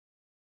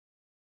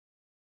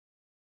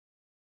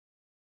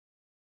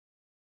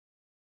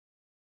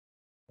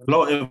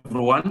Hello,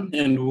 everyone,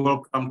 and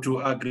welcome to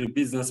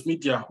Agribusiness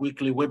Media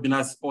weekly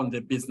webinars on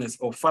the business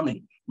of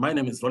farming. My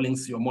name is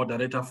Rollins, your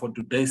moderator for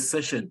today's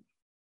session.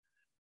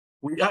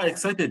 We are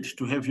excited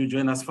to have you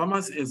join us,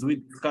 farmers, as we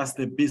discuss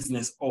the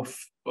business of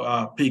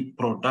pig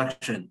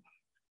production.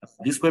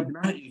 This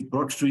webinar is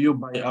brought to you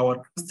by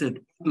our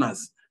trusted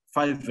partners,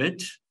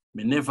 5vet,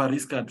 Minerva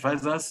Risk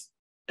Advisors,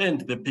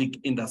 and the Pig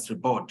Industry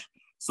Board.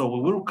 So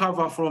we will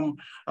cover from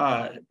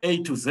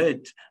A to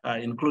Z,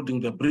 including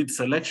the breed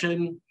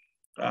selection,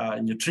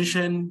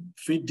 nutrition,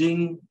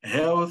 feeding,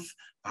 health,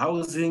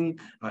 housing,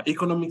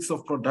 economics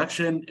of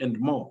production, and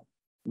more.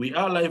 We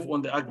are live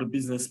on the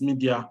Agribusiness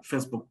Media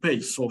Facebook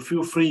page, so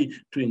feel free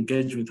to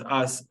engage with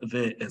us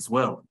there as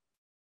well.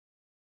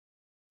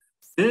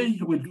 Today,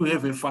 we do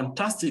have a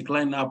fantastic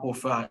lineup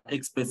of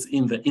experts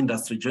in the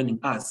industry joining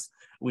us.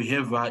 We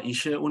have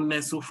Ishe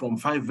Unnesu from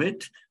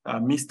 5vet,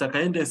 Mr.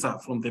 Kaendesa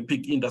from the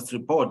Pig Industry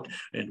Board,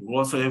 and we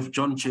also have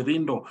John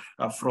Chirindo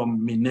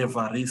from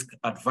Minerva Risk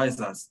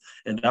Advisors.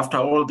 And after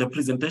all the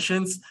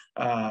presentations,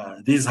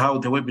 this is how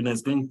the webinar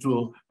is going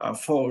to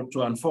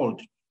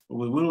unfold.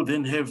 We will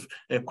then have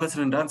a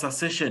question and answer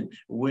session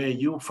where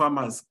you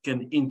farmers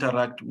can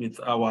interact with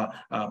our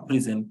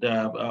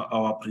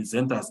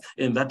presenters,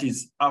 and that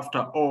is after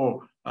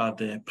all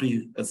the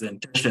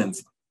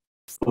presentations.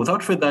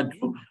 Without further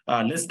ado,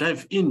 let's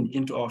dive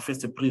into our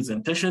first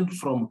presentation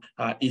from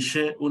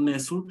Ishe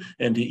Unnesu,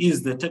 and he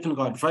is the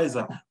technical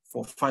advisor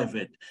for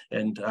 5vet,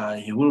 and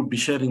he will be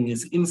sharing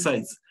his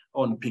insights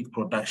on pig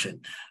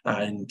production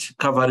and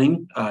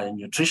covering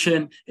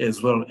nutrition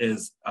as well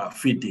as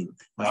feeding.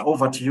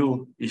 Over to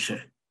you,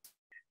 Ishe.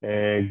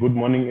 Good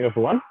morning,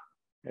 everyone.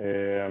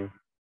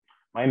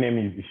 My name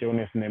is Ishe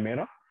Unnesu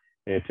Nemera,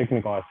 a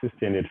technical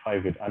assistant at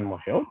 5vet Animal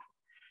Health.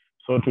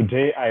 So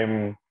today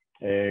I'm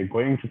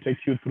going to take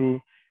you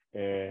through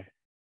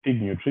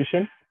pig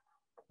nutrition,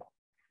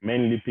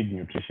 mainly pig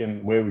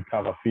nutrition, where we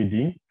cover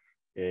feeding,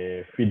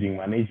 feeding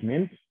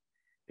management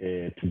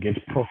to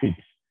get profit.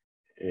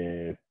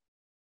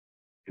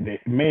 The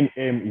main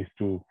aim is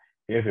to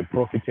have a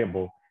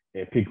profitable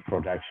pig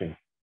production.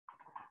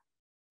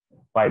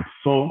 Right,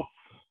 so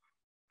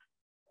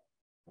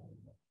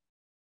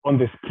on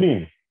the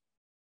screen,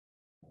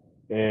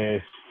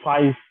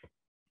 5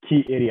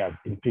 key areas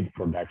in pig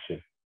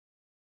production.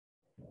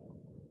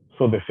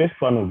 So the first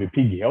one will be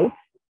pig health.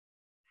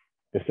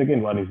 The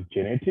second one is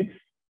genetics,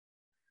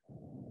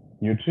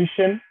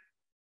 nutrition,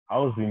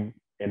 housing,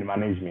 and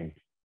management.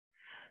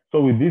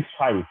 So with these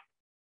 5,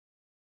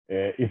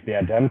 if they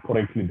are done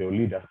correctly, they will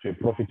lead us to a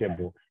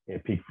profitable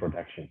pig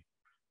production.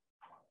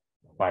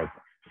 Right.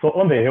 So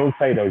on the health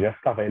side, I'll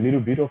just cover a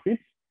little bit of it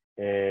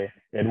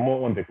and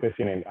more on the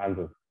question and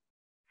answers.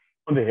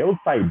 On the health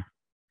side,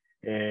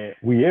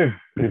 we have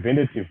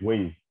preventative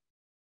ways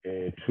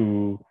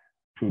to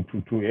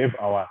have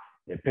our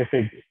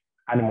perfect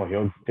animal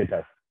health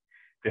status.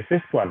 The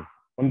first one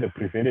on the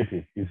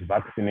preventative is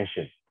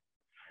vaccination.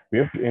 We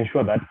have to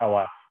ensure that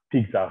our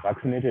pigs are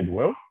vaccinated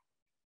well.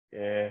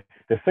 The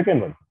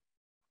second one,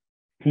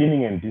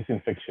 cleaning and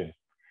disinfection.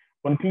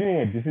 On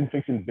cleaning and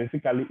disinfection,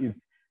 basically is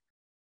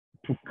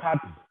to cut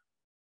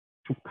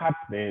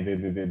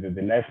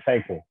the life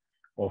cycle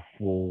of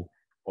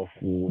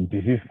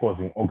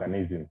disease-causing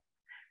organisms.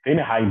 Then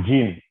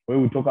hygiene, where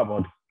we talk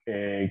about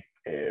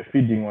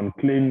feeding on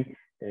clean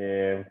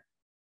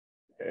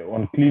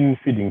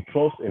feeding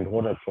troughs and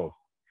water troughs.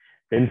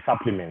 Then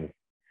supplements.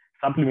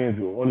 Supplements,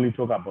 we only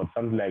talk about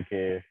something like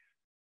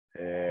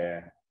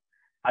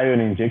iron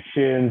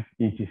injections,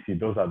 etc.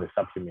 Those are the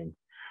supplements.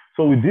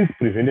 So with these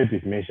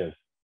preventative measures,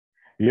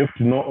 you have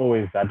to know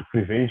always that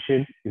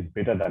prevention is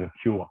better than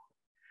cure.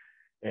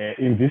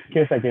 In this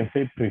case, I can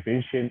say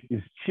prevention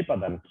is cheaper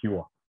than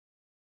cure.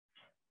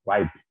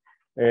 Right.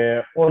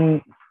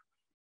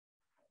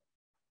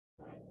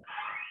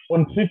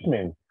 On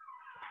treatment,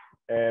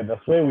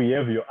 that's where we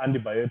have your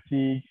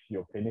antibiotics,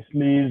 your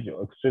penicillins,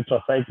 your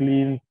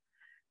tetracyclines.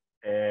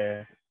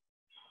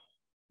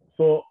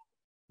 So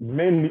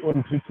mainly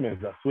on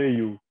treatments, that's where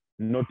you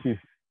notice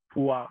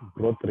poor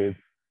growth rates,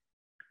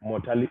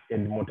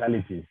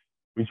 mortalities,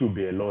 which will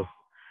be a loss.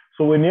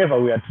 So whenever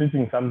we are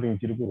treating something,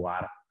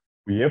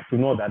 we have to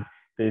know that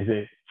there's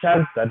a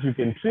chance that you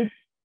can treat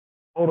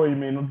or you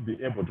may not be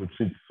able to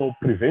treat. So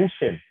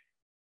prevention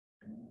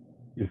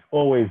is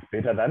always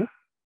better than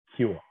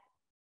cure.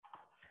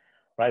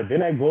 Right,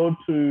 then I go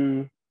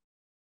to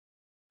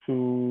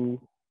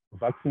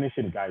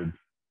vaccination guide.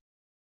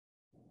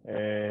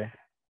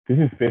 This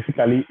is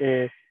basically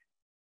a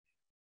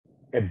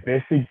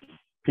basic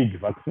pig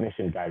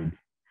vaccination guide.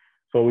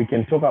 So we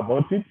can talk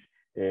about it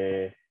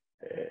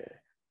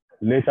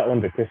later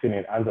on the question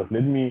and answers.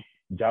 Let me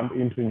jump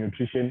into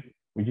nutrition,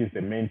 which is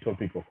the main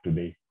topic of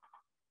today.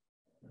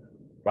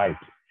 Right,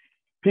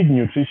 pig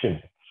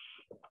nutrition.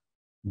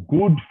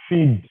 Good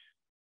feed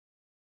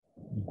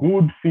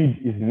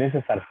is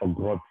necessary for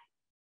growth,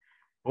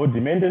 body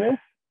maintenance,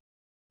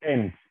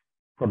 and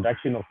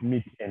production of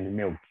meat and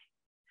milk.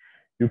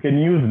 You can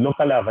use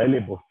locally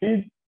available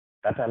feeds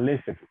that are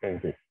less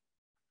expensive.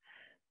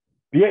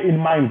 Bear in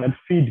mind that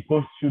feed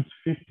constitutes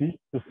 50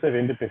 to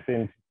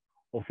 70%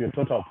 of your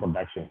total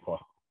production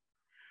cost.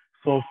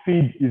 So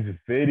feed is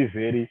very,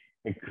 very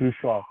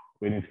crucial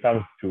when it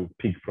comes to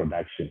pig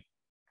production.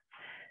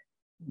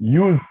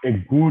 Use a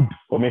good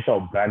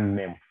commercial brand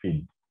name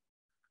feed.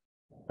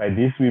 By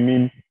this, we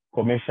mean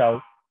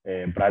commercial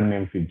brand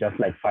name feed, just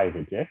like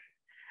Fivet, yeah?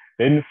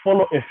 Then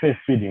follow a phase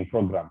feeding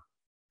program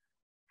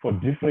for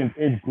different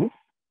age groups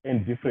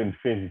and different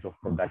phases of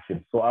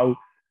production. So I'll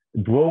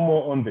dwell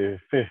more on the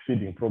phase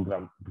feeding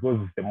program because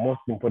it's the most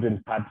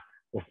important part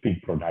of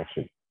pig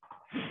production.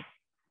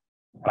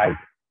 Right,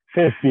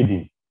 phase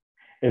feeding.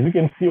 As you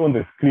can see on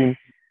the screen,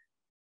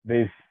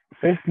 there's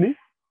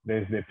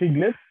the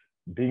piglets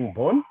being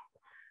born,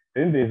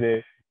 then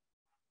there's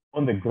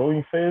on the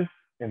growing phase,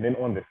 and then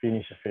on the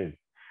finisher phase.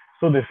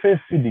 So the phase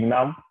feeding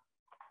now,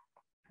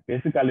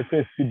 basically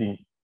phase feeding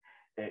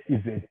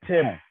is a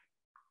term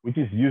which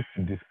is used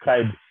to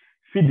describe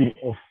feeding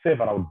of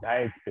several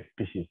diets per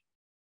species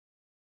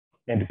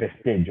and per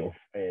stage of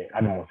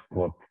animals'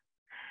 growth.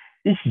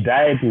 Each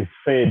diet is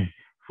fed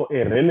for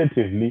a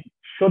relatively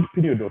short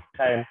period of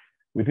time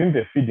within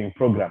the feeding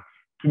program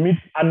to meet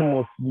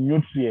animals'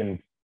 nutrient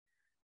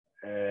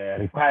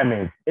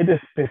requirements at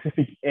a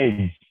specific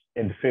age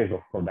and phase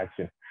of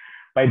production.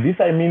 By this,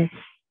 I mean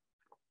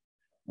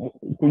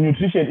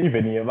nutrition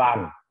even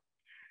yevanhu.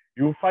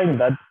 You find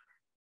that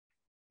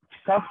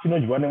chikafu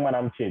chinodyiwa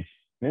nemwana mucheche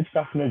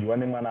nechikafu chinodyiwa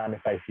nemwana ane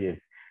 5 years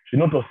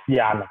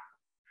zvinotosiyana.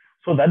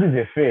 So that is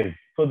a phase.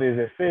 So there's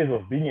a phase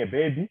of being a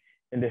baby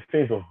and a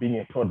phase of being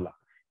a toddler,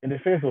 and a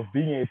phase of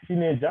being a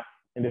teenager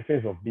and a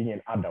phase of being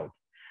an adult.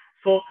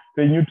 So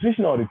the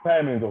nutritional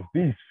requirements of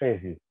these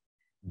phases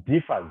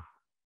differs.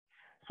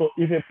 So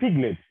if a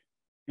piglet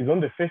is on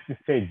the first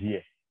stage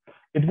here,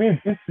 it means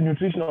its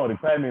nutritional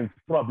requirements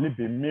probably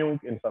be milk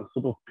and some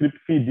sort of creep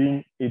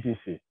feeding,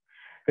 etc.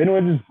 Then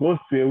when it goes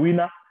to a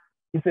weaner,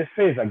 it's a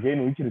phase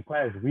again which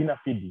requires weaner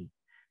feeding.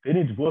 Then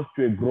it goes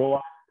to a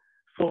grower.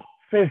 So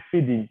phase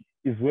feeding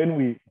is when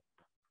we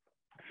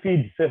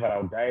feed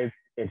several diets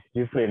at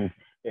different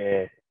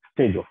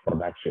stage of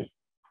production.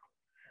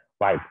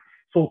 Right.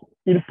 So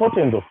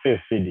importance of phase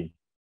feeding.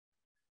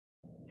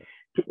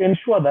 To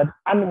ensure that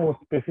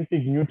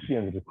animal-specific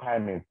nutrient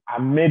requirements are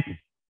met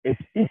at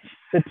each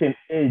certain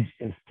age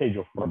and stage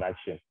of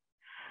production.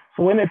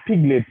 So when a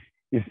piglet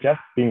is just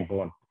being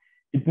born,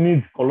 it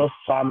needs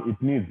colostrum,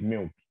 it needs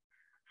milk.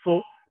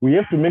 So we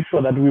have to make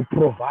sure that we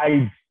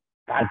provide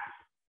that.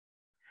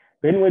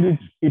 Then when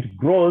it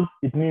grows,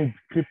 it needs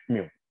creep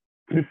milk,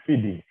 creep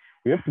feeding.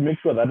 We have to make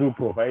sure that we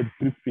provide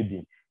creep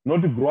feeding,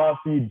 not grower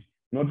feed,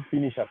 not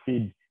finisher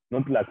feed,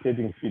 not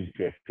lactating feed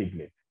to a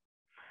piglet.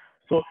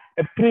 So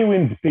a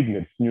pre-weaned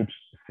piglet's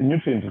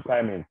nutrient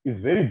requirement is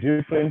very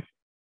different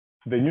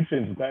to the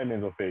nutrient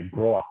requirements of a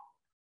grower.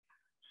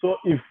 So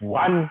if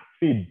one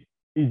feed,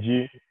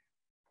 e.g.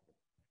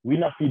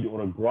 weaner feed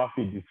or a grower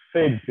feed, is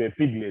fed to a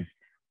piglet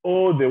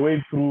all the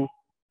way through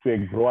to a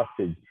grower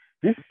stage,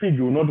 this pig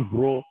will not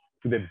grow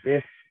to the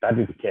best that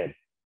it can.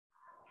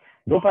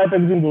 Though 5,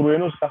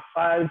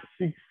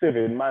 6,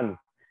 7 months,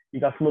 it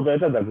can slow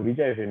better than reach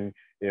even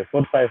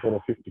 45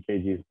 or 50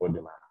 kgs body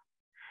mass.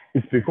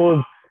 It's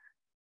because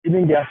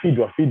even their feed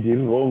or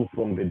feeding wrong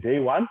from the day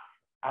one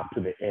up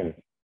to the end,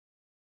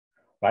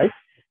 right?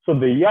 So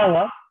the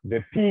younger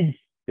the pig,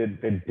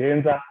 the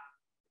denser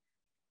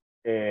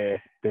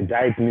the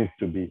diet needs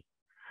to be.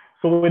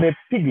 So when a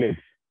piglet,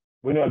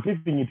 when you are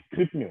giving it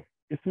creep milk,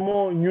 it's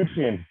more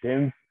nutrient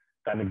dense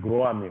than a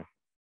grower milk.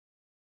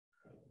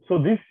 So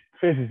these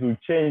phases will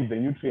change the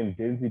nutrient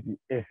density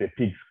as the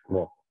pigs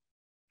grow.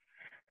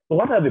 So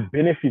what are the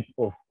benefits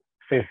of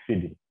phase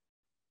feeding?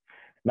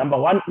 Number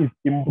one is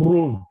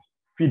improved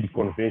feed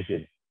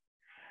conversion.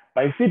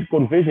 By feed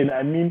conversion,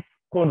 I mean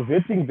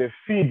converting the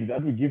feed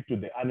that we give to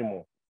the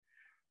animal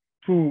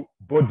to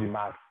body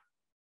mass.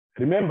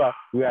 Remember,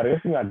 we are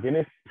racing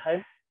against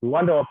time. We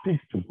want our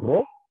pigs to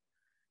grow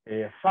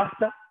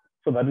faster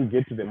so that we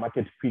get to the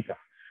market quicker.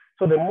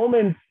 So the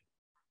moment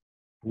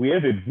we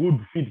have a good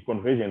feed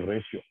conversion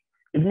ratio,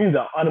 it means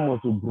our animals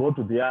will grow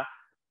to their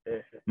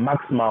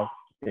maximal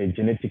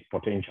genetic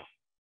potential.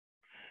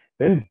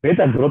 Then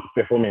better growth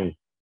performance,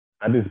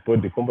 that is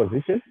body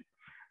composition,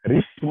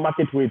 reach to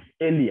market weight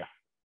earlier.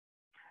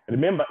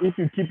 Remember, if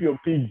you keep your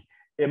pig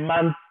a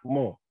month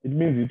more, it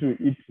means it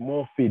will eat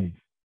more feed,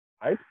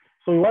 right?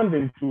 So you want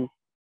them to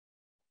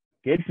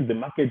get to the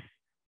market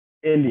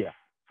earlier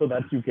so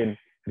that you can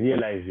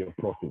realize your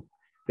profit.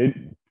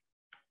 Then,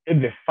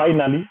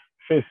 finally,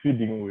 phase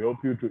feeding will help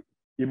you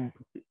to,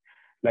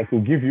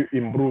 will give you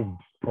improved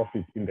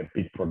profit in the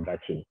pig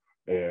production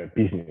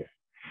business.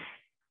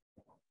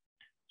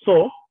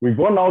 So we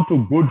go now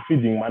to good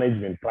feeding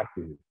management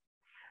practices.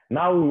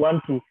 Now we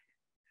want to,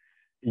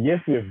 yes,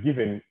 we have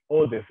given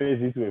all the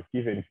phases, we have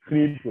given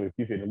creep, we have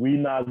given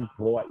weaner,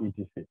 grower,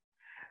 etc.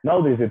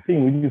 Now there's a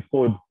thing which is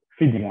called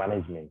feeding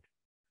management.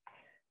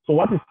 So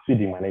what is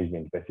feeding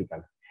management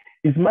basically?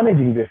 It's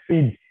managing the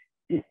feed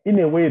in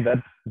a way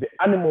that the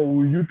animal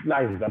will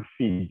utilize that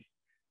feed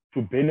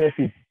to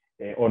benefit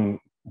on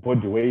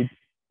body weight,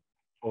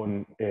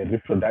 on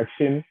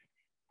reproduction,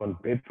 on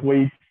birth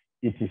weight,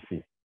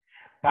 etc.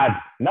 But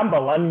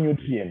number one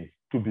nutrient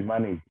to be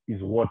managed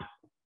is water.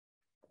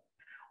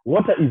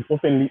 Water is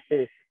often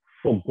a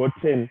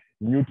forgotten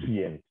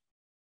nutrient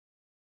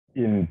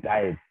in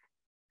diet.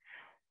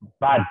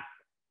 But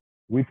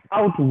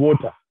without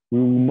water, we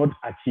will not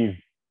achieve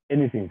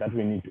anything that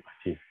we need to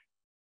achieve.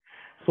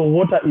 So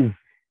water is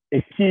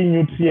a key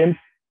nutrient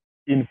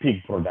in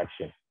pig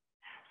production.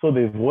 So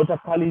there's water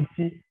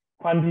quality,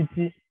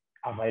 quantity,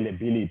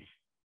 availability.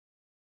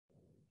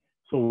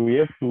 So we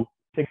have to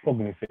take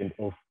cognizance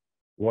of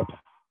water.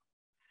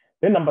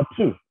 Then number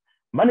two,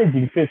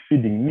 managing phase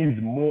feeding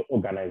needs more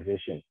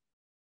organization.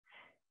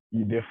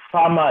 The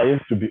farmer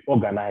has to be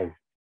organized.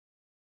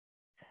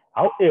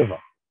 However,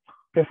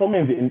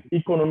 performance and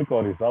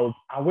economical results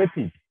are worth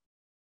it.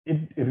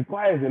 It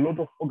requires a lot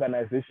of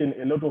organization,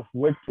 a lot of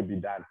work to be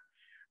done,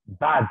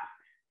 but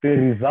the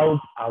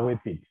results are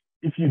worth it.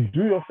 If you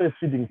do your phase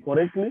feeding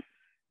correctly,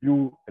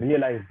 you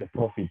realize the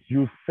profit,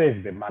 you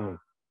save the money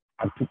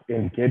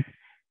and get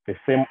the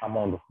same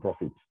amount of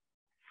profit.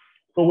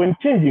 So when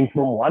changing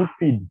from one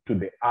feed to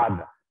the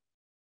other,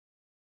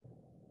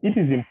 it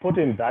is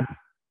important that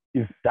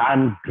it's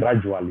done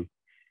gradually.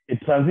 A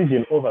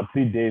transition over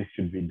 3 days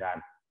should be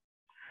done.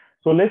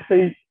 So let's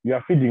say you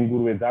are feeding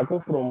Nguruwe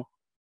Zako from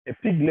a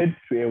piglet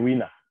to a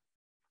winner.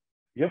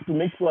 You have to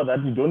make sure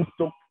that you don't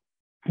stop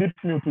clip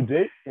meal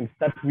today and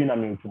start winner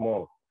meal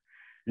tomorrow.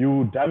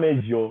 You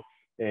damage you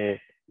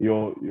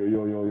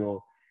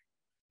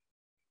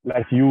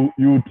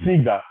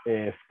trigger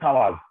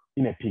scours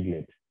in a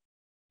piglet.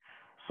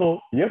 So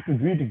you have to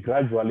do it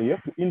gradually. You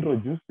have to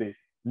introduce the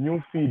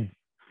new feed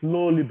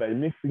slowly by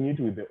mixing it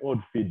with the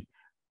old feed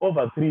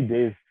over 3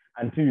 days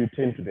until you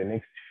turn to the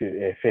next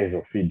phase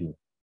of feeding.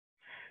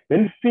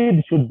 Then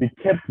feed should be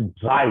kept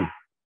dry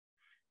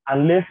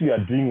unless you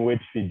are doing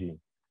wet feeding.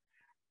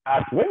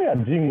 As when you are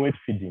doing wet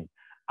feeding,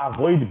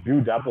 avoid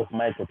build-up of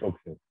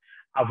mycotoxins.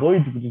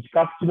 Avoid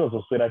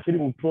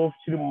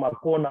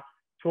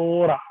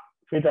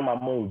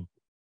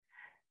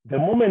the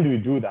moment we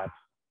do that,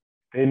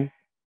 then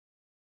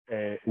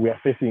we are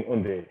facing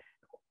on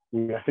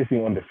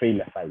the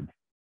failure side.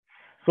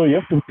 So you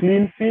have to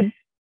clean feed,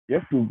 you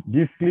have to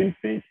give clean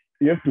feed,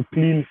 you have to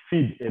clean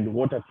feed and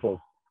water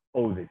source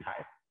all the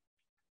time.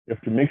 You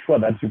have to make sure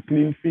that you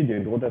clean feed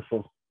and water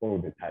source all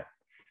the time.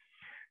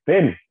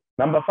 Then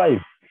number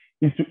 5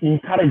 is to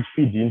encourage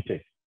feed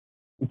intake,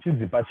 which is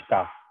the batch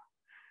calf.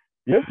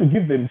 You have to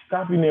give them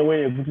stuff in a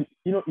way,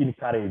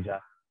 encourage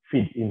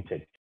feed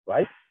intake,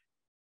 right?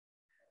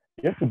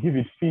 You have to give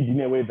it feed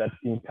in a way that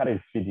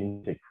encourages feed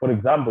intake. For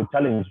example,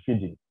 challenge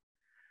feeding,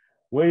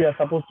 where you are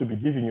supposed to be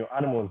giving your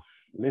animals,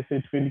 let's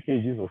say 20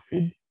 kgs of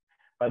feed,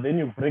 but then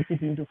you break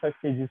it into 5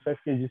 kgs, 5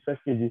 kgs, 5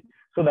 kgs,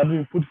 so that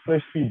we put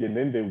fresh feed and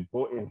then they will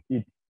go and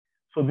eat.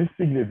 So these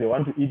piglets, they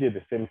want to eat at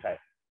the same time.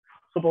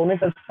 So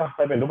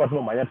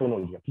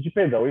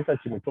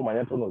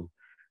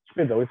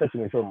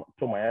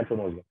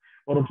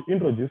or to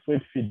introduce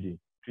weight feeding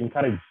to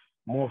encourage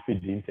more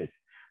feed intake.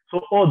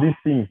 So all these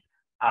things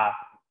are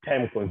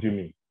time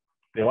consuming.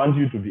 They want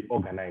you to be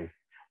organized,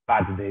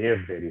 but they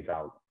have the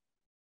result,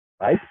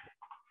 right?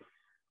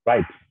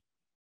 Right.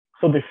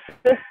 So the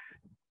first,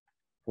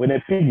 when a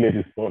piglet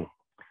is born,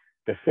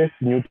 the first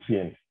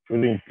nutrient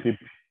during clip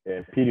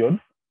period,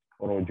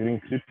 or during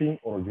clipping,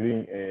 or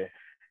during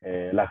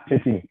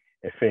lactating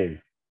phase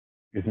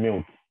is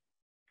milk.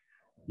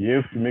 You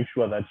have to make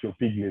sure that your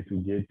piglets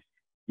will get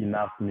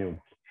enough milk.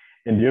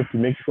 And you have to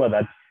make sure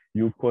that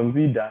you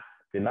consider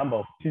the number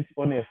of teeth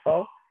on a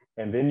sow,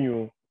 and then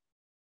you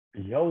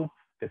help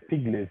the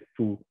piglets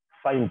to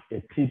find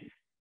a teeth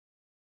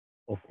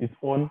of its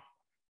own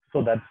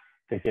so that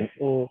they can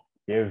all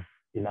have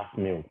enough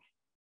milk.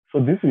 So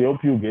this will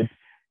help you get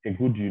a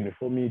good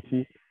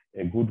uniformity,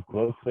 a good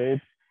growth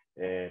rate,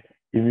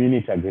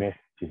 immunity against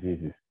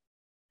diseases.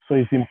 So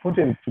it's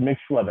important to make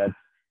sure that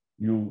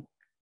your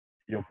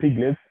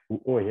piglets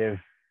will all have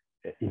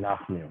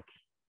enough milk,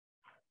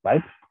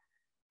 right?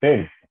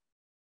 Then,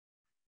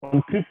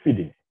 on crib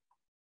feeding,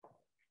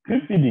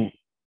 crib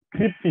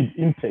feed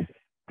intake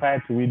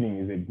prior to weaning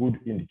is a good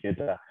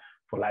indicator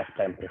for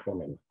lifetime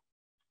performance.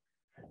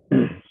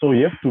 So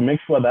you have to make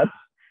sure that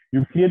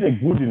you create a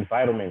good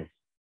environment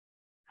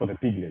for the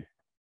piglets.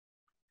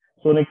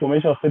 So in a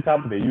commercial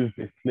setup, they use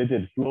the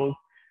slated floors.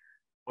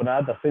 On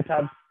other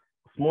setups,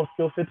 small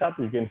scale setup,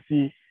 you can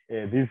see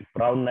these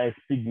brown nice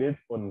piglets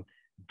on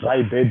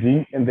dry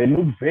bedding, and they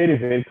look very,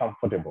 very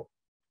comfortable,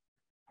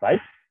 right?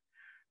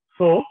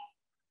 So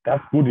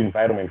that's good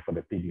environment for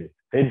the piglets.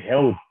 Then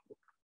health.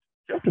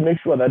 You have to make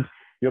sure that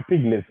your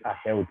piglets are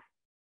healthy.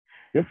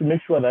 You have to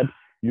make sure that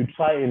you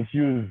try and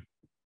use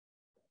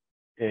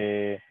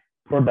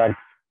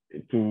products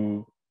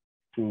to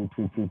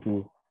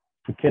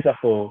cater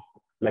for,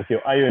 like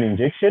your iron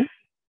injection.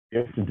 You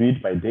have to do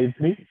it by day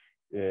 3.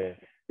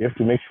 You have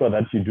to make sure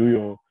that you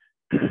do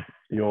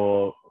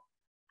your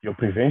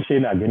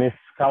prevention against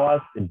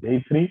scours at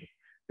day 3.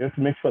 You have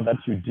to make sure that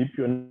you dip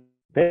your,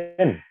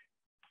 then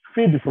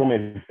feed from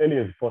as early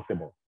as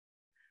possible.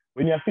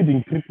 When you're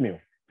feeding creep meal,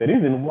 the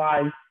reason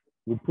why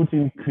we put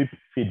in creep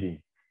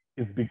feeding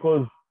is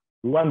because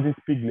we want these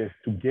piglets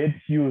to get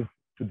used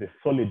to the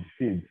solid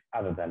feeds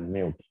other than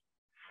milk.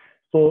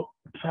 So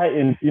try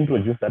and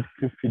introduce that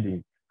creep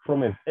feeding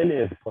from as early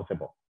as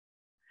possible.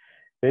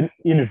 Then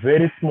in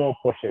very small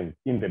portions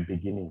in the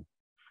beginning.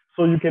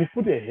 So you can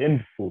put a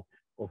handful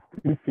of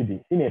creep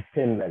feeding in a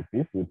pen like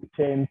this with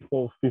 10,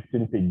 12,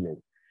 15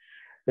 piglets.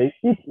 They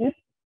eat it.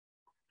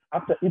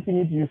 After eating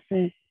it, you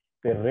see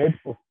the rate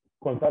of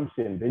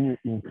consumption, then you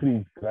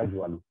increase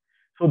gradually.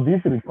 So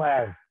this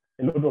requires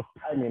a lot of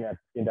time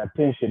and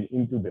attention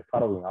into the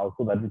farrowing house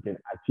so that you can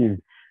achieve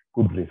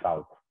good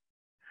results.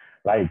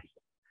 Right?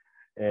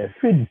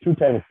 Feed 2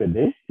 times a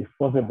day if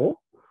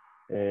possible.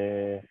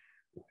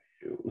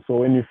 So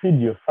when you feed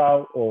your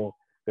sow, or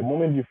the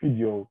moment you feed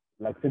your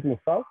lactating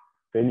sow,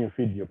 then you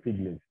feed your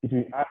piglets. It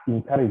will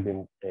encourage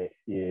them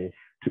to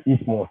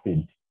eat more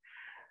feed.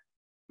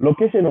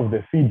 Location of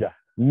the feeder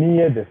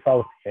near the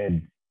sow's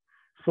head.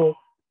 So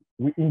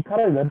we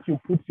encourage that you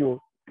put your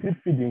creep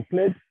feeding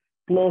plate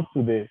close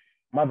to the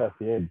mother's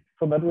head,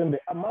 so that when the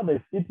mother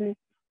is eating,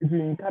 it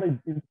will encourage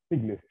its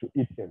piglets to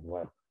eat as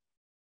well.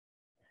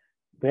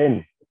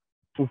 Then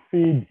to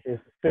feed a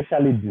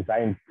specially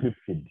designed creep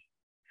feed,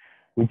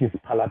 which is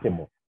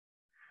palatable.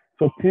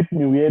 So creep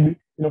meal yedu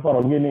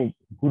inofanirwa kunge ine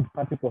good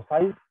particle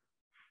size,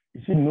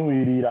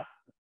 ichinhuhwirira,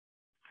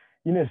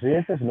 ine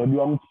zvese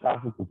zvinodiwa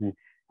muchikafu kuti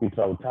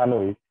kuitira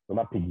utano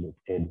hwemapiglets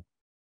edu.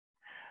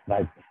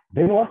 Right.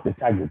 Then what's the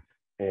target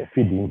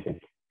feed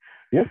intake?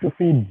 You have to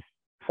feed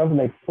something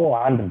like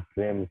 400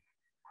 grams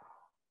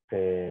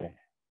per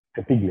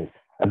piglet.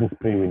 That is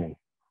pre-weaning.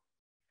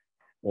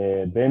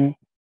 Then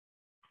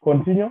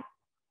continue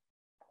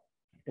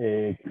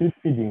creep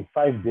feeding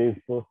 5 days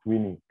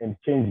post-weaning and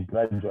change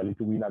gradually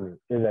to winner meal.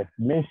 As I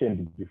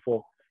mentioned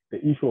before, the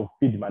issue of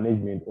feed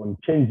management on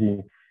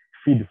changing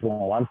feed from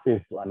one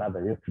phase to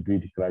another, you have to do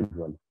it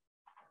gradually.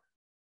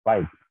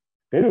 Right.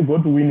 Then you go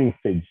to weaning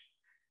stage.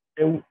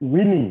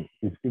 Weaning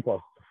is equal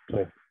to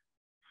stress.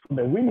 So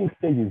the weaning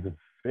stage is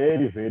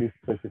very, very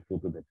stressful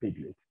to the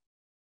piglet.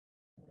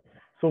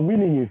 So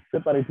weaning is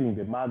separating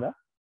the mother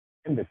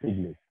and the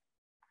piglet.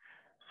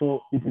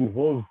 So it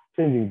involves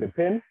changing the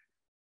pen,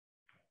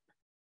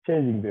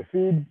 changing the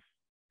feed,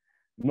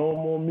 no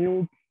more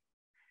milk,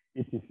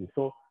 etc.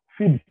 So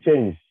feed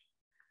change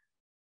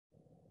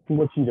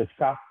will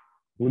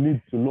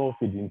lead to low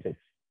feed intake,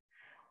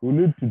 will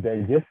lead to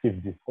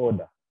digestive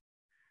disorder.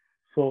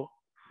 So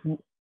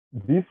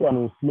this one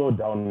will slow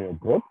down your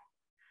growth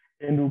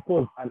and will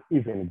cause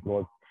uneven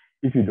growth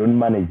if you don't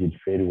manage it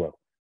very well.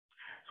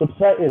 So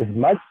try as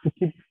much to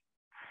keep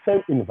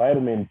safe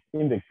environment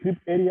in the creep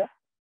area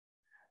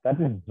that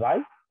is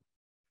dry,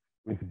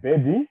 with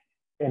bedding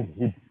and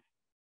heat.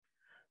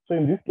 So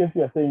in this case,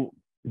 we are saying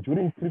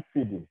during creep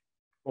feeding,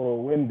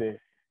 or when the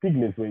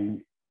piglets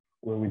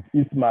were with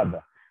its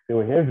mother, they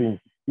were having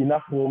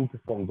enough warmth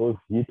from those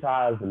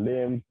heaters,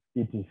 lamps,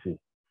 etc.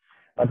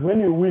 But when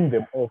you wean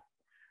them off,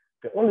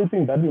 the only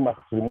thing that you must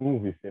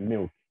remove is the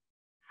milk.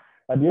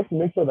 But you have to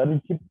make sure that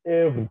you keep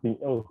everything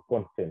else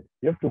constant.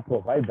 You have to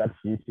provide that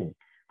heating,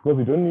 because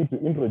you don't need to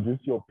introduce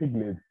your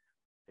piglets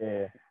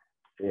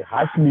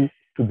harshly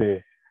to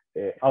the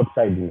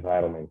outside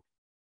environment.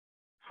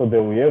 So they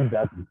will have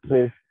that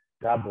stress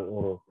double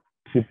or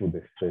triple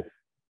the stress.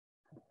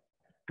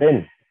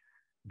 Then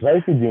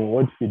dry feeding,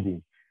 wet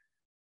feeding.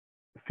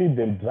 Feed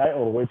them dry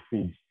or wet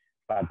feed,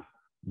 but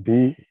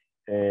be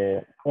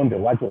on the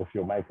watch of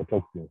your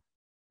mycotoxins,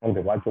 on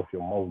the watch of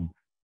your mold.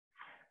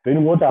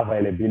 Then water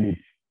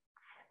availability.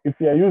 If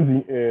you are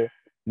using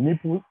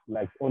nipples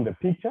like on the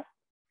picture,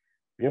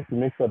 you have to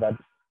make sure that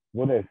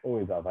water is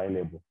always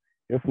available.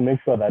 You have to make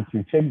sure that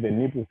you check the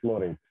nipple flow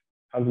rate,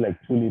 something like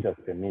 2 liters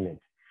per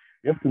minute.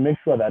 You have to make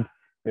sure that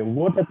the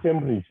water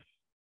temperature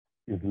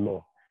is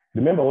low.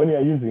 Remember, when you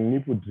are using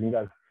nipple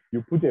drinkers,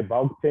 you put a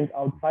bulk tank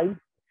outside.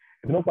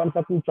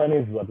 Zvinokwanisa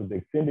kutsvanyidzwa to the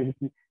extent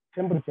that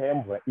temperature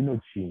yemvura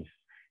inochinja.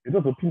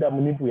 Yotozopinda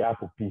munipple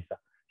yako pisa.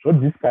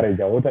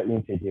 Zvodiscourage water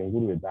intake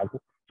yenguruve dzako.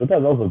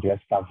 Zvotadza kuzodya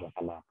chikafu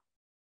zvakanaka.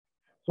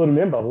 So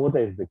remember, water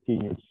is the key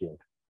nutrient.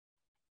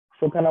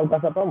 So kana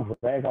ukasapa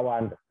mvura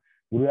yakawanda,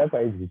 nguruve yako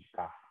haidyi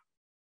chikafu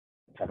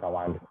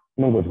chakawanda.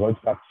 Inongodyawo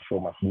chikafu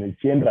chishoma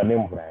zvichienderana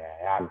nemvura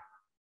yayana.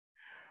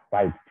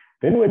 Right.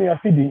 Then when you are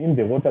feeding in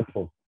the water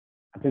trough,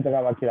 make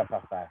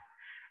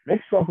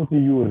sure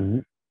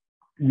that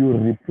you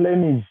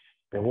replenish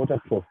the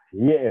water trough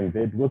here and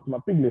there, because my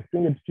piglets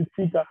don't get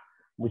to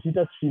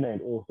muchita tsvina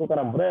and all. So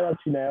kana mvura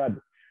yavatsvina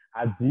yavadi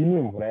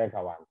hadzimwi mvura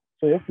yakawanda.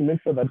 So you have to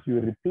make sure that you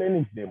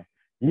replenish them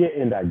here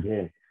and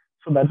again,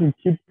 so that you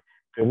keep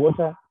the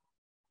water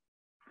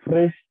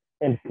fresh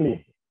and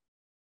clean.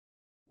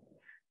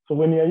 So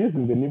when you are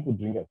using the nipple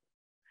drinkers,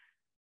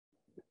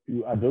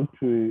 you adopt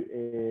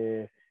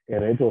to a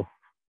rate of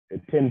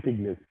 10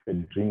 piglets per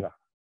drinker.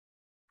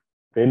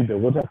 Then the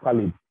water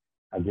quality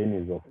again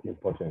is of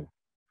importance.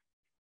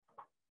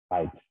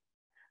 Right.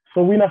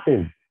 So winner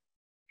phase,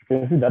 you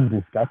can see that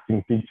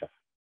disgusting picture.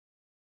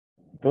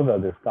 Those are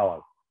the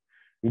scouts.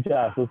 which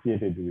are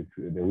associated with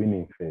the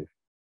weaning phase.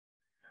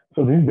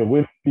 So this is the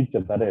worst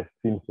picture that I've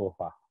seen so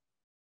far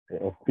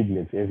of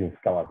piglets having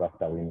scours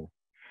after weaning.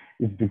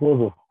 It's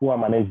because of poor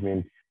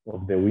management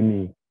of the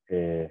weaning,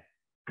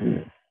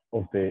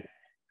 of the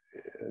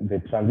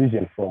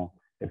transition from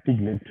a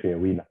piglet to a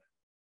weaner.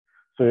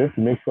 So you have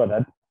to make sure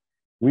that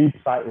we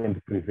try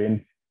and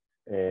prevent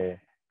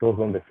those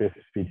on the first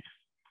picture.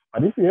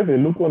 But if you have a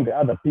look on the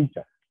other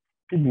picture,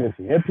 piglets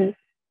happy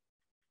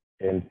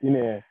and in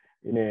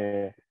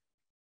a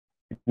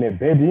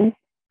bedding,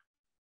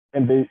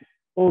 and they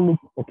all look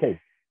okay,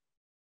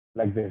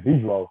 like the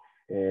visual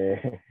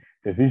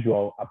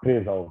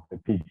appraisal of the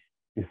pig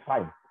is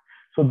fine.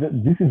 So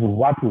this is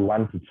what we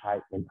want to try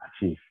and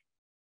achieve,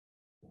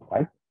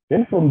 right?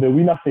 Then from the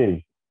weaner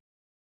phase,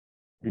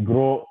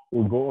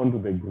 we'll go on to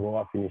the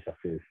grower finisher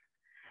phase.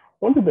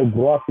 Onto the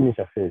grower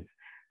finisher phase,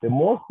 the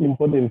most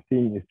important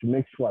thing is to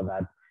make sure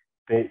that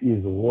there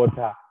is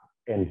water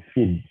and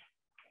feed.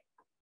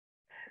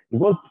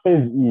 Because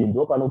phase E,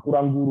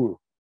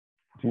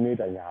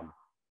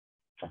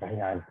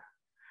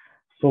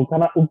 so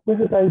kana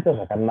ukupesetaita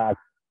zvakanaka,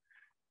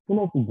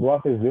 kuno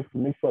kugrower phase, we have to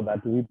make sure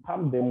that we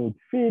pump them with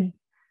feed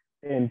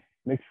and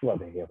make sure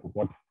they have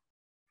water.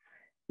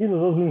 Those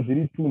are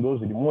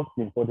the most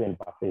important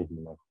phase,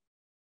 you know.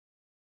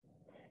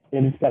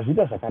 And it's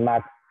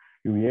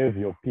you have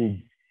your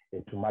pig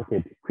to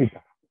market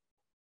quicker.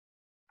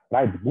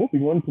 Right,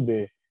 moving on to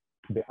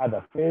the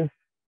other phase,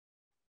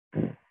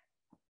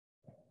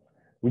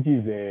 which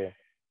is a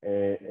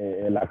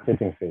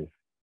lactating phase.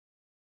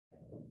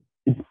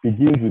 It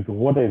begins with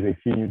water as a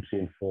key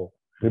nutrient for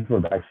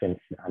reproduction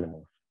in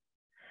animals.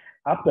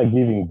 After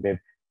giving birth,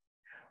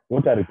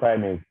 water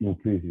requirements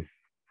increases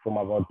from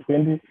about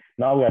 20,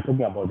 now we are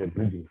talking about the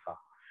breeding farm,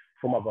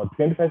 from about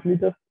 25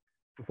 liters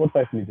to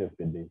 45 liters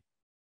per day.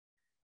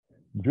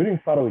 During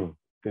farrowing,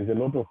 there's a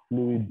lot of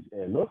fluid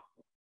loss,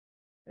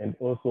 and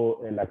also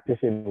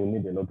lactation will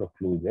need a lot of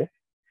fluid there.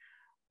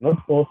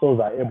 Not all souls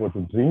are able to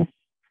drink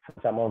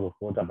such amount of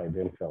water by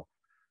themselves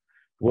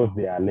because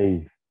they are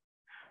lazy.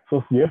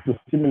 So you have to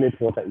stimulate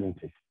water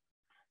intake.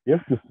 You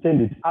have to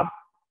stand it up,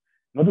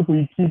 not to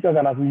kuikika,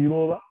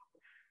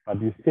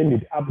 but you stand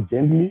it up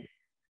gently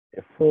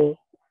 4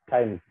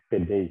 times per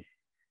day.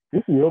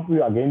 This will help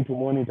you again to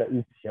monitor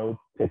its health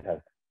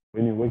status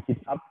when you wake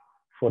it up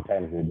 4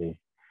 times a day.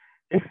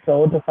 Extra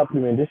water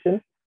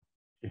supplementation,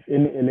 if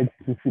any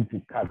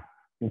electricity cuts,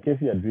 in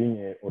case you are doing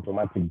an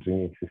automatic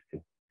drinking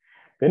system.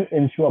 Then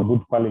ensure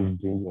good quality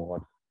drinking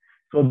water.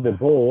 So the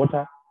bore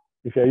water,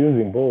 if you're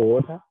using bore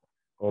water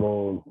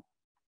or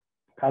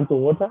cancer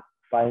water,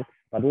 fine.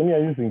 But when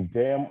you're using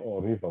dam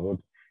or river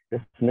water, you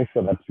have to make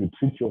sure that you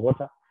treat your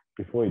water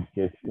before it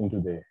gets into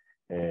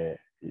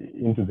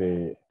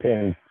the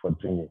pans for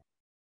drinking.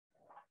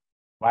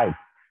 Right.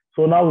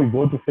 So now we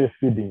go to phase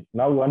feeding.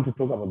 Now we want to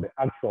talk about the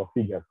actual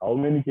figures. How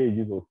many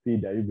kgs of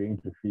feed are you going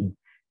to feed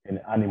an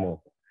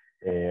animal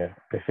per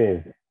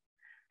phase?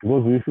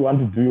 Because if you want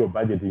to do your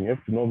budgeting, you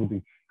have to know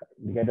you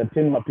get a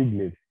 10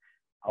 piglets.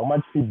 How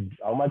much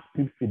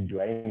pig feed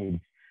do I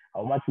need?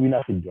 How much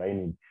weaner feed do I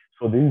need?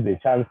 So this is the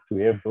chance to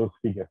have those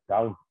figures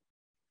down.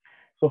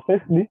 So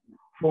firstly,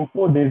 from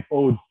 4 days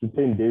old to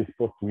 10 days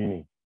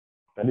post-weaning,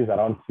 that is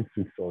around 6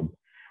 weeks old,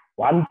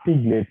 one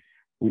piglet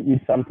will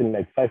eat something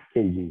like 5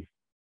 kgs.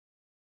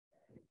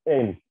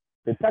 And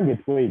the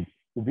target weight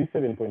will be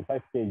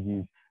 7.5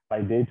 kgs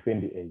by day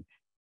 28.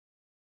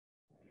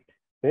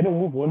 Then we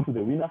move on to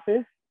the weaner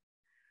phase,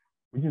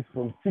 which is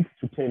from 6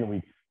 to 10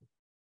 weeks.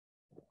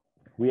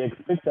 We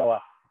expect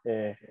our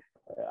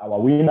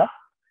weaner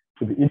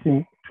to be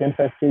eating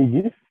 25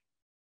 kgs,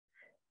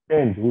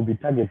 and we'll be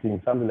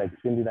targeting something like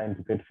 29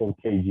 to 34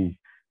 kgs.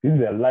 This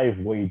is a live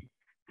weight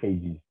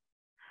kgs.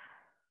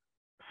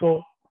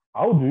 So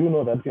how do you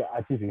know that you're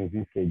achieving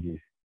these kgs?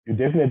 You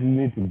definitely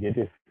need to get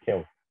a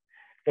scale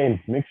and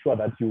make sure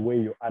that you weigh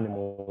your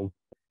animals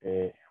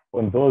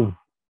on those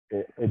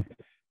at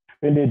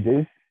 20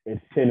 days,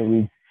 at 10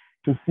 weeks,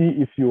 to see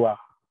if you are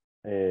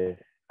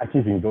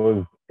achieving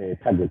those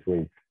target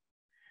weights.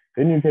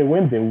 Then you can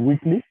weigh them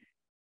weekly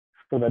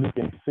so that you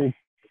can track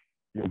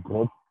your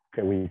growth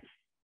per week,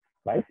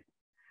 right?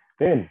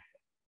 Then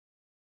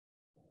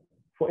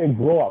for a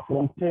grower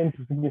from 10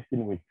 to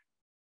 16 weeks,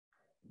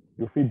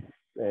 you feed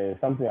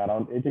something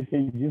around 80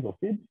 kgs of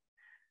feed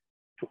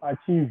to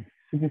achieve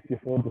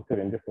 64 to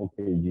 74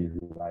 kgs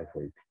in live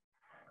weight.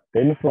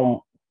 Then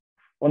from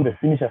on the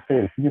finisher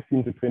phase,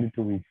 16 to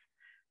 22 weeks,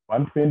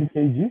 120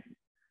 kgs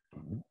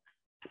to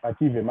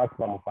achieve a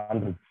maximum of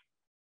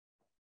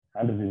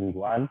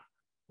 101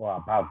 or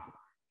above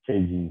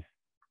kgs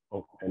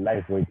of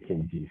live weight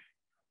kgs.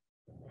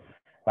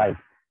 Right.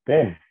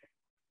 Then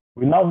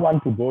we now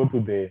want to go to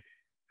the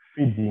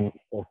feeding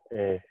of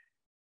a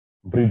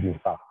breeding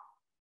farm.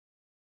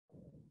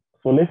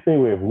 So let's say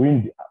we have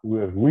weaned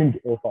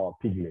off our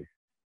piglets.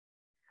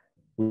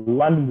 We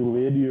want to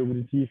ready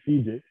to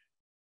feed it.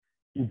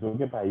 It's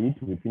okay by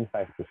it within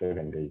 5 to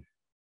 7 days.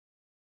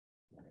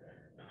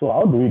 So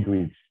how do we do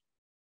it?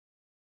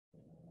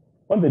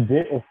 On the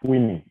day of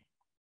weaning,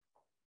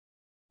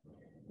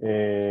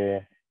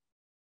 you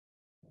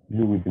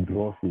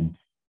withdraw feed.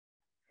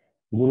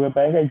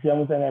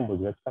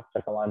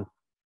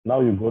 Now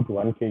you go to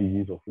 1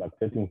 kg of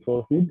lactating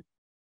sow feed,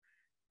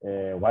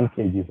 1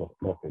 kg of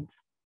profit.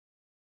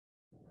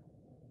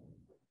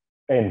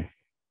 And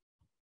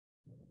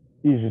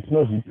if it's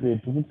not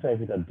trade to try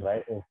it a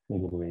dry off.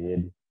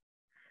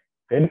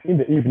 Then in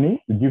the evening,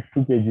 you give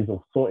 2 kg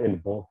of sow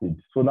and boar feed.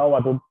 So now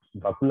what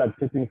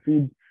lactating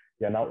feed,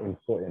 you are now in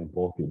sow and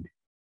boar feed.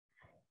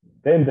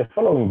 Then the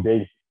following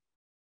day,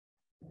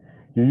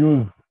 you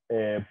use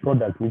a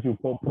product which you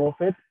call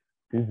Profit.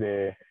 This is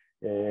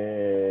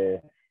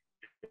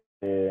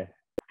a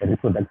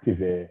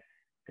reproductive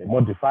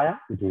modifier.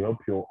 It will help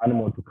your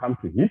animal to come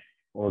to heat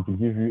or to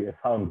give you a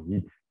sound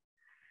heat.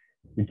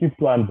 You keep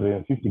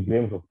 250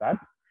 grams of that,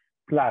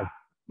 plus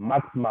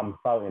maximum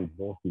sow and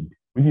boar feed,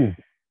 which is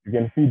you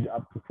can feed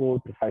up to 4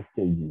 to 5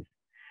 kg.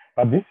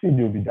 But this feed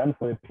will be done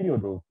for a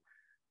period of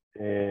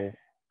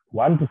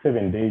 1 to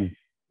 7 days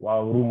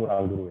while you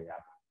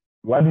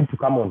want it to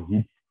come on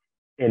heat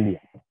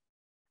earlier.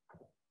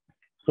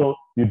 So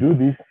you do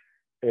this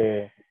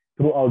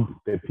throughout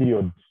the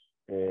period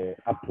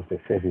up to the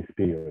service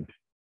period.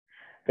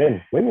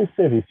 Then when you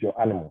service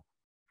your animal,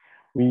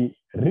 we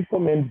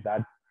recommend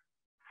that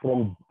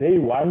from day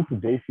 1 to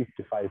day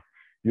 55,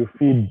 you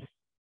feed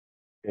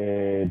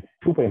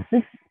 2.6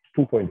 to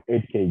 2.8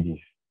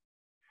 kg.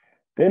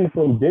 Then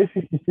from day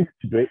 56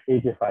 to day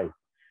 85,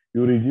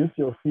 you reduce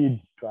your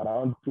feed to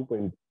around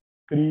 2.3,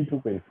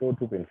 2.4,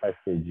 2.5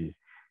 kg,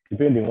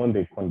 depending on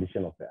the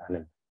condition of the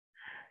animal.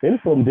 Then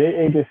from day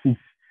 86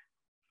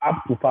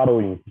 up to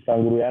farrowing,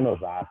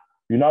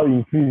 you now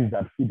increase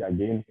that feed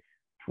again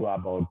to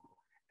about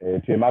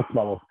to a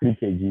maximum of 3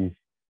 kg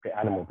per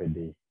animal per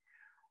day.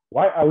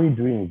 Why are we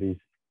doing this?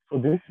 So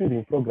this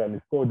feeding program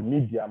is called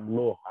medium,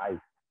 low, high.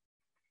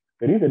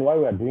 The reason why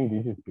we are doing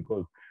this is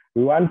because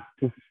we want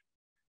to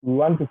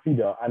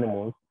feed our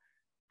animals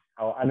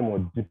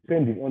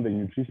depending on the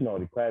nutritional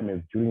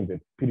requirements during the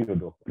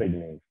period of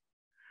pregnancy.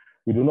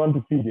 We don't want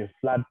to feed a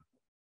flat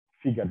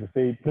figure to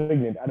say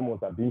pregnant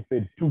animals are being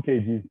fed 2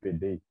 kg per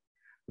day.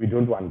 We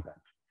don't want that.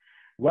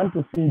 We want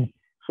to feed,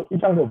 so in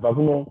terms of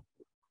vacuno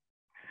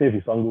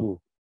service on guru,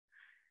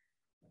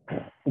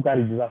 you can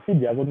reduce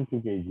feed ya go to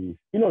 2 kg.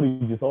 You know,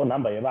 reduce our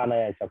number ya bana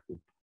ya chaku.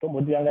 So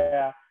moti yanga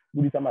ya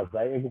gudi sama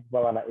zai eko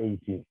bana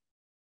 18.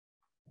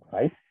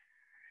 Right?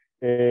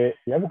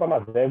 Yaku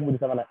pama zai gudi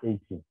sama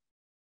 18.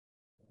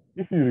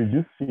 If you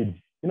reduce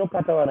feed, you know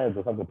kata wana is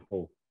also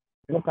 12.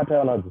 You know kata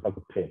wana is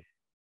also 10.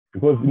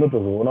 Because you know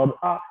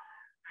to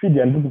feed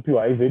and do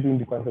pure is very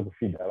difficult to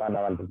feed.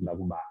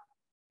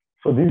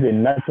 So this is a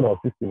natural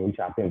system which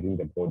happens in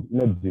the body,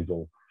 not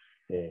dissolve.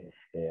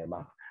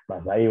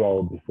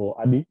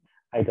 Before Adi,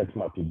 I touch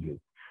my pig.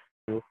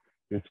 You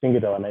think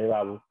it on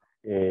a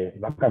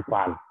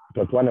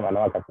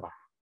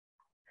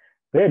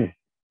then,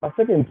 a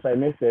second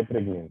trimester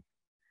pregnant.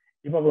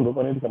 If I'm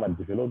going to come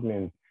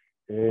development,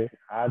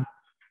 heart,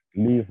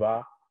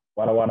 liver,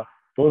 whatever,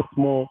 those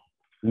small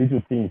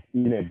little things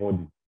in a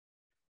body.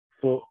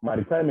 So my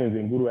requirements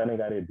in Guru and I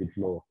got a bit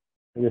low.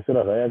 But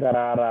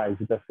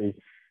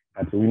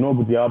we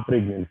know they are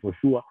pregnant for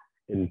sure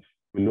and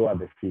we lower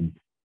the feed.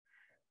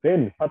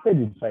 Then, after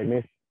the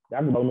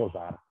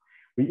trimester,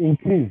 we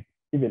increase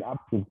even up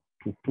to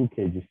 2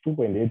 kg,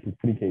 2.8 to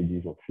 3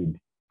 kg of feed,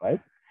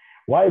 right?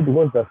 Why?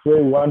 Because that's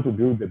where we want to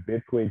build the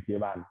birth weight.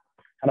 And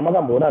I'm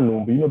going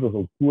to you know,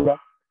 to Kura,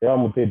 they are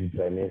muted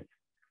trimester.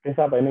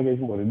 After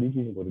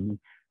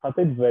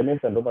the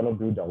trimester, and not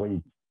build the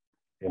weight.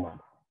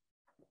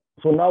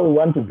 So now we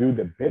want to build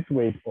the birth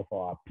weight of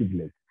our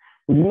piglets.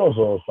 We know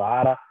so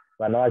Sahara,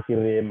 an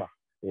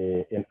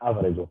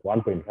average of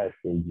 1.5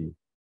 kg.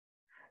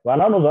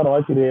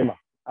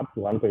 Up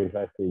to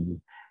 1.5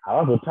 kg. I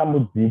was a tamu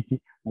diki,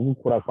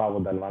 Mukura power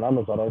than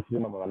Manano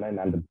Zarachima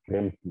 900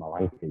 grams per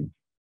 1 kg.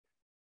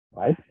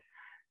 Right?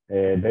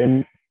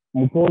 Then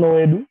Mukono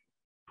Edu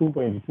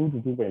 2.2 to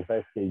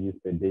 2.5 kg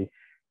per day,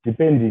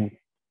 depending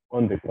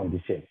on the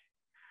condition.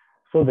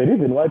 So the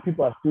reason why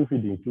people are still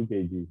feeding 2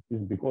 kg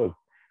is because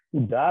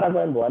Udara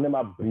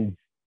breeds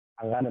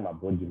Anganema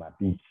body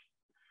big.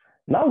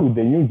 Now with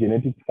the new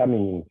genetics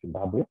coming in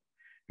Zimbabwe,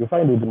 you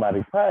find that my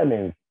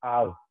requirements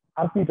are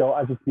fit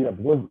or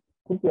because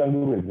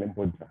Kuku is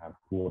body to have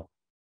poor.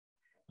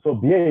 So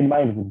bear in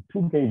mind with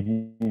 2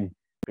 kg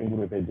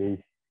per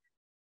day,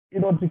 you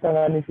don't think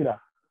any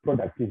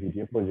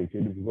productivity project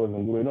because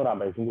we're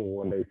not a single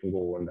wonder.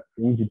 You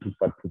need to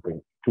put 2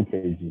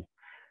 kg. You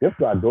have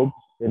to adopt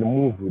and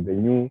move with the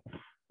new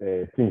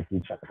things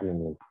which are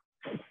coming in.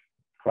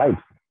 Right.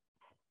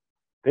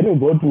 Then you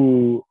go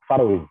to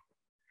farrowing.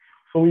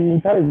 So we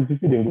encourage you to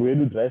feed and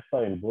do dry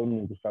soil and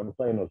bone to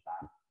satisfy no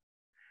sand.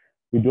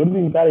 We don't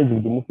encourage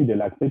you to move the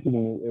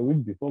lactating a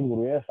week before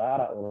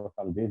Sahara or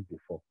some days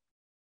before.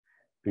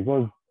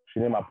 Because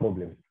Shinema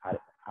problems are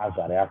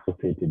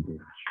associated with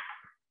it.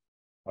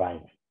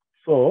 Right.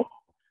 So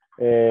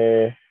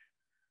Guru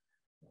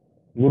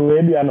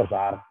Ebi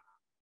Anosar,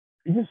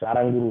 it is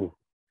Saranguru.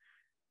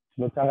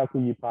 No Tanga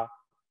Kuyipa,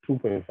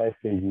 2.5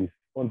 kg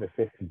on the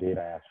first day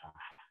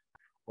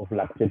of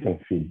lactating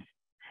feed.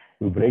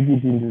 We break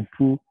it into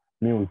 2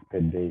 meals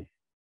per day.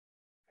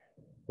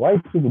 Why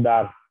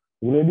tikudaro?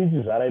 Unodi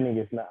chizvara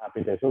inenge isina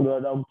appetite, so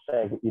unoda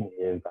kushaya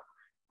kuinheza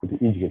kuti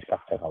idye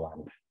chikafu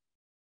chakawanda.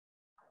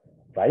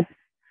 Right?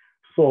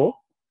 So,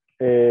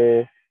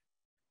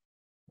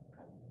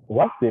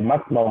 what's the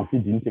maximum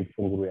feed intake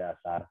for nguruwe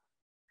yazvara?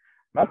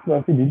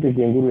 Maximum feed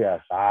intake yenguruwe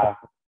yazvara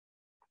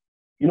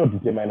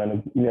inodetermina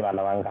nekuti ine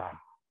vana vangani.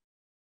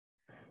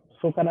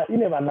 So kana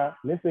ine vana,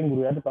 let's say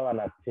nguruwe yatipa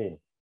vana 10,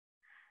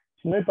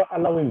 tinoipa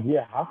allowance ye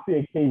half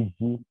a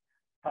kg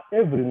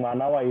every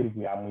mwana wairi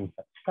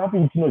kuyamwisa. Chikafu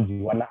ichi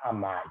chinodyiwa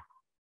naamai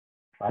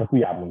vari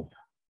kuyamwisa.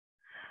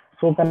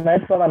 So kana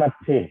yatipa vana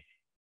 10,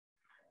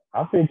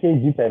 half a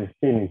kg times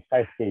 10 is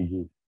 5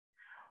 kg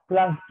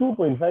plus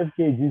 2.5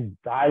 kg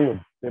dzayo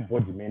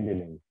the-body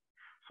maintenance.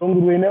 So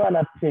nguruwe ine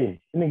vana 10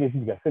 inenge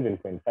ichidya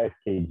 7.5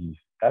 kg.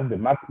 That's the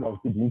maximum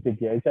feed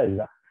intake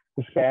yaichadya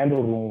kusvika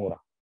yandorumura.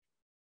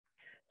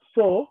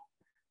 So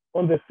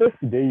on the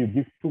first day you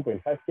give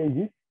 2.5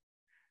 kg,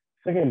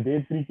 second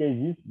day 3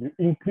 kg, you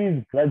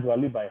increase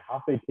gradually by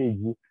half a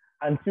kg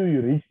until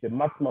you reach the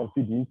maximum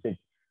feed intake,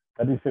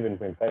 that is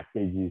 7.5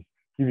 kg,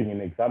 giving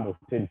an example of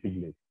 10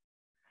 piglets.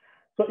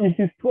 So if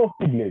it's 12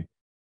 piglets,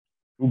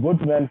 we go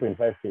to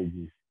 9.5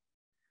 kg.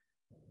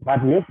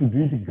 But we have to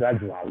do it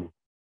gradually,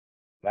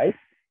 right?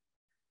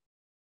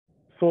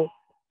 So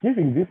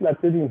giving this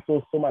lactating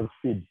so much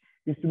feed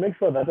is to make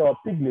sure that our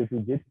piglets will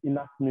get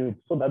enough milk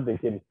so that they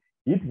can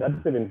hit that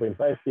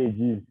 7.5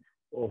 kg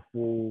of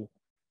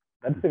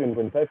that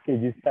 7.5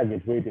 kg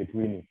target weight at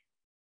weaning.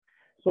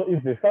 So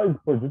if the cow is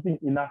producing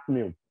enough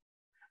milk,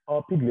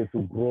 our piglets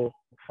will grow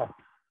fast.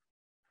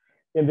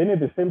 And then at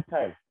the same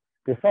time,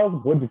 the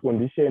cow's body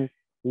condition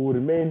will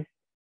remain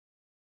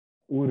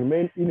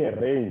in a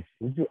range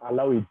which will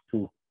allow it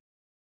to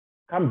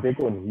come back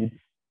on heat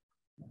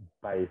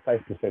by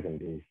 5 to 7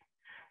 days.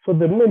 So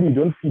the moment you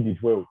don't feed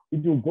it well,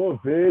 it will go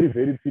very,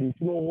 very thin.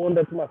 You know,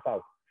 wonder to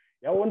myself.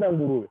 I wonder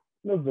nguruwe,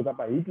 you know,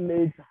 heat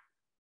later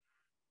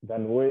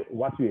than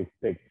what you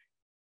expect,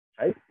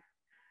 right?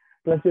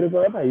 Plus, you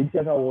know, heat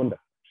yakawanda.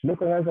 You know,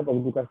 kanganisa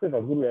pakuti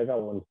ukaseva nguruwe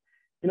yakawanda,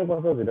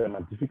 inokwanisa kuzoita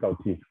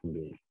ma-difficulties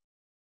kumberi.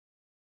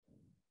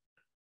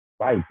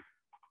 Right.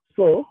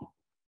 So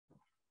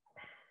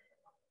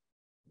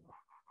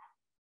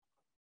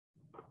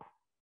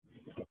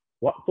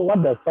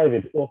what does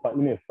 5-8 offer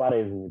in as far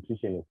as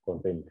nutrition is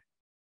concerned?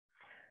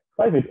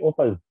 5-8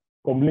 offers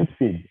complete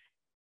feed,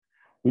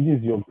 which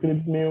is your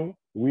crib meal,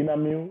 winner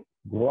meal,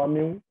 grower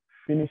meal,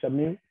 finisher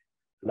meal,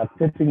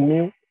 lactating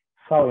meal,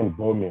 sow and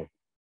bow meal.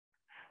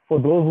 For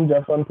those who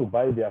just want to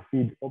buy their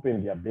feed,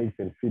 open their bags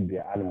and feed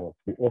their animals,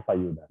 we offer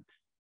you that.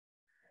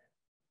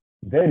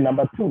 Then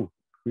number 2,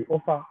 we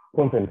offer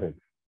concentrates.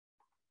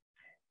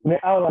 Grain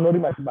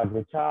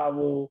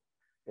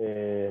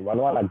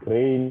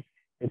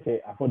at an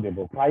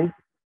affordable price.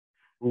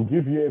 We'll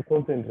give you a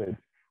concentrate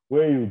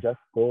where you just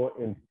go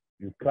and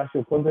you crush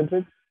your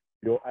concentrate,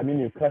 you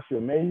crush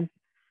your maize,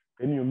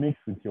 then you mix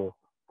with your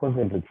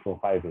concentrate for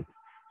 5-8.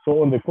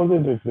 So on the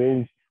concentrate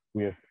range,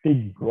 we have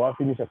pig grower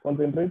finisher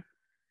concentrate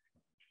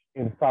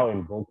and sow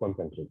and bow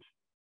concentrate.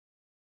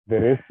 The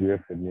rest we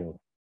have the meal.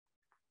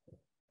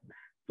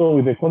 So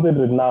with the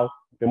concentrate now,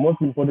 the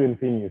most important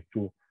thing is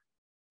to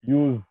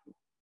use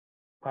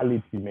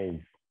quality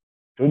maize.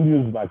 Don't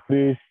use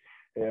macrash.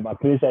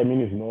 Macrash, I mean,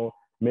 is no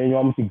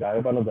manual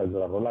mchigayo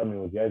panogadzira roller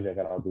mills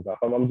yaizvakara.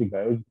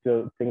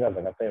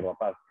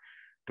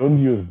 Don't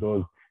use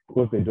those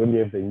because they don't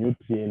have the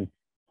nutrients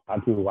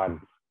that we want.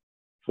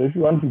 So if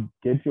you want to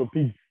get your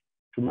pigs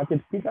to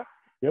market quicker,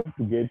 you have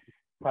to get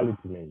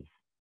quality maize.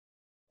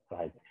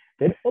 Right.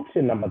 Then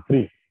option number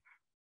 3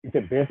 is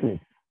a base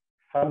mix.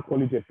 Some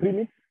call it a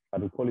premix,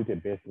 but we call it a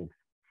base mix.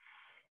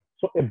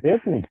 So a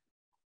base mix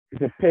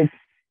is a pack,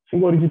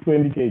 20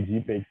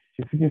 kg pack,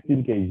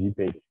 16 kg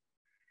pack.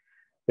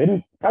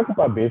 Then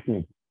Takupa base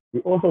mix, we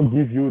also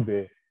give you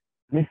the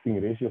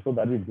mixing ratio so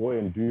that you go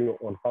and do your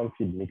on-farm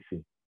feed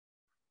mixing.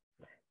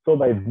 So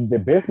by the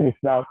base mix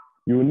now,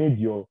 you need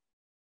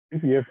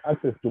if you have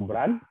access to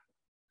bran,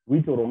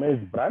 wheat or maize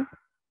bran,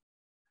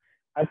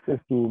 access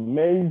to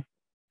maize,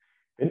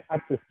 and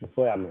access to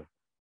soya meal.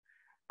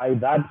 By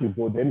that, you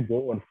then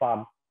go on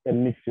farm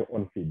and mix your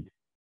own feed.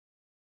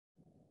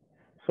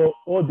 So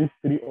all these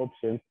 3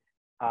 options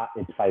are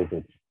at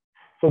 5-8.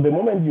 So the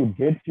moment you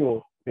get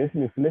your base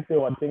mix, let's say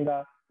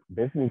Watenga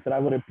base mix,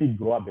 a pig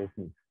grower base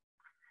mix,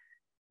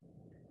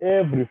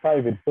 every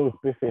 5-8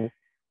 salesperson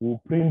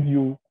will print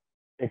you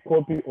a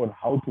copy on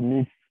how to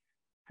mix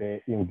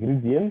the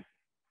ingredients.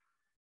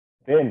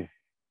 Then,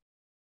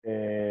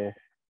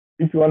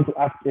 if you want to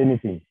ask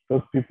anything,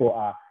 those people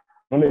are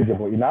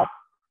knowledgeable enough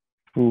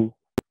to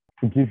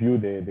give you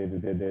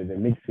the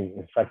mixing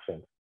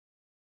instructions,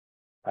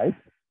 right?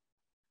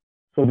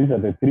 So these are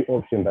the 3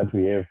 options that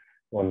we have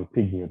on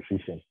pig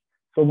nutrition.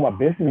 So my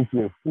base mix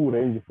will have full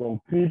range from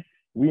crib,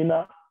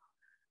 winner,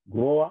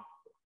 grower,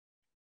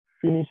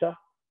 finisher,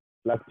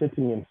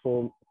 lactating and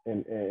sow,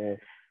 and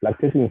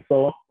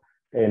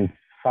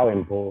sow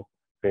and bow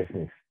base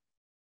mix.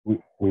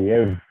 we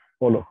have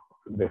all of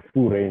the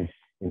full range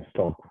in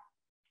stock.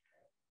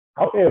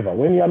 However,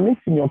 when you are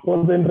mixing your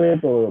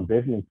concentrate or your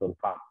base mix on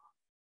farm,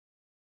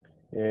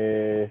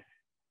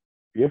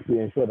 you have to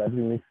ensure that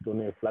you mix it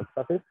on a flat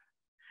surface.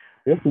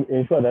 You have to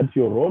ensure that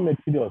your raw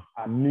materials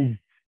are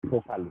mixed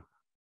properly.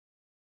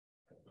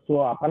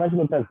 So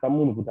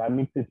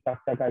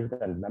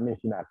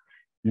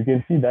you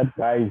can see that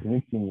guy is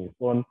mixing his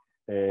own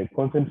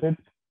concentrate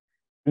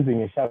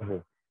using a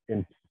shovel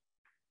and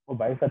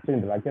by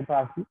certain racket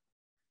party,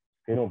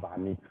 then over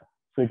mix.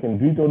 So you can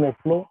do it on a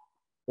floor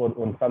or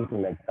on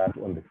something like that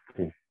on the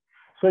screen.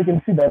 So you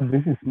can see that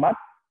this is smart.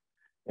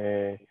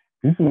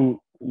 This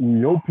will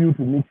help you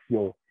to mix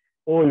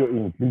all your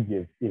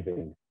ingredients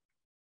evenly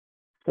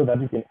so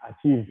that you can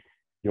achieve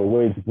your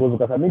weight. Because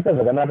ukasamixa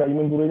zvakanaka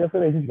imwe nguru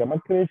ichaswera ichidya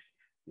macrash,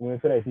 imwe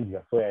swera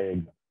ichidya soya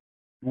yega,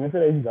 imwe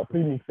swera ichidya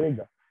premix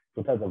yega,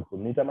 totadza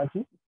kuzomuita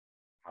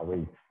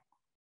weight.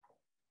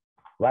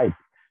 Right.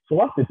 So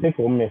what's the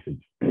take-home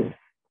message?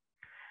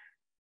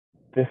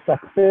 The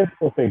success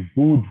of a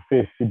good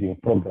phase feeding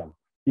program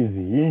is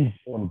hinged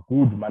on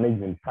good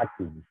management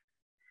practices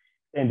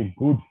and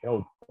good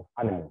health of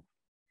animals.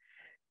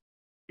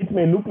 It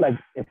may look like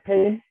a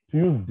pain to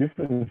use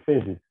different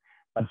phases,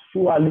 but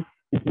surely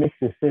it makes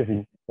a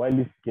saving while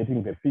it's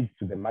getting the pig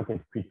to the market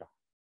quicker.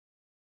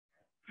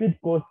 Feed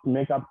costs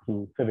make up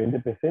to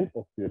 70%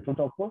 of your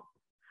total cost.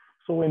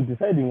 So when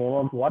deciding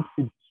on what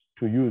feed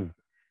to use,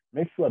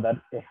 make sure that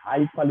a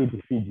high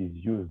quality feed is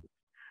used,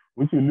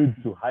 which will lead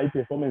to high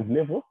performance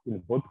levels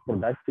in both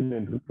production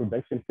and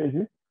reproduction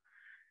phases,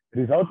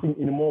 resulting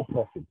in more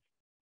profit.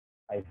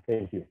 I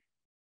thank you.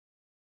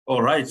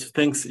 All right,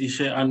 thanks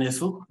Ishe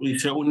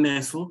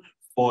Unesu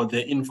for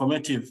the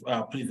informative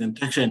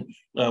presentation.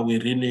 We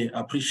really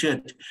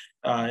appreciate,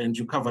 and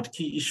you covered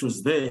key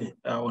issues there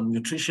on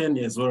nutrition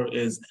as well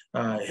as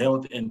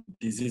health and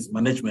disease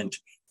management.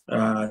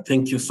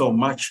 Thank you so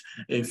much.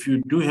 If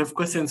you do have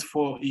questions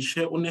for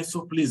Ishe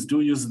Unesu, please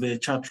do use the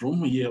chat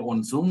room here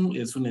on Zoom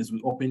as soon as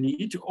we open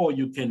it, or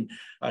you can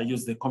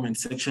use the comment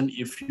section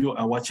if you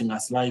are watching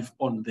us live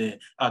on the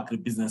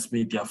Agribusiness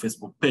Media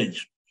Facebook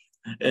page.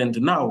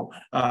 And now,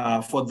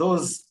 for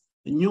those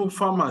new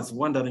farmers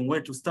wondering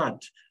where to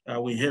start,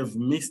 we have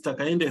Mr.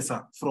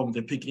 Kaindesa from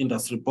the Pig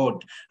Industry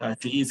Board.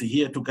 She is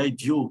here to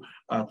guide you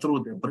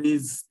through the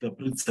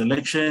breed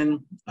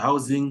selection,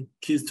 housing,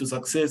 keys to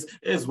success,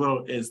 as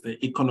well as the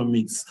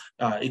economics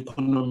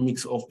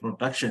of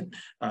production.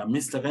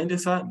 Mr.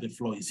 Kaindesa, the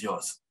floor is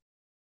yours.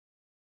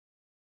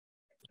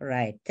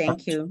 Right,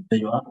 thank you. There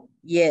you are.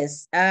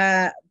 Yes,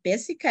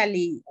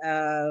 basically,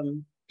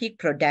 pig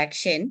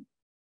production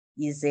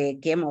is a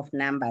game of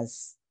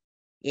numbers,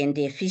 and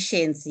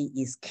efficiency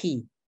is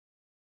key.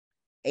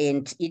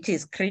 And it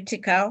is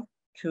critical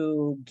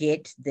to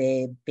get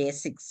the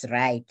basics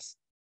right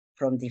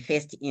from the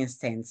first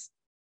instance.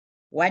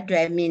 What do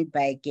I mean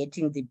by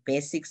getting the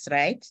basics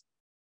right?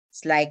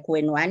 It's like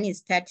when one is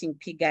starting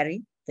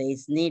piggery, there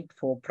is need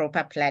for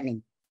proper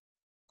planning,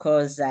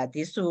 because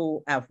this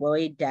will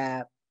avoid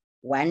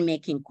one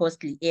making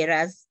costly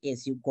errors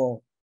as you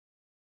go.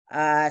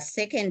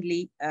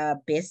 Secondly,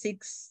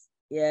 basics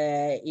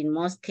in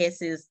most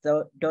cases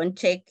don't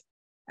take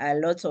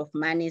lots of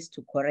monies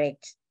to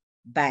correct,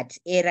 but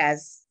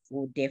errors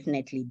will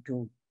definitely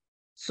do.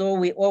 So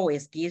we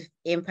always give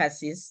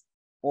emphasis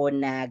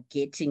on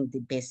getting the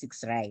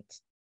basics right.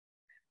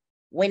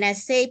 When I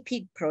say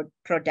pig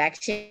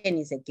production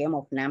is a game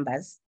of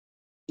numbers,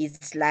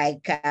 it's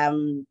like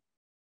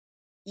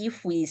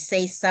if we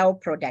say sow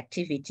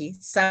productivity,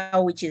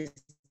 sow, which is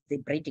the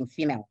breeding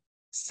female,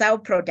 sow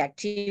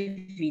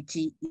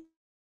productivity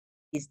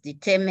is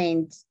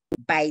determined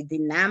by the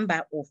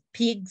number of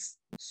pigs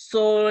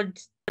sold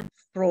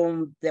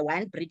from the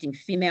one breeding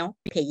female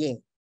per year.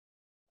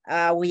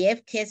 We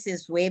have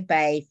cases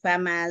whereby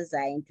farmers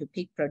are into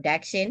pig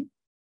production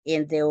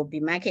and they will be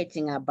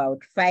marketing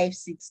about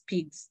 5-6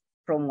 pigs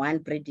from one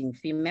breeding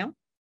female.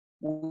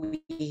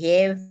 We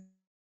have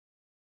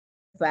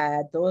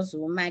those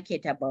who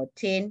market about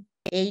 10,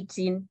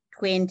 18,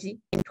 20,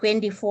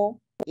 24.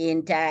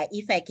 And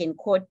if I can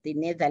quote the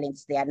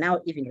Netherlands, they are now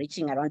even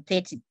reaching around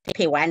 30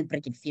 per one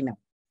breeding female.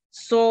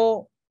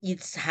 So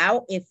it's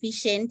how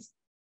efficient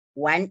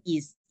one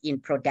is in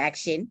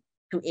production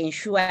to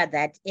ensure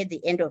that at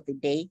the end of the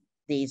day,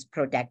 there is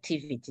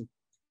productivity.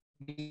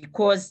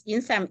 Because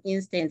in some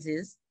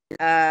instances,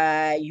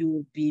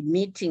 you'll be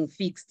meeting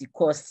fixed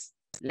costs,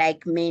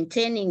 like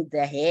maintaining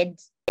the head,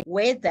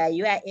 whether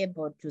you are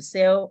able to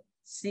sell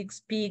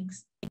 6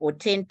 pigs or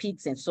 10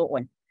 pigs and so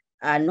on.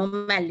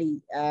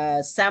 Normally,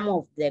 some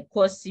of the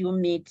costs you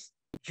meet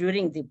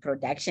during the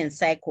production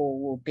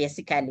cycle will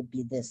basically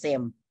be the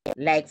same.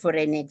 Like for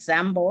an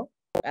example,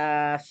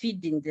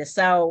 feeding the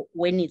sow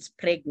when it's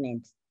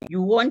pregnant,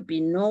 you won't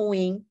be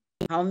knowing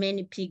how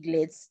many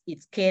piglets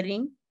it's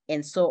carrying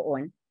and so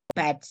on,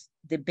 but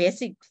the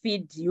basic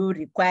feed you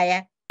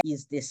require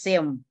is the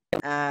same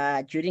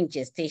during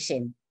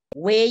gestation.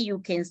 Where you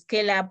can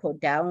scale up or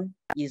down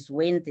is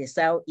when the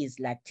sow is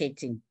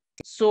lactating.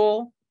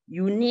 So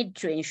you need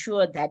to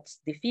ensure that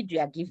the feed you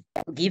are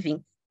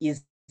giving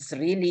is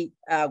really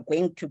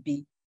going to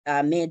be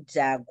made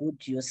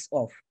good use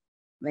of.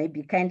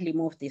 Maybe kindly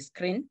move the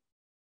screen.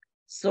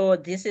 So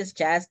this is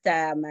just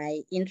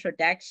my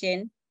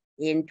introduction.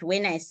 And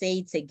when I say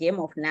it's a game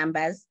of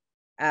numbers,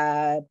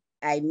 I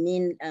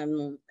mean,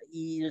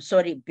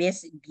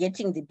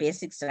 getting the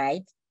basics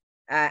right.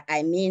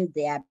 I mean,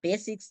 there are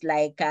basics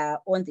like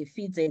on the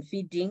feeds and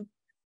feeding,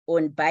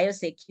 on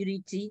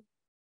biosecurity,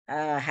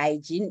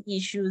 hygiene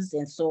issues,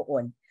 and so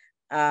on.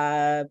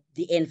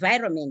 The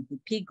environment the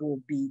pig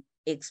will be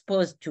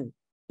exposed to,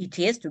 it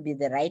has to be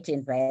the right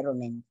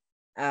environment.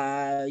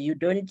 You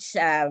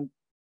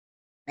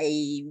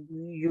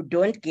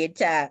don't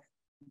get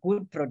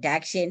good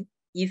production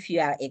if you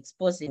are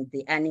exposing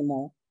the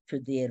animal to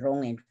the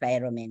wrong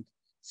environment.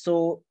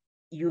 So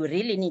you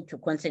really need to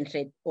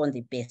concentrate on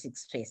the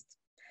basics first.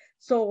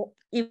 So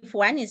if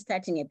one is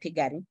starting a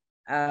piggery,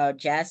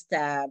 just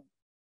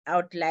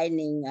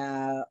outlining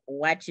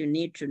what you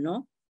need to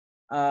know.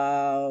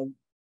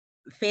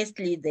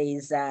 Firstly, there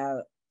is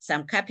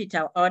some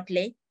capital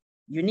outlay.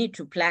 You need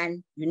to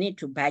plan, you need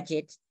to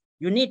budget,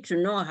 you need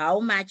to know how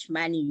much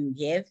money you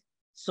have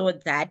so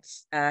that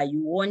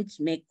you won't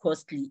make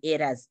costly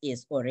errors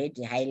as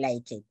already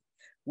highlighted.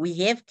 We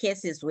have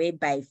cases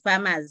whereby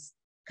farmers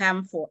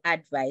come for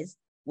advice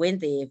when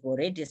they have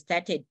already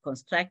started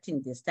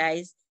constructing the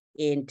sties,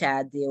 and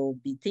they will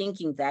be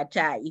thinking that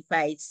if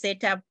I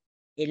set up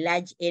a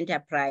large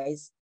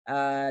enterprise,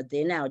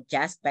 then I'll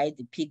just buy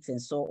the pigs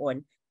and so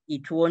on.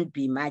 It won't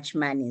be much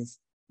money.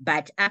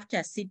 But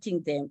after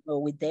sitting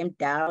with them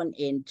down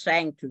and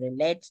trying to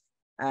relate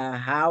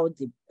how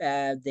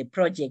the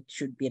project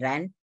should be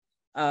run,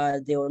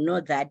 they will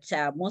know that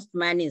most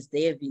monies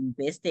they have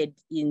invested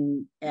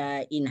in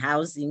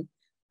housing,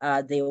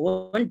 they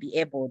won't be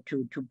able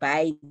to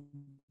buy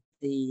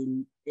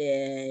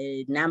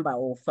the number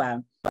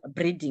of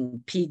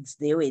breeding pigs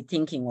they were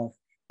thinking of.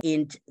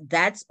 And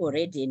that's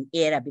already an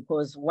error,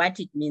 because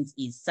what it means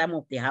is some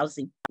of the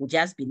housing will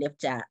just be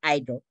left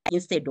idle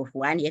instead of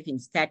one having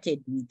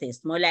started with a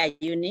smaller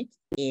unit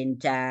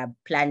and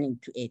planning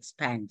to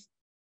expand.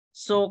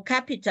 So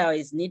capital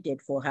is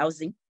needed for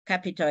housing.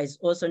 Capital is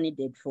also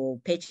needed for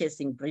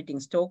purchasing breeding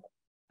stock,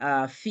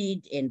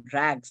 feed, and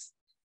drugs.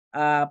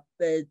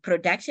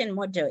 Production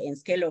model and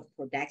scale of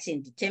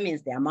production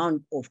determines the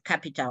amount of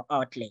capital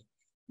outlay.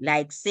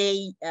 Like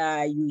say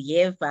you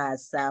have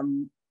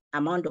some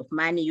amount of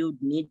money you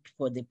need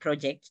for the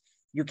project,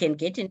 you can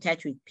get in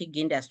touch with Pig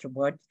Industry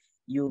Board.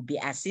 You'll be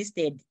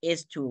assisted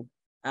as to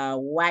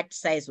what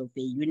size of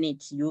a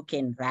unit you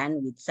can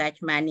run with such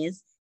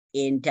monies,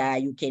 and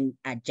you can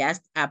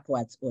adjust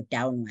upwards or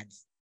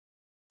downwards.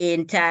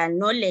 And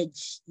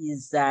knowledge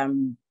is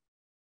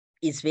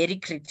very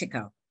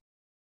critical.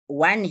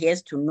 One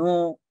has to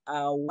know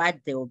what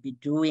they will be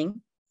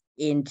doing.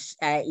 And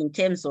in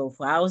terms of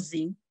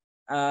housing,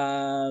 there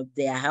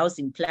are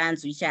housing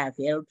plans which are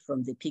held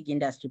from the Pig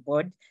Industry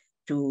Board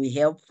to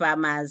help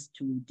farmers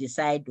to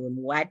decide on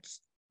what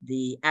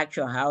the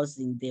actual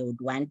housing they would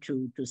want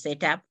to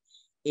set up.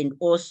 And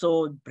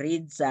also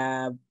breeds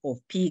of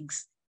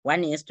pigs.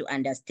 One has to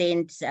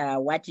understand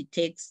what it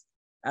takes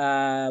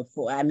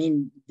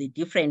the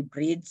different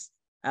breeds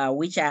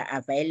which are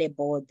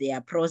available,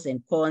 their pros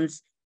and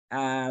cons.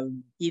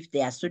 If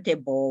they are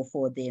suitable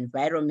for the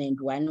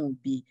environment one will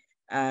be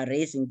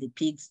raising the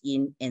pigs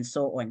in, and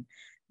so on.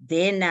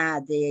 Then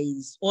there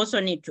is also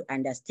need to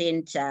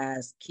understand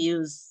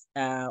skills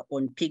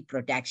on pig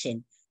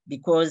production,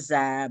 because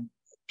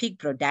pig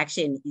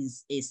production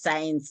is a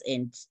science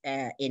and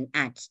an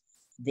art.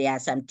 There are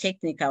some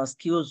technical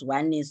skills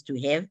one needs to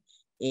have,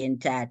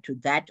 and to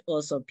that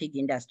also Pig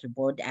Industry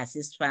Board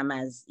assists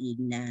farmers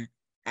in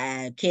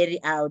carry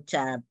out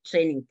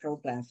training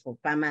programs for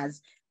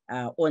farmers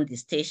on the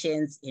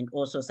stations, and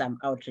also some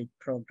outreach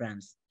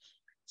programs.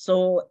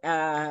 So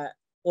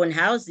on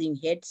housing,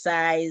 head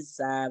size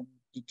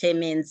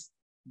determines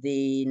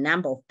the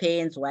number of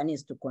pens one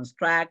is to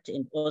construct,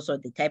 and also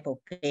the type of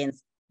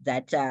pens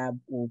that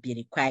will be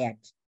required.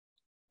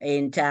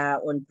 And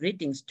on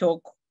breeding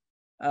stock,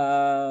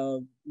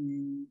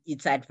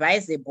 it's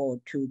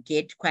advisable to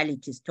get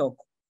quality stock.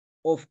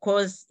 Of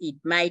course, it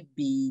might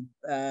be,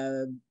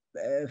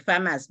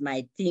 farmers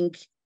might think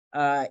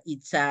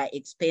it's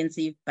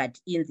expensive, but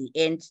in the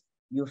end,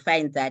 you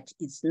find that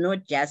it's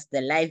not just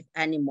the live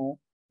animal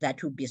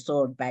that will be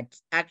sold, but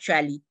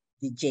actually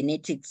the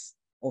genetics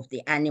of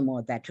the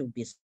animal that will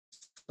be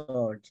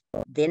sold.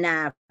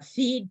 Then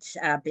feed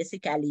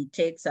basically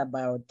takes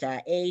about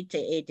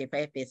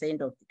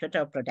 80–85% of the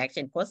total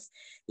production costs,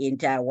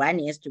 and one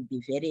has to be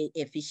very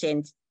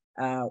efficient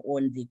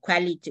on the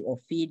quality of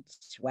feed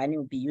one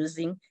will be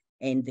using,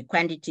 and the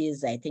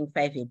quantities. I think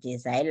 5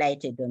 is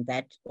highlighted on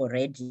that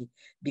already,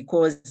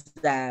 because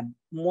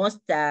most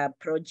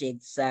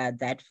projects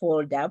that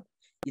fold up,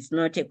 it's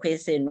not a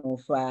question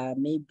of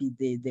maybe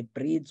the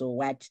breeds or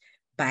what,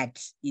 but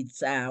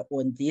it's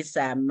on this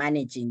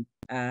managing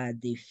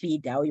the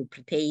feed, how you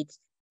prepare it,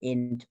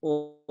 and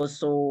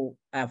also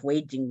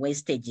avoiding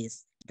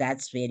wastages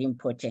That's very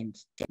important.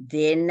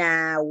 Then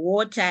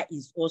water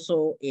is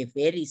also a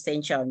very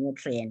essential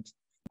nutrient.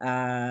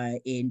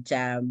 And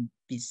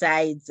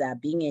besides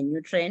being a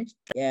nutrient,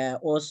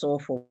 also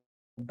for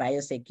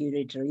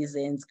biosecurity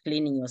reasons,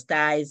 cleaning your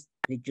styes,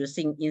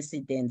 reducing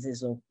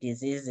incidences of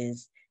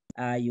diseases,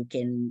 you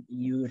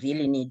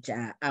really need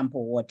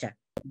ample water.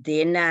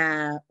 Then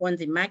on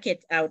the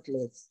market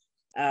outlets,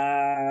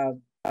 there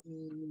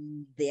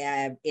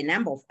are a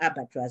number of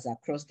abattoirs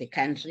across the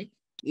country.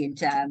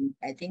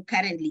 I think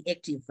currently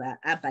active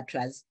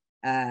abattoirs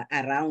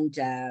around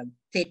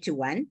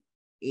 31,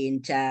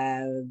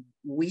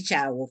 which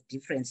are of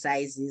different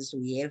sizes.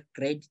 We have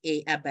grade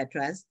A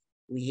abattoirs,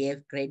 we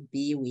have grade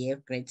B, we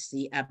have grade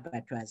C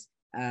abattoirs.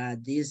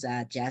 These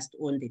are just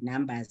on the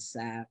numbers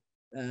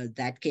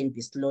that can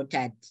be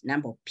slaughtered,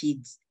 number of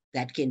pigs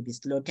that can be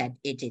slaughtered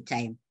at a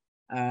time.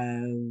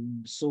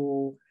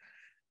 So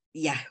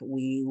yeah,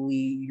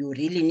 you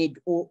really need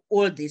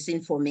all this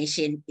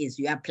information as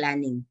you are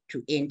planning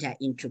to enter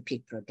into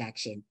pig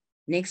production.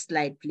 Next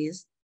slide,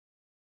 please.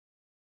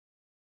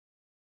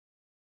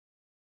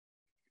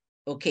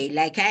 Okay,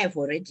 like I have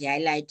already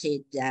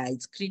highlighted,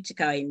 it's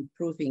critical in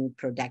improving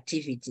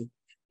productivity,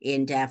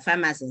 and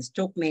farmers and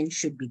stockmen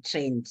should be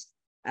trained.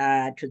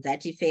 To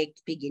that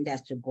effect, Pig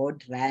Industry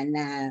Board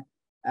run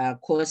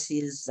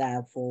courses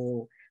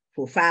for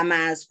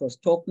farmers, for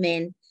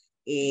stockmen,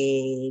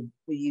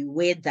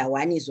 whether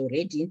one is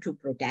already into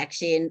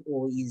production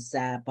or is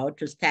about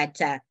to start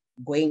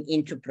going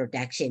into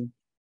production.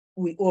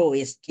 We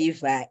always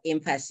give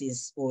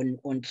emphasis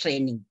on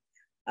training.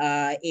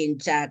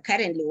 And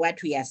currently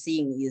what we are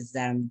seeing is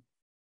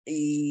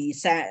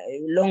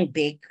long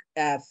back,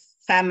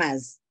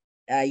 farmers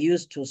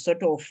used to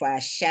sort of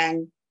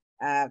shun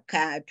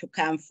to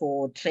come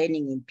for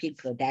training in pig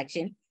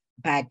production.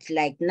 But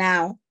like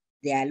now,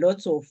 there are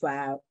lots of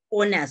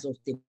owners of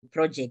the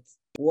projects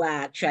who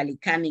are actually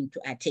coming to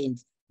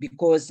attend,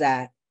 because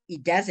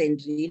it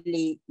doesn't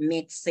really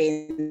make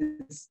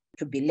sense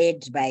to be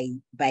led by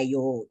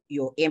your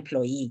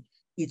employee.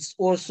 It's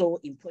also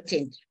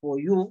important for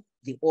you,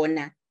 the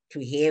owner, to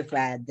have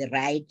the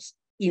right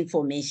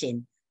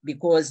information,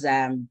 because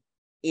an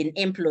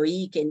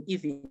employee can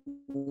even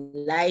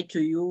lie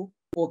to you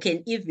or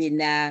can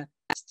even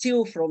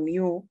steal from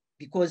you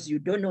because you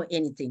don't know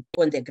anything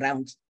on the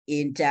ground.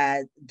 And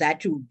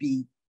that will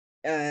be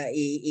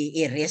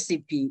a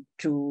recipe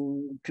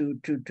to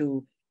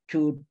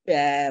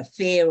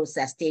fail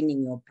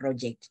sustaining your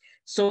project.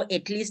 So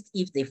at least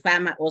if the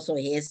farmer also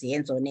has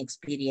hands-on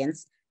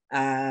experience,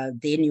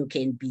 then you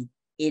can be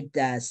at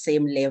the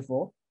same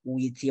level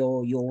with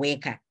your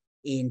worker.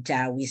 And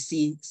we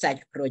see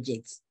such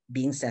projects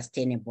being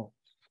sustainable.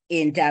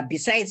 And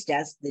besides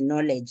just the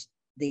knowledge,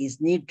 there is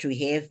need to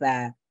have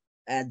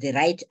the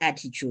right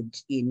attitude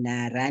in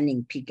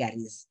running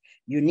piggeries.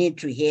 You need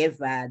to have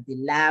the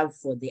love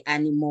for the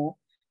animal,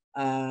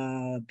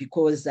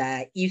 because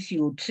if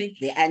you treat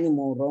the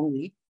animal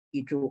wrongly,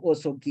 it will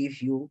also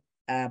give you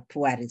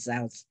poor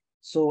results.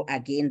 So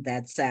again,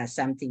 that's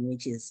something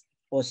which is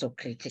also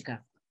critical.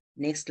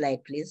 Next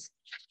slide, please.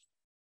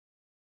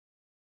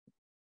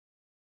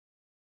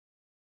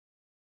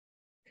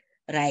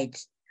 Right.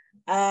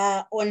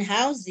 On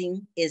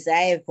housing, as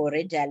I have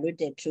already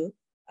alluded to,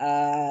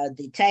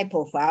 the type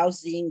of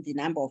housing, the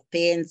number of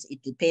pens,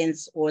 it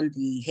depends on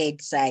the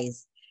head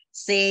size.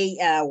 Say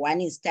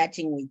one is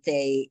starting with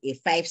a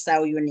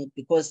 5-sow unit,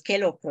 because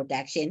scale of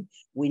production,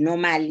 we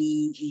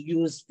normally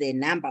use the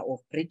number of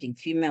breeding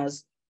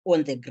females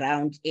on the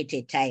ground at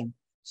a time.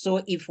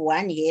 So if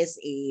one has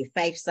a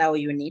 5-sow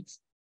unit,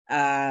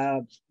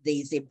 there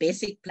is a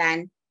basic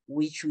plan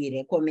which we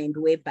recommend,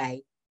 whereby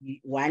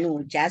one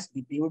will just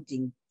be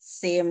building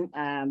same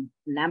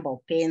number of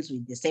pens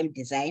with the same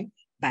design,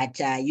 but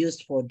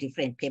used for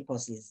different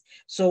purposes.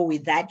 So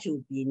with that,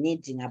 you'll be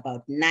needing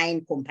about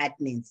 9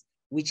 compartments,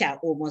 which are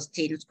almost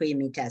 10 square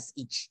meters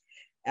each.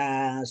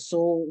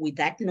 So with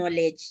that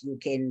knowledge, you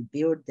can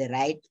build the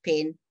right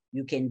pen.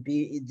 You can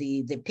be,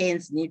 the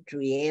pens need to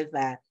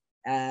have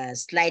a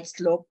slight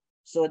slope,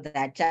 so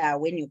that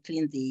when you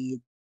clean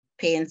the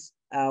pens,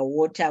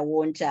 water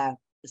won't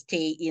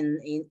stay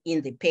in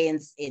the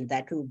pens, and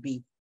that will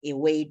be a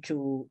way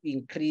to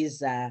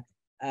increase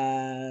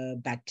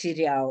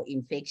bacterial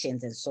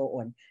infections and so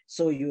on.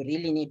 So you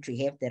really need to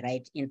have the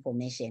right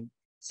information.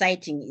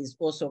 Siting is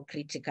also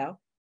critical.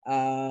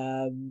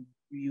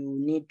 You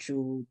need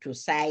to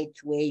site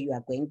where you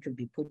are going to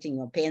be putting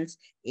your pens,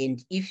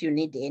 and if you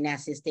need any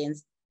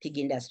assistance, Pig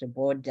Industry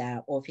Board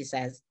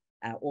officers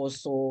are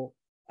also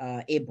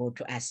able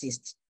to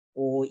assist,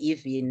 or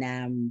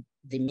even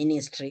the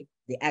ministry,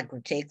 the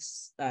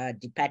Agri-Tax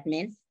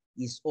department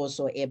is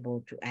also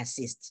able to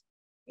assist.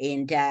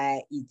 And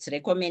it's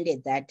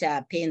recommended that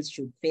pens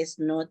should face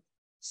north,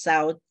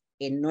 south,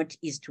 and not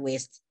east,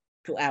 west,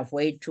 to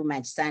avoid too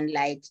much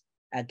sunlight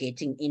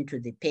getting into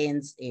the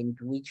pens, and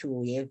which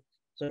will have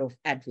sort of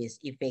adverse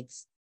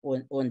effects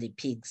on the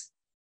pigs.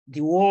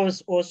 The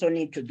walls also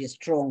need to be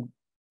strong.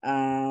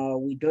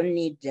 We don't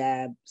need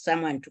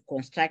someone to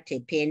construct a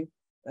pen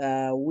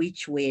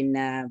which,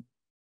 when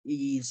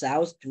is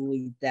housed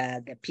with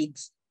the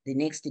pigs, the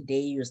next day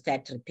you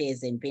start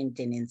repairs and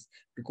maintenance,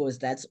 because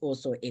that's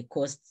also a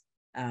cost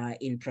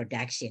in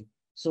production.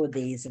 So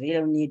there is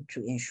real need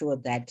to ensure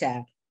that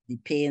the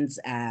pens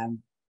are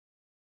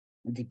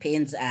the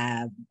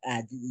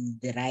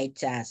right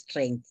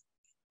strength.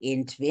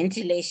 And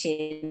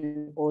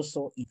ventilation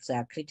also, it's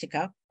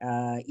critical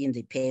in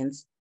the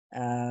pens.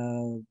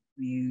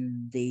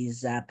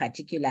 There's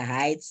particular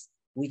heights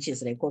which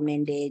is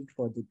recommended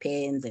for the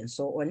pens and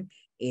so on,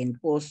 and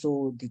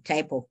also the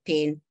type of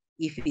pen.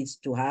 If it's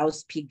to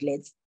house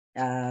piglets,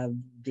 the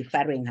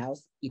farrowing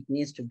house, it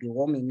needs to be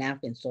warm enough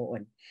and so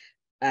on.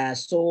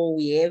 So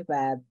we have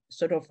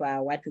sort of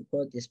what we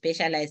call the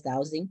specialized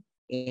housing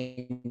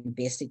and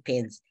basic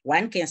pens.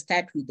 One can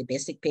start with the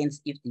basic pens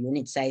if the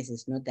unit size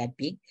is not that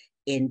big.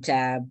 And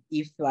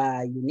if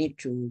you need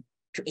to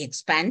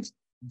expand,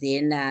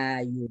 then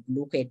you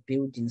look at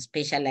building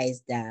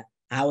specialized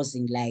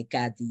housing, like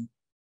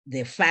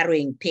the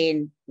farrowing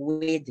pen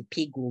where the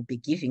pig will be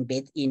giving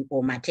birth in,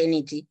 or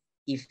maternity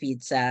if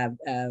it's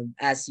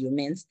as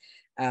humans.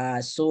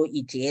 So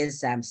it has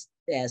some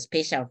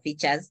special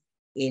features,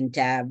 and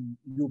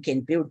you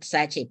can build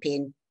such a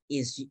pen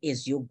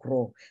as you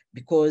grow,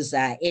 because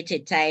at a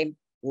time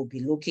we'll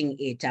be looking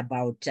at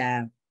about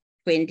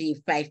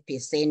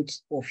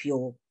 25% of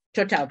your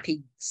total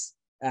pigs,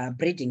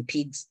 breeding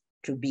pigs,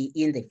 to be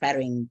in the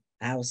farrowing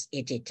house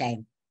at a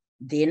time.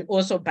 Then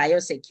also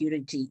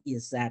biosecurity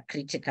is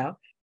critical.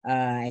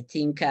 I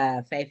think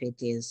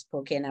Fifet has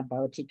spoken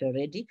about it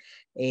already.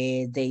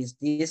 There's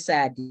this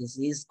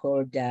disease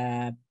called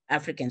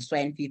African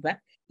swine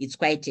fever. It's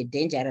quite a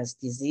dangerous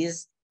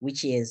disease,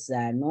 which has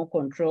no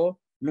control,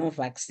 no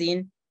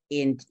vaccine,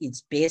 and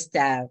it's best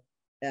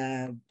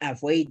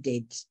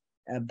avoided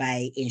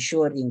by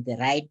ensuring the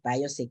right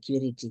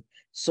biosecurity.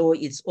 So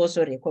it's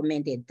also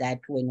recommended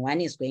that when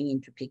one is going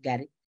into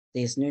piggery,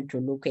 there's need to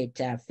look at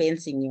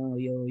fencing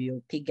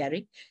your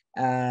piggery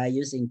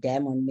using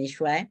diamond mesh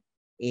wire,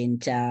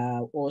 and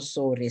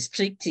also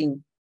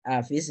restricting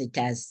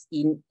visitors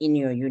in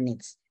your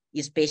units,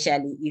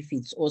 especially if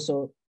it's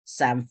also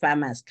some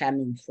farmers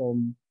coming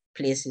from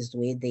places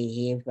where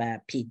they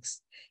have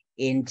pigs.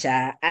 And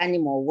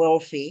animal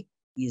welfare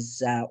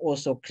is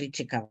also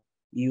critical.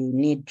 You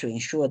need to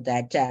ensure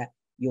that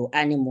your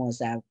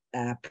animals are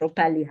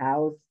properly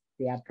housed,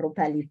 they are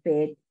properly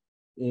fed,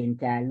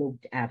 and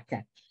looked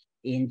after.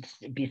 And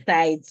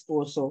besides,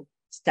 also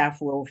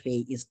staff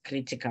welfare is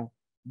critical.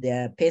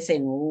 The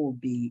person who will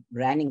be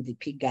running the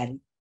piggery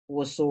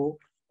also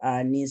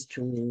needs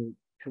to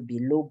be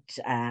looked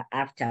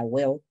after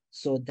well,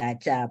 so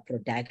that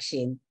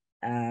production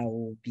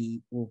will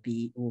be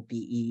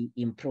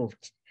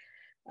improved.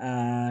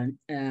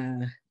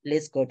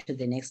 Let's go to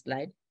the next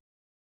slide.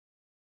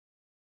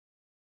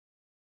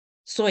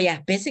 So yeah,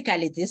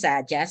 basically these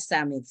are just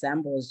some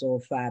examples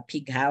of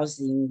pig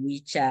housing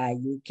which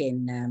you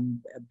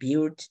can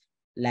build.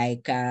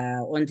 Like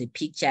on the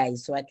picture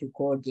is what we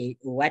call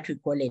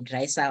a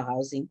dry sow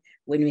housing.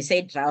 When we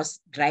say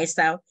dry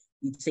sow,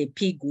 it's a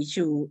pig which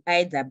will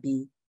either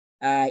be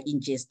in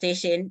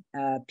gestation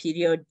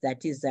period,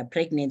 that is a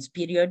pregnancy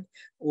period,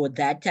 or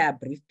that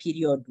brief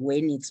period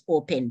when it's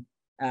open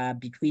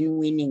between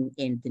weaning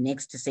and the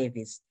next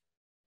service,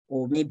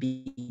 or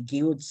maybe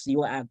gilts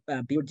you are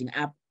building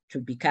up to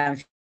become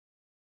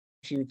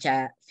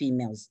future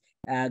females.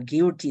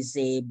 Gilt is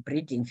a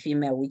breeding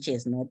female which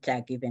has not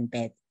given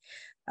birth.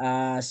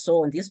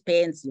 So on these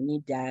pens, you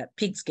need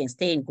pigs can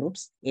stay in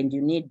groups, and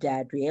you need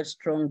to have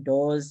strong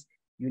doors.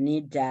 You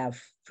need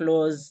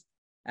floors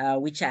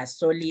which are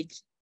solid,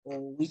 or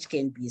which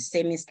can be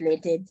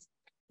semi-slated,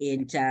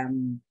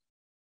 and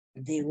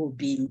they will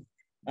be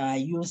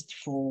used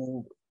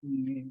for,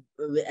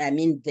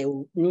 they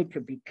will need to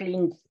be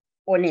cleaned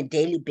on a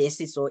daily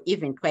basis, or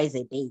even twice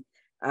a day.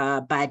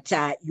 But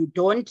you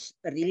don't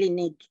really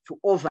need to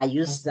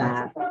overuse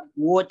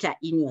water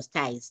in your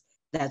styes.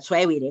 That's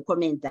why we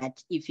recommend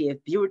that if you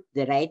have built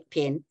the right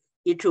pen,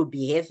 it will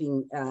be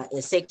having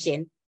a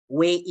section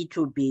where it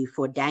will be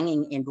for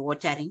dunging and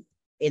watering,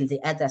 and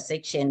the other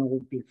section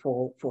will be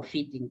for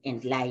feeding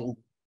and lying.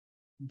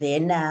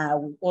 Then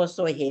we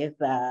also have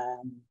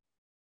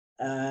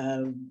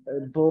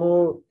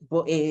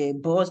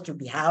boars to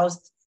be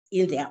housed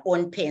in their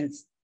own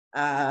pens.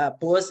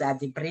 Boars are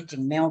the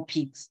breeding male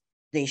pigs.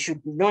 They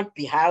should not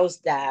be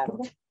housed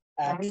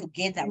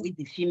together with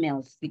the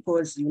females,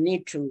 because you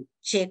need to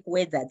check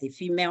whether the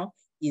female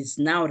is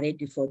now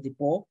ready for the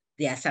boar.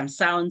 There are some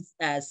signs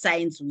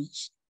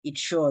which it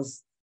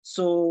shows.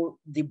 So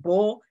the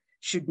boar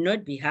should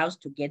not be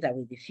housed together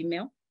with the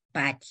female,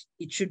 but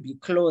it should be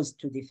close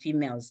to the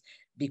females,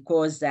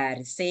 because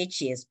research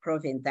has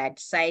proven that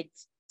sight,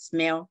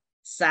 smell,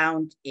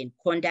 sound, and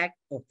conduct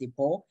of the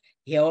boar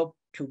help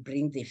to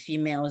bring the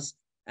females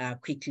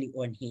quickly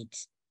on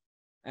heat.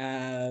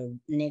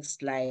 Next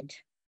slide.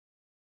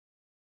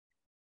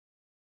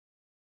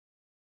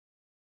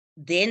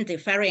 Then the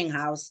farrowing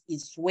house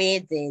is where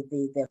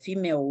the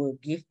female will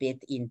give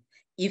birth in.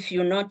 If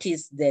you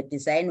notice the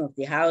design of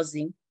the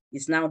housing,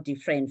 is now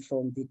different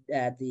from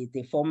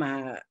the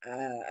former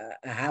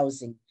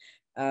housing.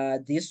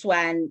 This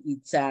one,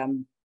 it's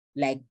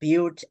like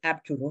built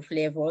up to roof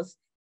levels,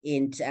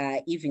 and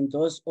even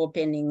those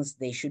openings,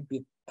 they should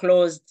be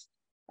closed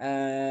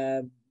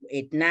at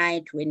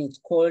night when it's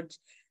cold,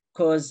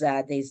 because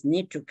there's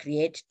need to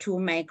create 2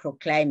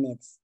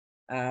 microclimates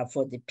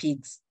for the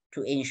pigs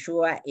to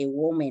ensure a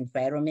warm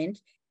environment,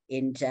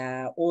 and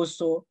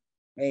also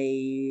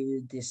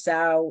the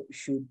sow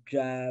should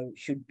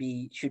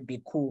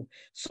be cool.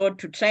 So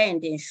to try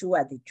and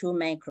ensure the 2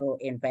 micro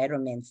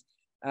environments,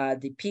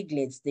 the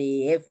piglets,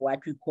 they have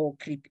what we call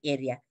creep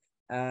area.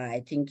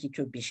 I think it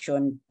will be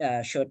shown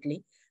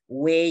shortly,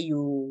 where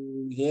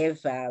you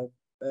have a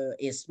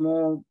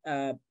small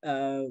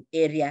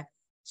area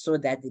so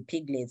that the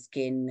piglets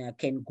can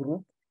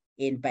group,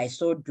 and by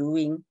so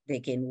doing, they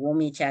can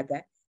warm each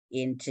other.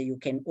 And you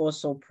can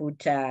also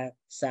put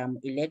some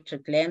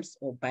electric lamps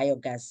or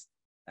biogas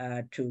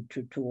to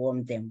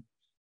warm them.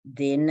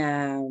 Then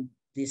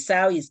the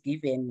sow is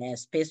given a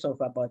space of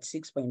about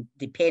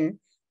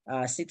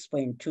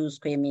 6.2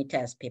 square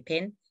meters per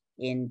pen,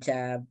 and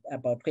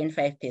about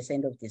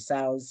 25% of the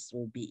sows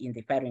will be in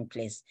the farrowing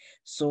place,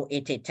 so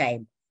at a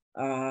time.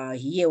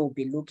 Here we'll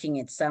be looking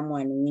at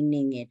someone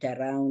weaning at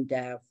around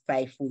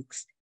 5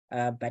 weeks,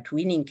 but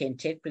weaning can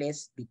take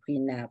place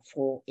between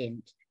 4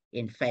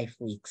 and 5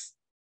 weeks.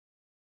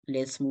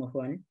 Let's move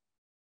on.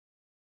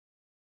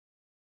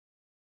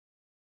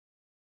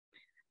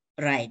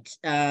 Right,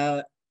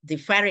 the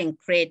farrowing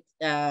crate,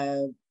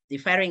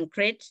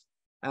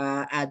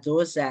 are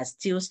those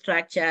steel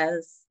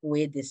structures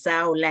where the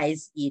sow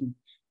lies in,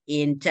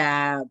 and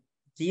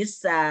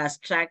this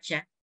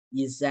structure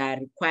is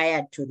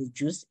required to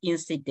reduce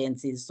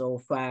incidences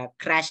of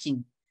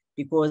crashing,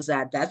 because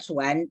that's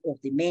one of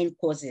the main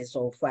causes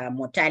of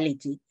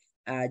mortality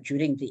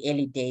during the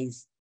early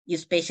days,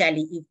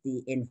 especially if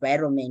the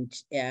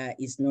environment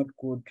is not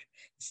good.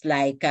 It's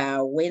like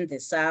when the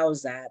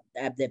sows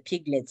the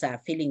piglets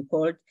are feeling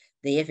cold,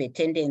 they have a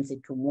tendency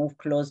to move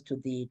close to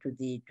the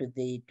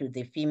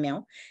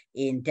female,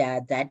 and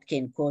that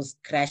can cause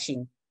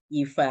crashing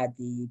if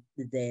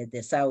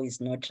the sow is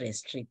not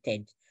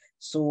restricted.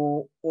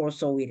 So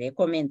also we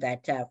recommend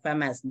that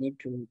farmers need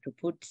to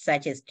put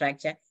such a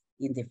structure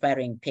in the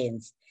farrowing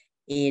pens.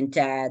 And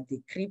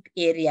the creep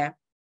area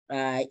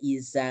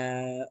is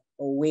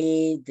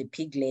where the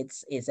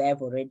piglets, as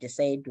I've already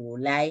said,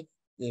 will lie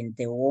and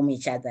they warm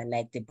each other,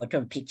 like the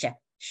bottom picture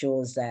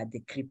shows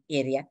the creep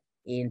area.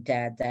 And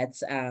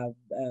that's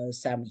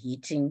some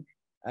heating,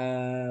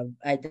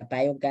 either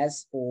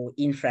biogas or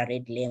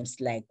infrared lamps,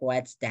 like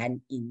what's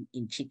done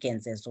in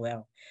chickens as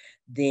well.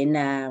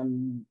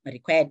 Then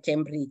required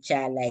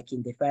temperature, like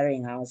in the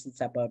farrowing house,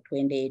 it's about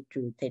 28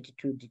 to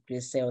 32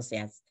 degrees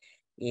Celsius.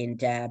 And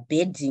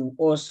bedding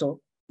also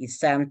is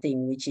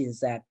something which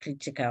is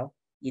critical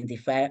in the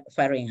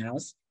farrowing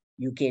house.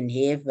 You can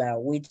have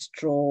wheat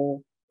straw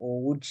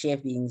or wood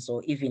shavings,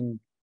 or even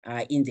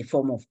in the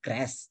form of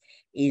grass.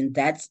 And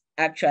that's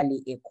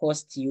actually a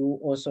cost you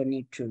also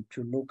need to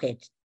look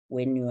at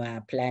when you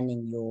are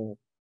planning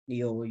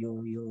your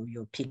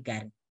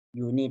piggery.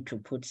 You need to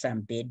put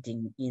some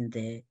bedding in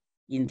the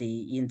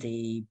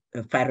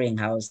farrowing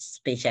house,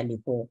 especially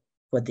for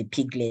the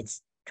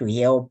piglets, to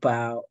help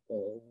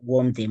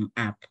warm them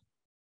up.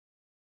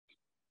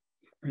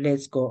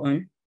 Let's go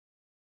on.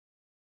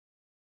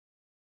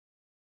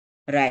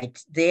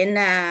 Right, then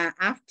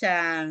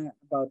after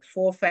about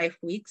 4 or 5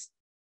 weeks,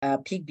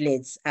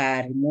 piglets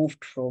are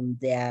removed from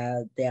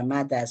their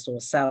mothers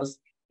or sows,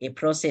 a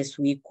process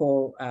we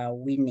call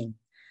weaning.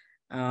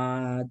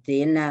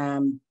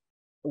 Then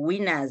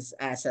weaners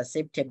are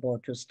susceptible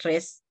to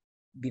stress,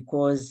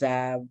 because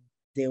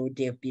they would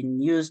have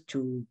been used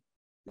to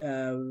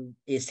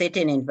a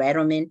certain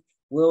environment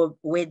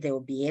where they will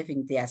be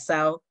having their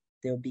sow,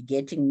 they'll be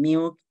getting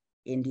milk,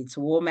 and it's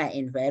warmer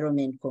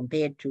environment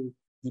compared to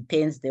the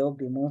pens they will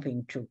be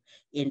moving to.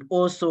 And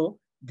also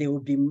they will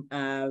be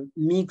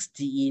mixed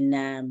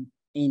in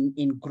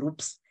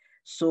groups.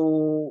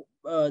 So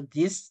all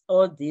these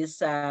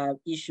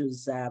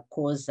issues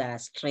cause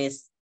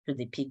stress to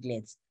the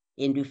piglets.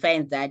 And we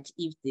find that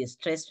if the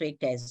stress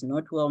factor is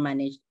not well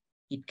managed,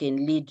 it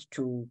can lead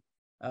to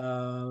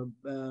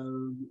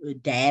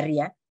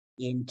diarrhea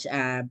and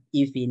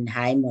even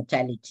high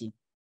mortality,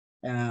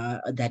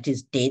 that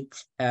is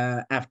death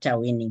after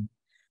weaning.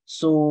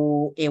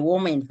 So a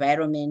warm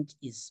environment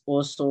is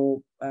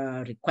also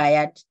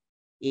required,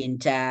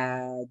 and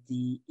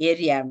the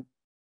area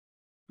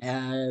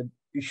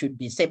should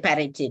be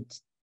separated.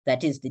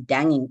 That is the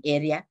danging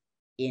area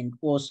and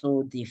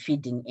also the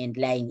feeding and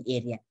lying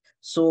area.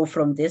 So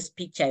from this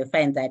picture, I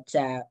find that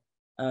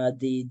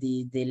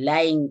the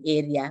lying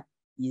area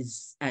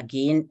is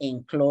again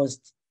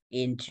enclosed,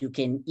 and you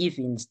can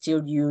even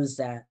still use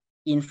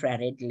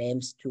infrared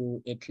lamps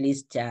to at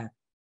least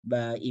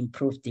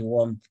improve the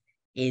warmth.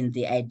 And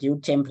the ideal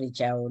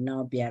temperature will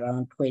now be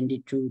around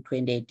 22,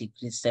 28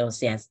 degrees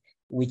Celsius,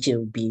 which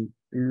will be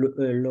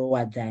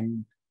lower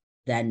than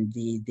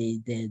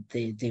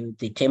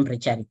the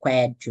temperature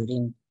required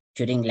during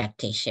during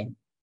lactation.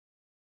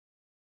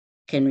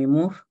 Can we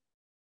move?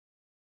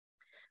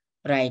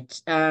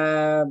 Right.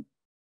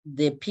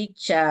 The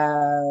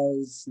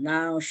pictures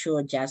now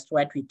show just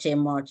what we term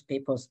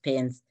multi-purpose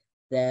pens.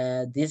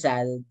 These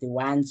are the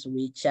ones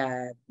which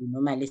we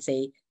normally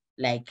say,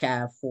 like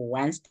for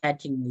one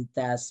starting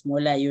with a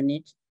smaller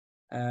unit,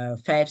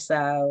 5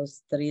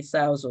 cells, 3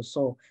 cells or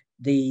so,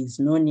 there is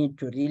no need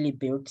to really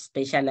build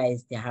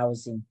specialized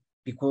housing,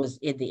 because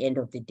at the end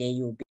of the day,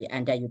 you'll be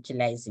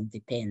underutilizing the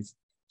pens.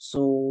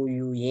 So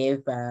you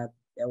have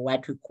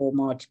what we call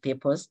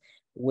multi-purpose,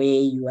 where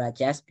you are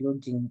just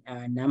building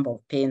a number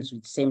of pens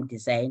with same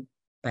design,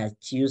 but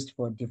used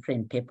for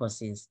different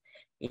purposes.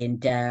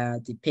 And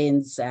the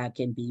pens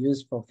can be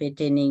used for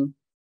fattening,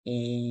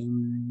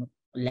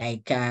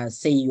 like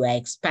say you are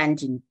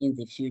expanding in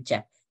the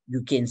future,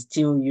 you can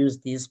still use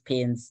these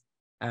pens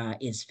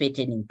as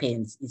fattening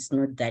pens. It's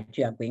not that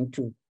you are going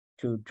to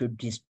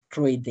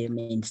destroy them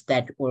and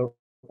start all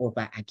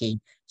over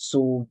again.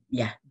 So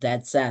yeah,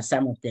 that's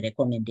some of the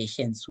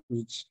recommendations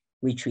which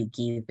we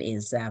give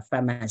as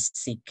farmers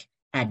seek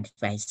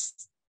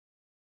advice.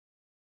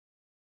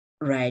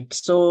 Right,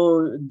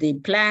 so the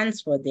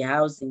plans for the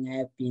housing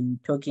I've been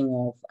talking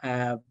of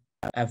are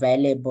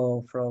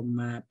available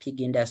from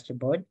Pig Industry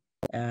Board,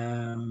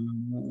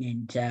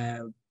 and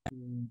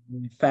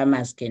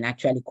farmers can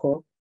actually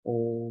call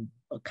or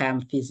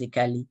come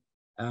physically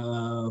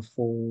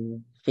for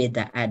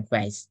further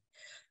advice.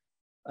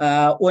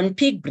 On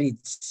pig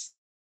breeds,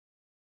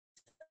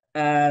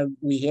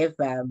 we have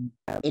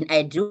an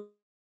ideal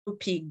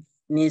pig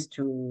needs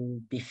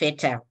to be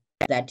fertile,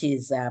 that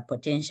is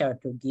potential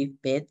to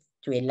give birth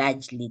to a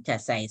large litter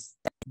size.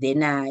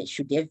 Then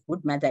should have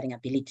good mothering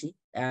ability.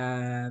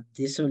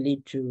 This will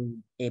lead to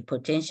a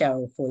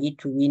potential for it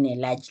to win a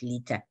large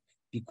litter,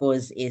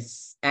 because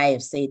as I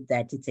have said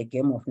that it's a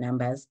game of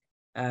numbers.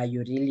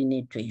 You really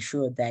need to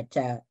ensure that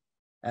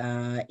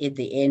at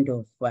the end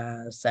of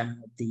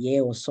the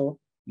year or so,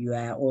 you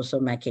are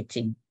also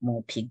marketing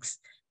more pigs.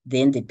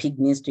 Then the pig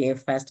needs to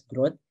have fast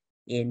growth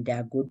and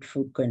good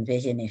food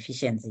conversion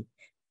efficiency.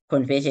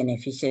 Conversion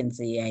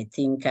efficiency, I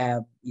think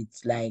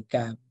it's like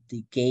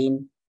the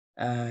gain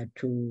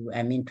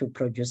to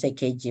produce a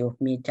kg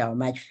of meat, how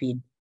much feed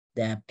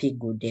the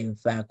pig would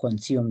have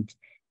consumed.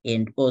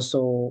 And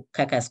also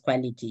carcass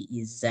quality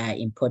is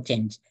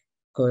important,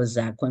 because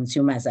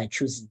consumers are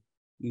choosy.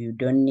 You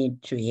don't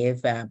need to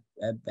have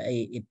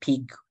a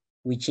pig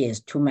which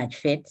has too much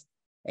fat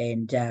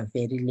and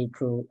very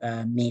little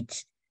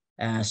meat.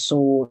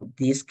 So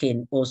this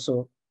can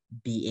also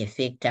be a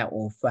factor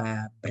of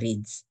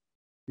breeds.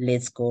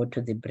 Let's go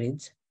to the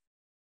breeds.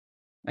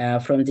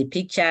 From the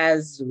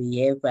pictures, we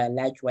have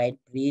large white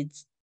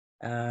breeds,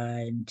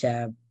 and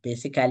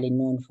basically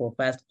known for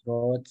fast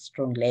growth,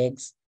 strong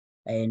legs,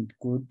 and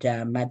good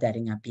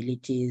mothering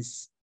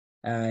abilities.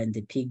 And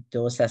the pig,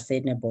 though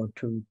sustainable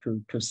to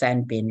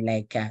sunburn,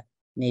 like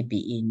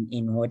maybe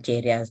in hot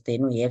areas.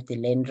 Then we have the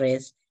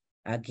landrace,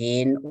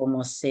 again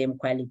almost same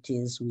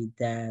qualities with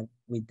the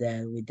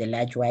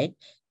large white,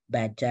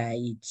 but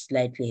it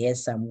slightly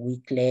has some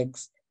weak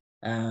legs,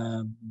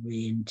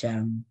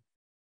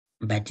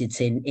 but it's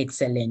an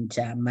excellent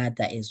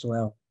mother as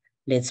well.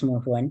 Let's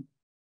move on.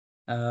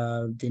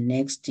 The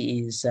next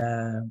is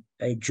a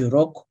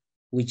Jurok,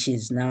 which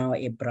is now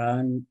a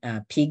brown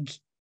pig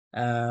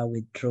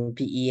with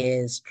droopy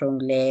ears, strong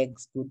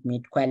legs, good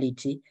meat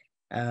quality.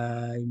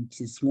 It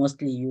is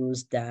mostly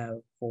used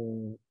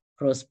for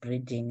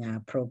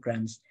crossbreeding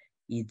programs.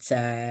 It's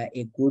a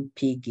good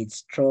pig, it's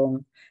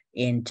strong,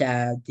 and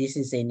this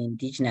is an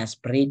indigenous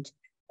breed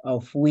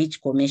of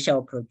which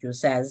commercial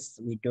producers,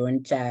 we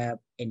don't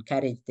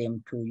encourage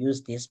them to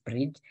use this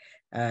breed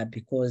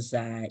because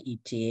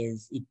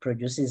it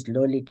produces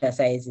low litter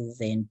sizes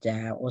and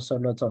also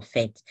lots of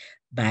fat,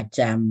 but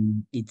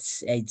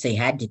it's a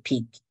hardy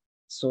pig,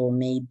 so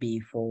maybe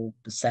for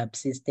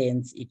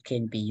subsistence it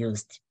can be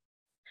used.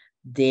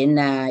 Then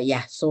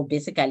yeah, so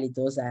basically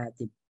those are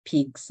the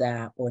pigs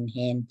on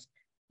hand.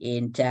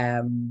 And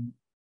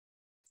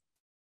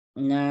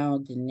now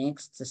the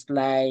next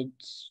slide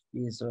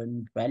is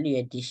on value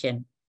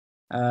addition.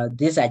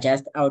 These are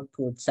just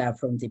outputs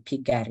from the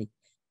piggery.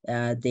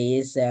 There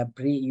is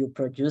you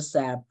produce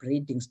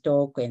breeding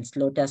stock and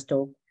slaughter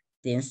stock,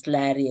 then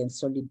slurry and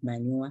solid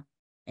manure,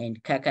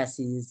 and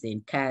carcasses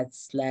and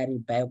cats, slurry,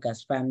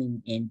 biogas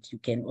farming, and you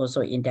can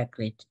also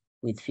integrate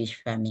with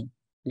fish farming.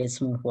 Let's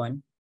move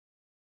on.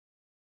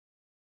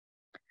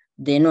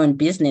 Then on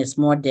business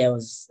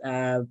models,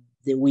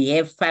 we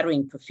have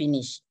farrowing to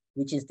finish,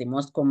 which is the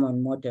most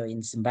common model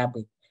in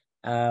Zimbabwe.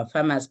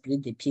 Farmers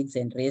breed the pigs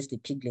and raise the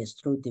piglets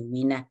through the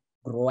winner,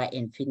 grower,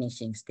 and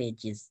finishing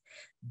stages.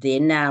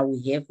 Then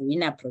we have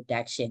winner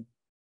production,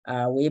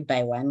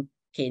 whereby one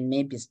can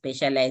maybe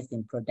specialize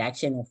in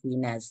production of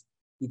winners.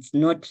 It's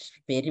not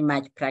very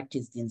much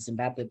practiced in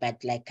Zimbabwe,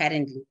 but like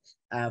currently,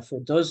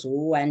 for those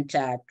who want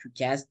to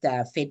just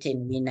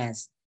fatten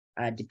winners,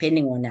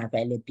 depending on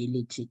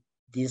availability,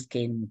 this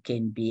can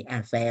be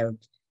availed.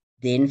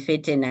 Then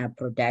fatten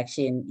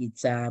production,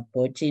 it's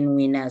bought-in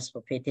winners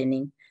for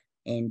fattening,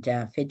 and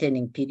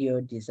fattening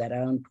period is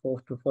around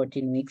 12 to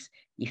 14 weeks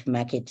if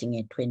marketing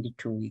at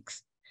 22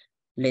 weeks.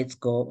 Let's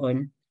go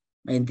on.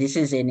 And this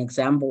is an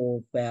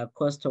example of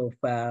cost of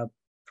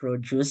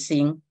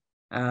producing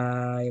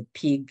a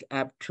pig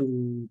up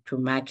to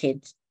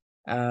market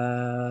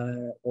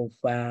of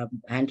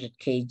 100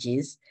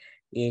 kgs.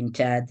 And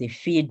the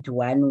feed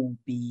one will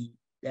be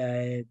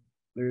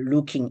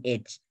looking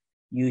at,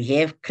 you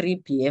have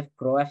creep, you have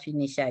grower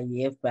finisher,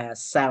 you have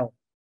sow.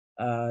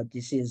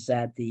 This is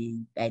I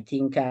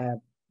think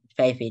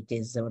 58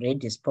 has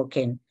already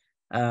spoken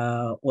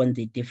on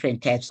the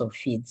different types of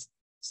feeds.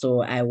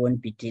 So I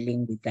won't be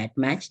dealing with that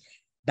much.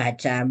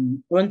 But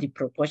on the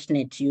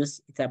proportionate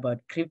use, it's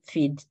about creep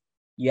feed.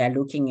 You are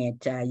looking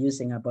at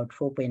using about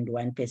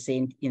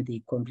 4.1% in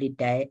the complete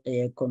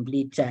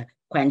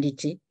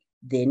quantity.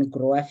 Then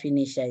grower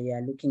finisher, you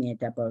are looking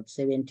at about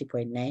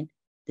 70.9.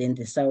 Then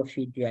the sow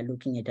feed, you are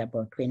looking at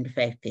about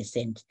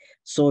 25%.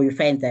 So you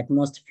find that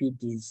most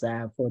feed is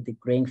for the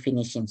grain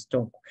finishing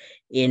stock.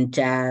 And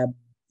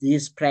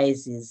this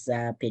price is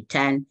per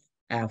ton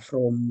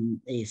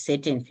from a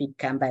certain feed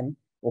company,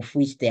 of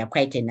which there are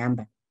quite a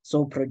number.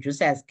 So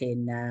producers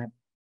can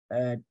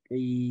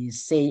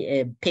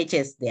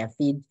purchase their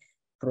feed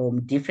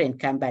from different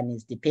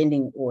companies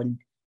depending on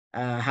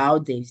how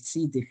they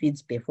see the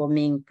feeds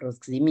performing,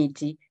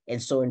 proximity,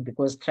 and so on,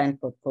 because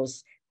transport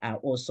costs are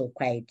also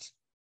quite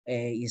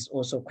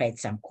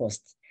some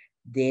cost.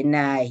 Then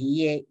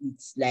here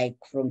it's like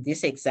from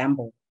this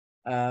example,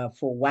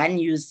 for one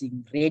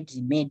using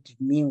ready-made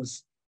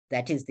meals,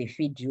 that is the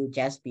feed, you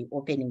just be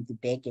opening the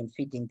bag and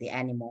feeding the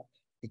animal.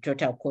 The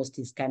total cost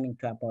is coming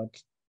to about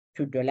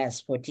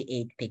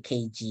 $2.48 per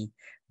kg.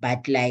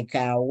 But like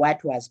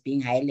what was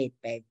being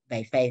highlighted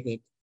by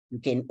 58, you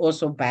can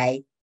also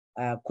buy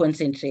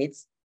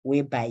concentrates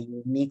whereby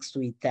you mix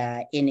with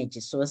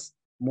energy source,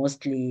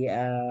 mostly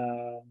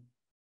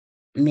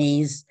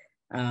maize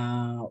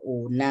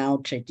or now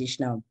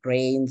traditional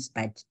grains.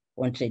 But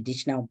on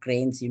traditional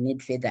grains, you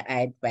need further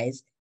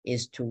advice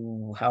as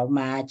to how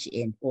much,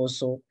 and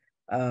also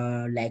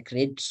like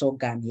red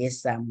sorghum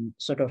has some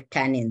sort of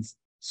tannins,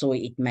 so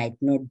it might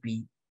not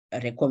be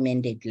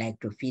recommended like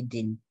to feed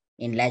in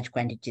large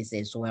quantities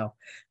as well.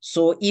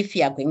 So if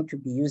you are going to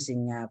be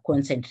using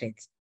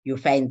concentrates, you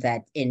find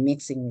that in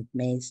mixing with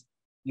maize,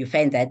 you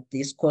find that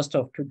this cost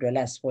of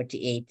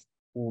 $2.48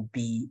 will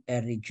be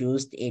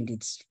reduced, and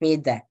it's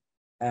further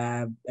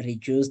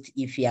reduced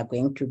if you are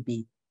going to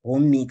be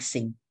home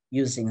mixing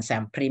using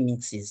some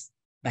premixes.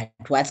 But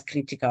what's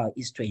critical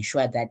is to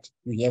ensure that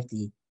you have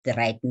the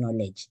right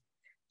knowledge.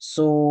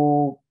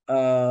 So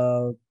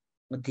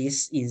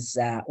this is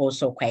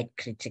also quite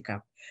critical.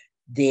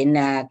 Then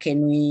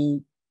can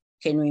we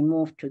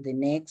move to the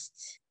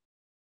next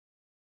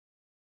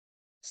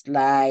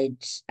slide?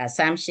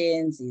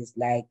 Assumptions is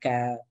like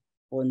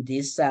on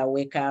this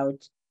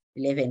workout,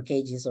 11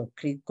 kgs of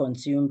creep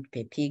consumed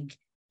per pig.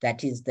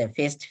 That is the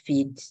first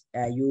feed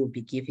you will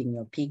be giving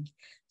your pig.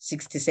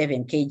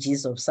 67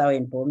 kgs of sow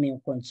and bone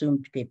meal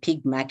consumed per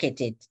pig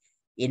marketed,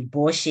 in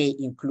boshe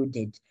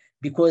included,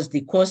 because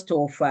the cost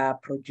of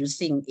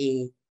producing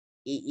a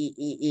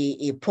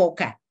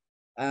poker,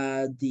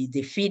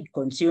 the feed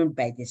consumed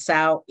by the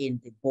sow and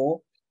the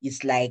boar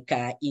is like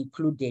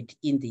included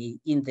in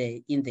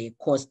the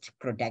cost,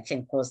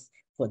 production cost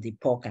for the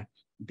poker,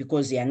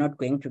 because you are not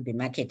going to be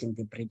marketing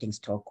the breeding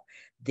stock.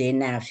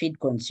 Then feed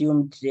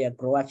consumed,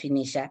 grower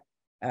finisher,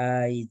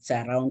 it's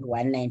around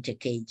 190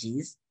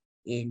 kgs,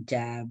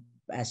 and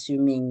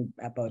assuming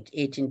about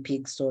 18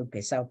 pigs sold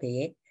per sow per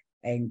year,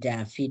 and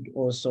feed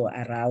also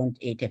around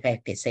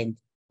 85%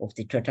 of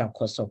the total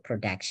cost of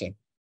production.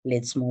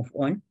 Let's move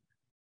on.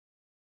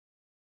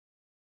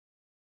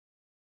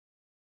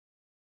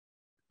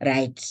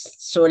 Right.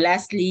 So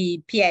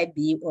lastly,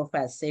 PIB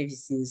offers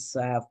services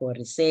for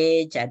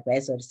research,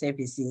 advisory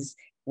services,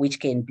 which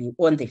can be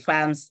on the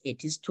farms.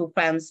 It is 2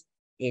 farms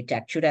at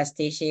Akura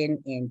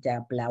Station and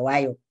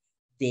Blawayo.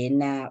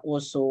 Then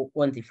also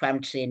on the farm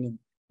training.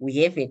 We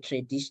have a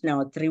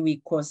traditional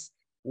 3-week course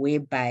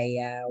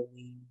whereby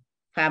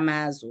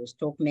farmers or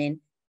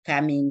stockmen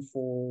come in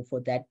for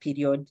that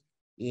period.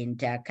 And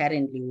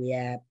currently we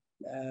are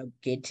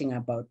getting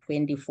about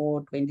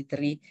 24,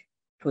 23,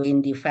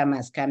 20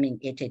 farmers coming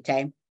at a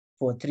time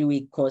for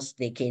 3-week course.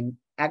 They can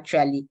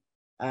actually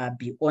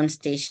be on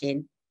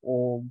station,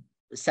 or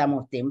some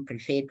of them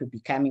prefer to be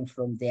coming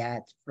from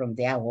their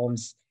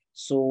homes.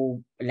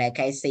 So like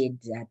I said,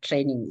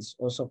 training is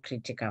also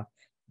critical.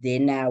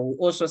 Then we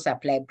also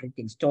supply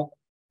breeding stock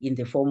in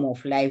the form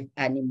of live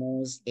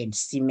animals and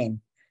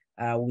semen.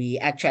 We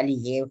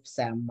actually have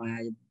some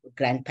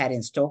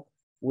grandparent stock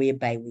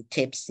whereby we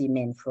tap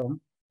semen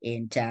from,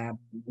 and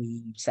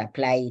we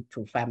supply it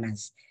to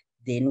farmers.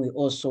 Then we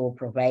also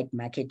provide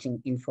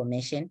marketing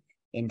information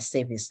and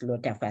service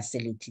slaughter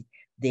facility.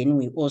 Then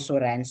we also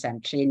run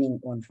some training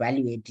on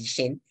value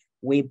addition,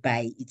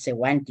 whereby it's a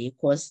 1-day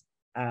course.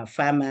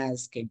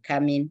 Farmers can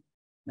come in,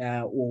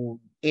 or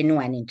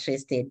anyone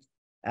interested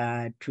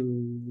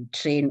to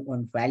train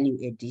on value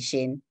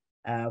addition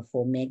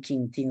for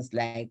making things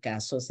like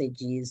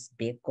sausages,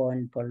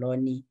 bacon,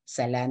 polony,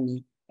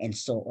 salami, and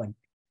so on.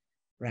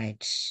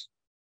 Right.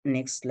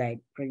 Next slide,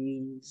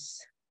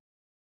 please.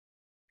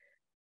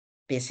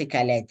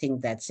 Basically, I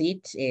think that's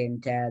it.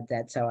 And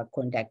that's our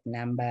contact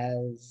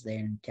numbers.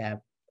 And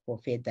for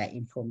further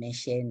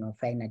information or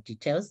finer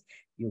details,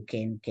 you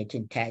can get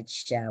in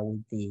touch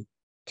with the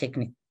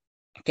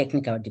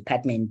technical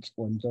department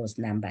on those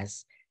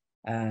numbers.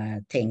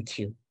 Thank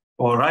you.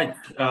 All right.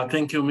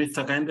 Thank you,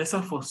 Mr.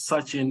 Kaindesa, for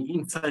such an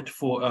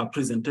insightful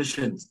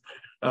presentation.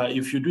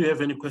 If you do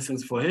have any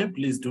questions for her,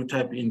 please do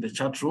type in the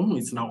chat room.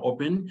 It's now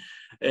open.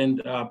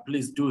 And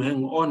please do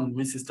hang on,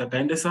 Mrs.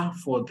 Kaindesa,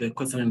 for the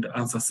question and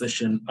answer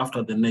session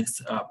after the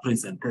next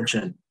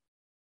presentation.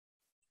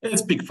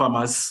 As pig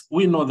farmers,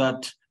 we know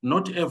that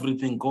not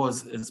everything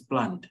goes as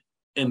planned,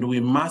 and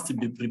we must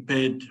be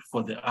prepared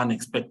for the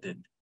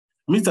unexpected.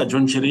 Mr.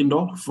 John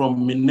Chirindo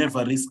from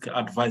Minerva Risk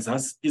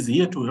Advisors is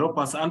here to help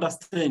us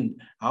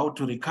understand how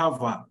to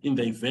recover in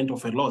the event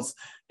of a loss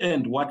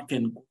and what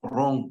can go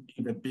wrong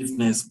in the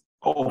business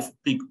of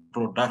pig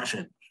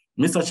production.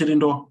 Mr.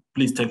 Chirindo,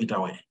 please take it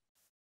away.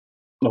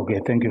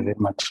 Okay, thank you very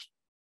much.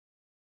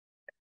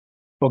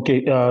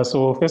 Okay,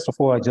 so first of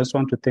all, I just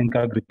want to thank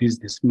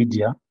Agribusiness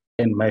Media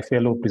and my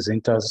fellow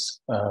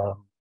presenters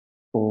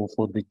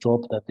for the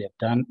job that they have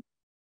done.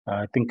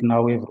 I think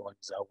now everyone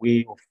is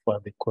aware of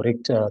the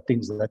correct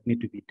things that need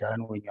to be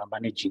done when you are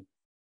managing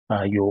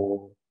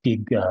your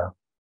pig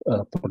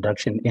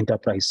production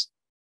enterprise.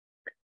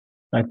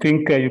 I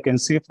think you can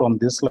see from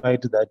this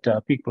slide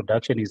that pig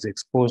production is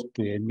exposed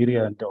to a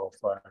myriad of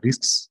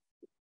risks,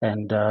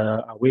 and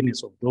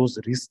awareness of those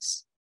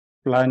risks,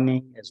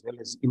 planning as well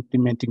as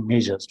implementing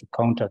measures to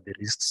counter the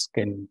risks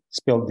can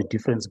spell the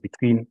difference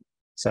between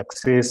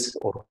success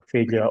or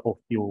failure of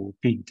your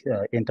pig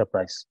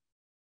enterprise.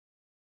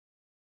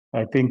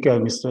 I think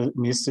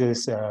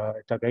Mrs.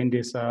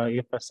 Tagaindesa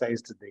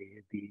emphasized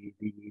the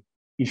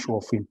issue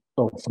of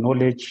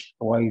knowledge,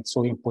 why it's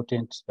so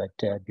important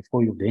that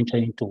before you venture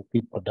into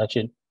pig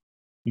production,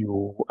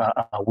 you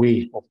are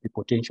aware of the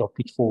potential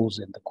pitfalls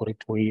and the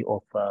correct way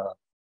of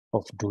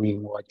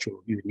doing what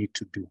you need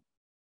to do.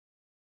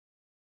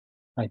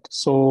 Right.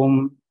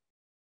 So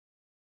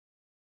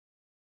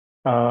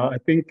I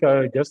think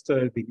just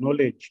the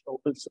knowledge,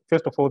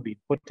 first of all, the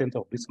importance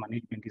of risk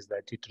management is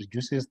that it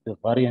reduces the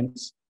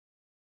variance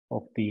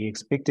of the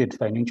expected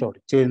financial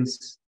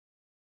returns,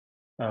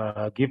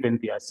 given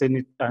the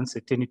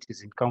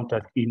uncertainties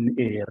encountered in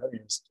a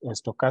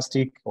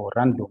stochastic or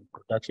random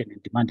production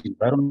and demand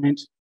environment.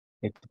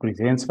 It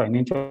prevents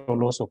financial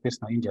loss or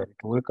personal injury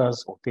to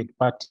workers or third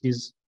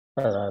parties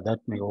that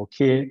may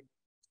occur,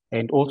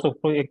 and also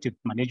proactive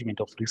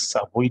management of risks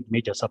avoid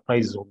major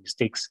surprises or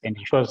mistakes and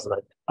ensures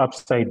that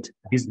upside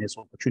business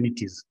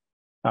opportunities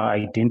are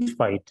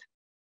identified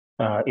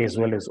as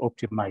well as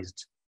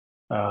optimized.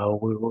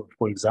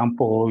 For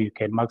example, you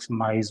can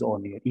maximize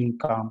on your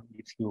income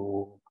if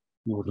you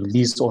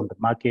release on the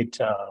market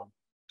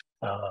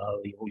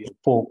your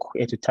pork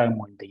at a time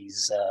when there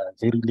is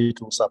very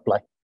little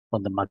supply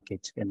on the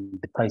market and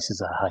the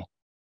prices are high.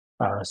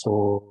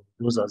 So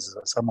those are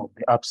some of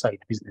the upside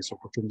business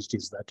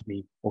opportunities that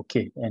may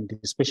occur, and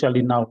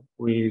especially now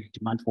where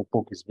demand for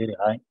pork is very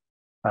high,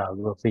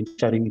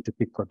 venturing into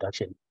pig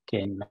production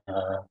can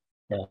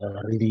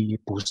really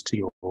boost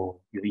your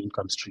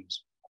income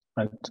streams.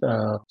 Right.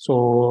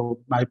 So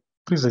my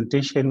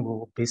presentation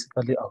will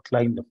basically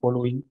outline the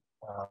following: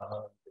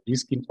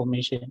 risk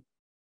information,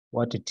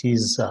 what it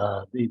is,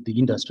 the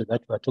industry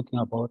that we are talking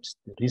about,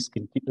 the risks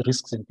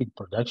in pig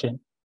production,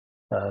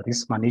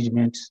 risk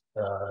management,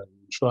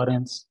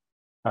 insurance,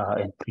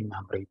 and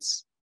premium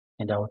rates.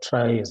 And I'll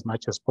try as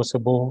much as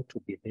possible to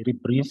be very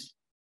brief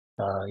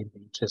in the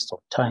interest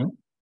of time.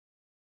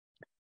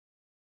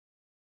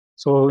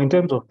 So in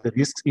terms of the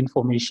risks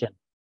information,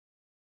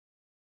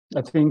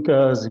 I think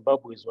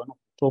Zimbabwe is one of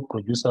the top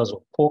producers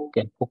of pork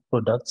and pork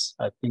products.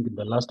 I think in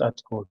the last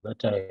article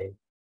that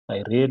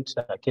I read,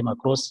 I came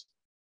across,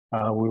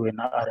 we were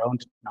now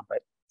around number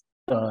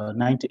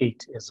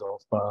 98 as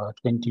of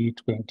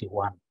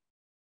 2021.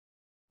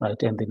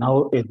 Right, and the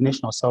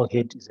national sow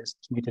head is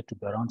estimated to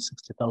be around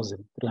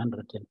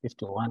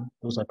 60,351.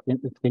 Those are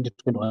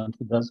 2021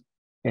 figures,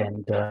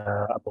 and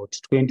about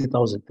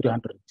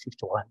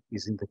 20,351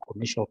 is in the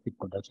commercial pig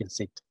production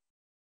sector.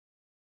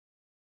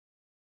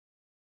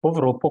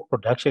 Overall pork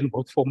production,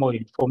 both formal and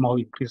informal,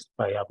 increased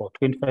by about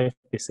 25%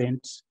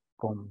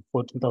 from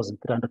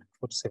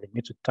 14,347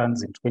 metric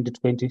tons in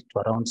 2020 to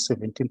around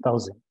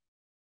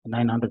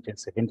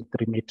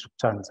 17,973 metric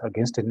tons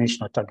against a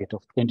national target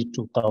of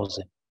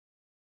 22,000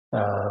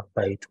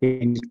 by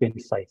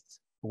 2025,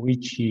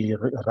 which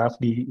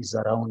roughly is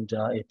around,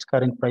 at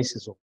current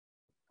prices of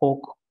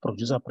pork,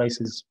 producer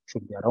prices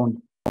should be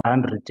around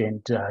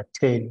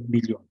 110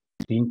 million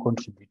being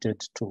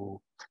contributed to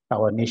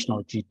our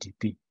national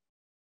GDP.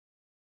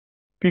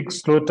 Pig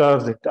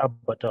slaughters at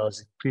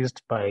abattoirs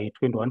increased by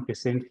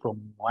 21%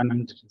 from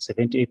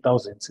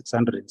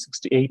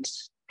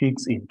 178,668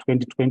 pigs in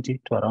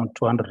 2020 to around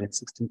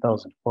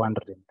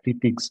 216,403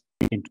 pigs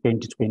in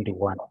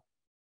 2021.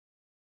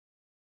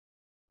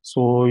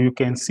 So you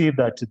can see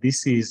that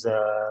this is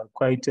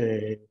quite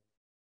an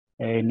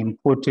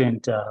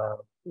important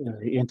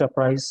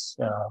enterprise,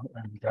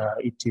 and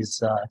it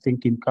is, I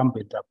think,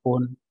 incumbent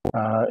upon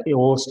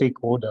all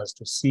stakeholders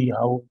to see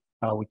how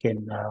we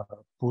can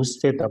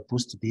further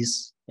boost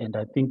this. And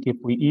I think if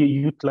we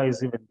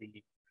utilize even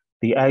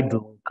the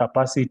idle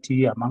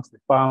capacity amongst the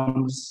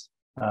farms,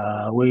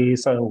 where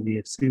we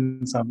have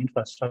seen some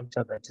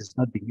infrastructure that is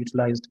not being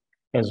utilized,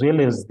 as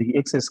well as the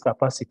excess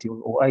capacity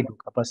or idle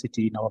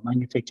capacity in our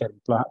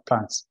manufacturing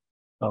plants,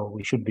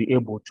 we should be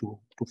able to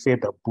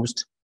further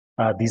boost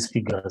these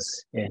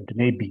figures and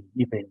maybe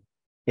even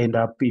end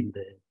up in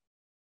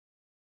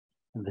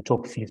the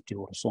top 50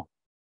 or so.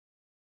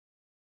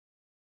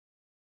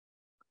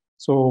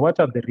 So what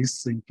are the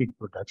risks in pig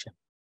production?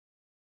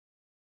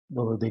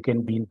 Well, they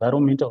can be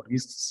environmental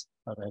risks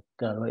like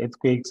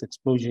earthquakes,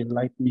 explosion,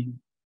 lightning,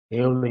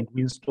 hail and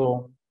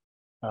windstorm,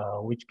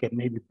 which can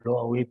maybe blow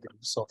away the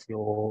roofs of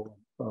your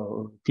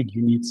pig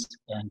units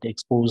and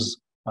expose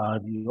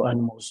your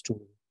animals to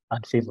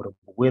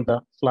unfavorable weather,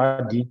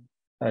 flooding,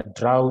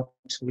 drought,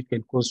 which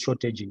can cause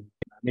shortage in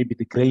maybe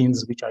the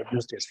grains which are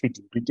used as feed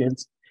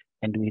ingredients,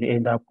 and we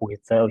end up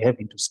with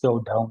having to scale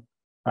down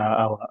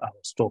our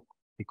stock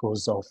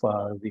because of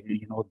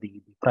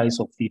the price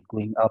of feed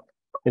going up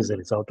as a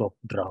result of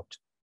drought.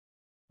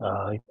 There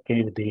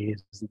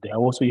are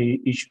also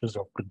issues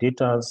of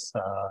predators,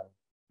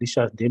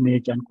 vicious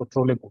damage,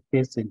 uncontrollable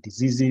pests and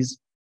diseases.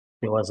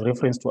 There was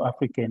reference to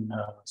African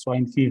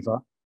swine fever,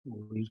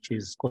 which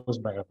is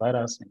caused by a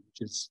virus and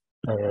which is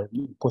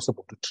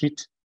impossible to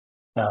treat.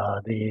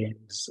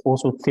 There's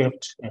also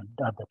theft and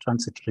other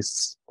transit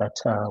risks that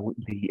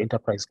the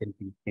enterprise can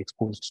be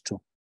exposed to.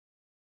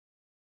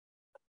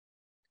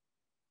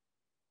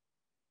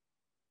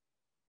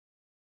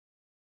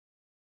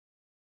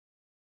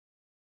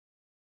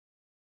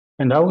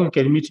 And how we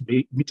can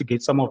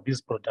mitigate some of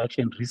these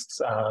production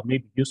risks,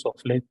 maybe use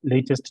of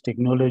latest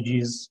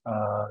technologies.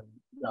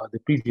 The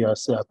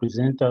previous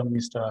presenter,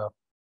 Mr.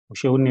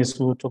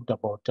 Usheunesu, talked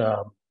about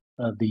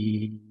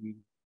the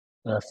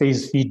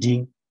phase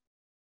feeding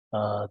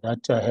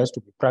that has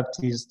to be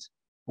practiced,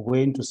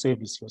 when to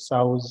service your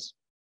sows.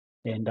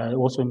 And I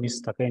also,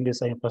 Mr.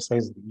 Kaindesa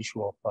emphasized the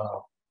issue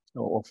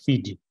of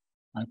feeding,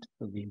 right?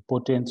 The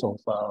importance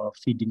of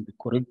feeding the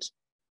correct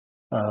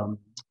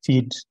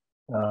feed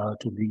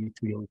to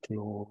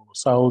your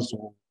sows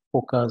or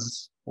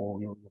porkers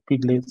or your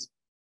piglets,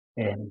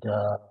 and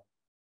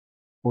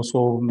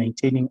also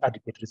maintaining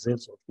adequate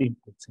reserves of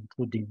inputs,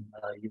 including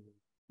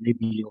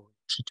maybe your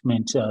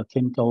treatment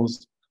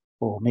chemicals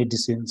or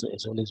medicines,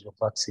 as well as your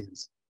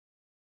vaccines.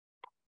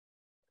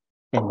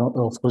 And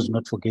of course,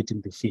 not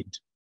forgetting the feed.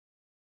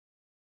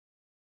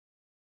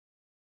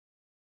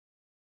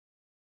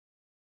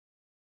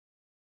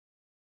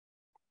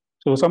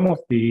 So some of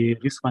the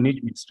risk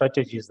management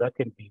strategies that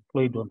can be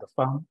employed on the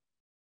farm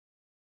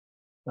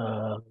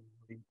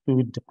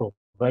include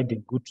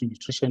providing good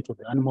nutrition to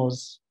the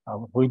animals,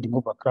 avoiding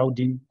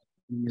overcrowding.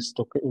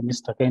 Mr.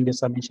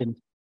 Kaindesa mentioned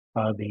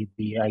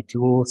the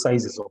ideal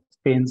sizes of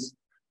pens,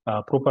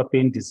 proper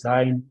pen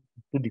design,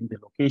 including the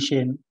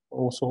location,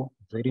 also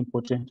very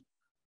important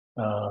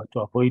to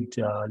avoid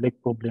leg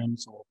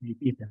problems or maybe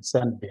even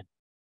sunburn.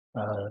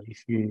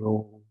 If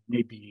you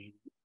maybe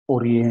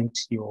orient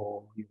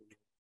your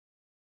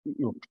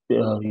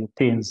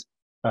pens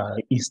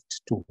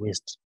east to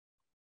west.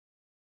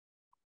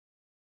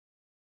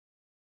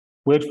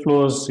 Wet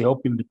floors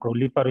help in the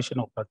proliferation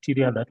of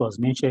bacteria that was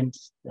mentioned,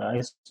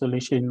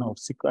 isolation of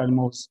sick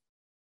animals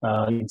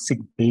in sick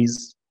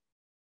bays,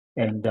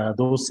 and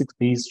those sick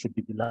bays should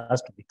be the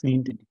last to be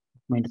cleaned, and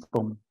equipment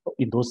from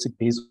in those sick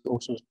bays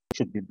also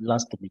should be the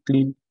last to be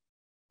cleaned.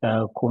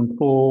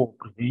 Control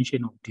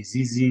prevention of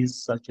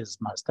diseases such as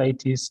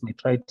mastitis,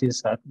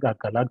 metritis,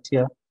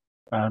 galactia,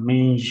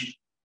 mange,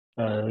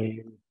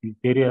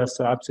 various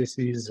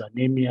abscesses,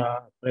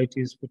 anemia,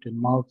 arthritis, foot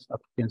and mouth,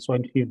 African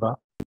swine fever,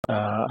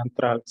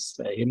 anthrax,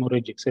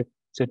 hemorrhagic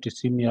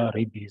septicemia,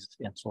 rabies,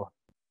 and so on.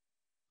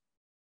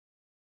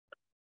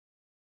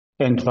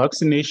 And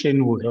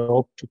vaccination will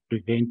help to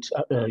prevent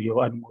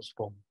your animals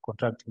from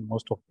contracting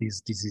most of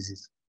these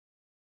diseases.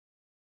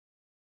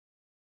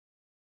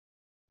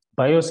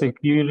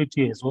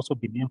 Biosecurity has also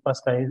been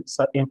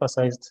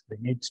emphasized the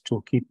need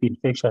to keep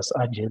infectious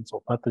agents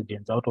or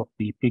pathogens out of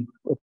the pig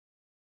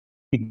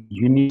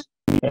unit,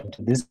 and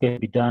this can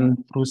be done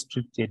through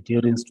strict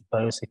adherence to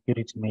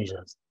biosecurity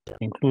measures,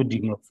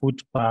 including your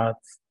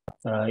footpaths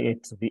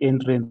at the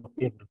entrance of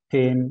every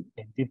pen,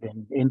 and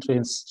even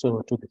entrance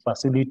to the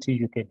facility.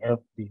 You can have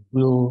the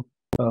wheel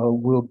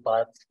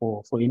bath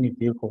for any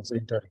vehicles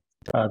entering.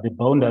 The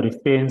boundary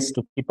fence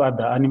to keep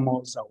other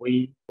animals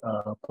away,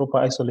 proper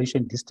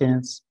isolation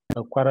distance,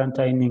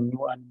 quarantining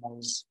new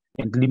animals,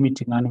 and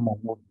limiting animal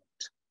movement.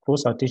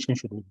 Close attention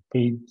should be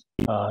paid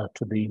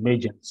to the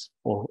emergence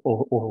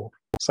or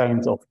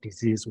signs of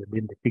disease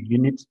within the pig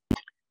unit.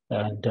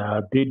 And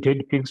the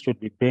dead pigs should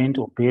be burnt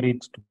or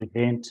buried to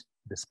prevent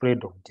the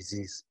spread of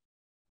disease.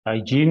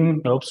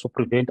 Hygiene helps to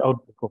prevent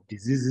outbreak of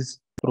diseases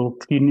through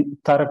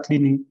thorough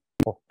cleaning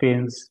of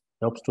pens,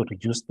 helps to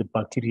reduce the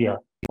bacteria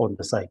on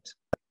the site.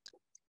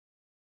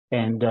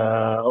 And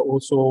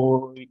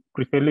also,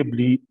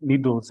 preferably,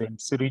 needles and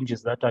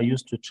syringes that are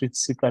used to treat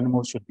sick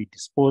animals should be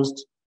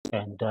disposed.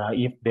 And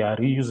if they are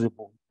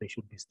reusable, they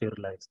should be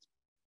sterilized.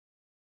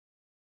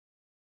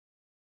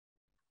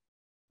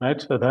 Right,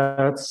 so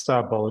that's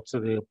about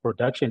the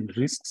production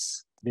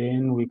risks.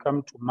 Then we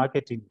come to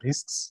marketing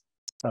risks.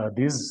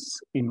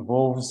 This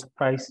involves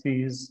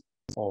prices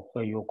of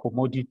your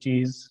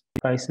commodities,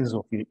 prices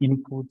of your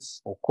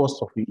inputs or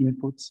cost of your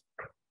inputs,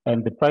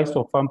 and the price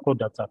of farm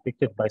products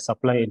affected by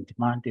supply and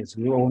demand, as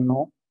we all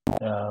know.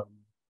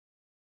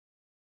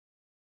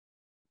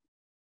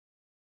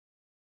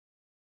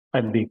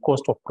 And the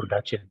cost of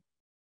production.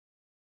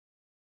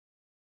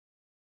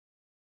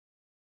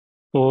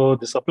 So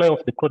the supply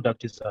of the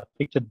product is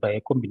affected by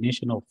a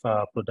combination of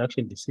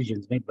production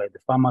decisions made by the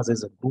farmers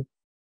as a group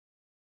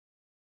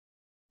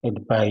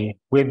and by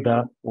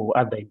weather or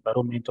other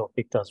environmental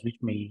factors which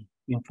may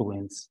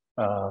influence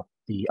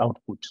the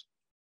output.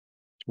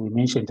 We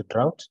mentioned the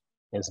drought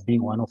as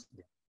being one of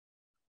them.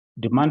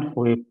 Demand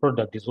for a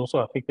product is also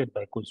affected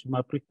by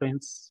consumer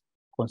preference,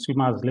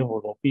 consumers'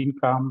 level of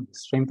income, the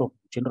strength of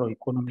the general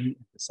economy,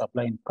 and the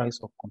supply and price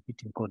of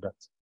competing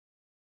products.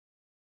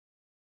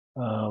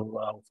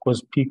 Of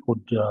course, pig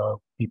would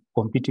be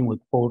competing with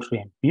poultry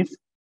and beef.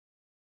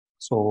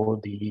 So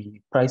the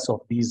price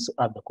of these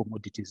other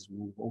commodities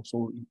will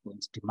also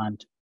influence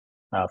demand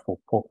for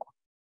pork.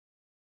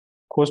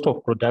 Cost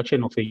of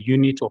production of a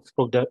unit of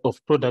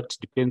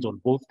product depends on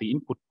both the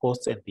input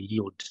costs and the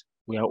yield.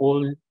 We are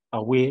all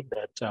aware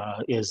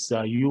that as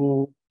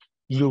you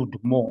yield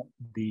more,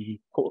 the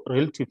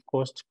relative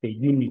cost per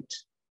unit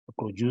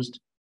produced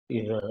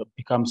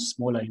becomes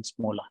smaller and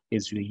smaller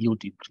as your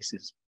yield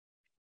increases.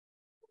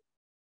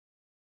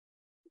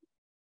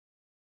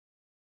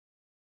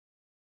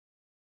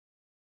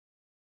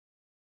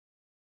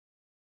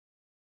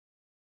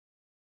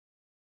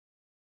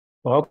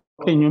 How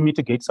can you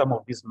mitigate some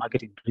of these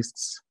marketing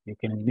risks? You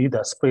can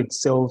either spread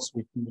sales.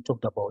 We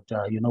talked about,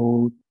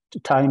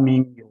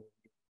 timing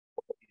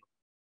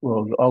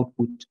your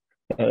output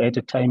at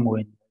a time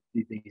when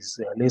there is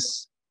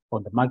less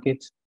on the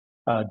market.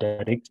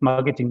 Direct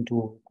marketing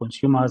to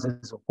consumers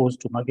as opposed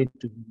to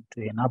marketing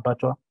to an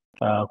abattoir.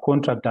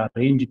 Contract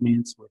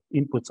arrangements with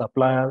input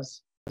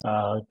suppliers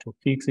to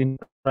fix in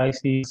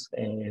prices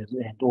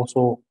and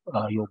also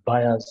your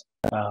buyers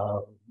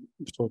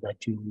so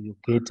that you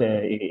get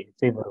a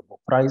favorable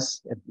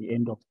price at the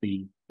end of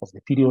the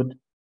period,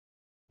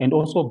 and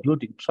also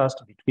building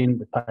trust between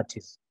the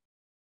parties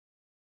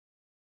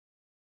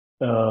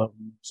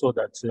so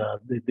that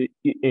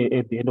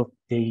at the end of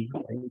the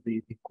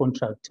day, the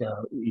contract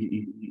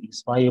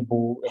is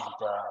viable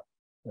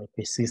and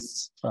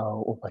persists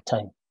over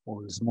time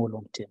or is more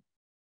long term.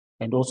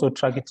 And also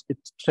tracking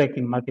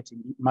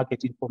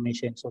market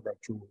information so that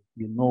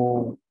you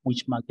know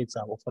which markets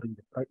are offering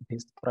the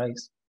best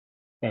price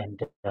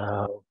and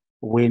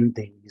when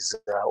there is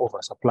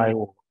oversupply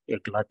or a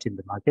glut in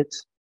the market.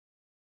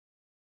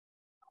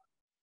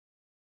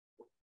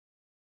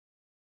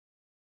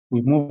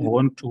 We move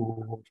on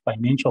to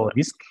financial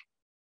risk.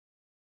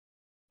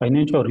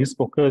 Financial risk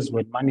occurs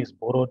when money is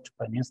borrowed to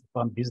finance the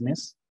farm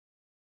business.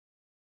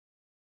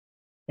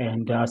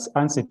 And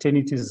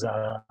uncertainties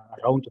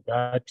around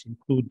that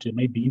include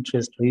maybe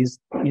interest rates,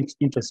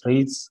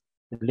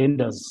 the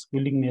lender's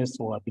willingness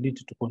or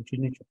ability to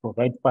continue to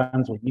provide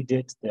funds when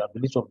needed, the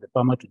ability of the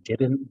farmer to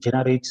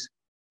generate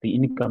the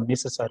income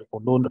necessary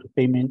for loan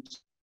repayment.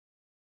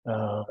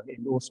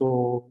 And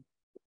also,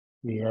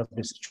 we have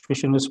the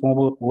situation where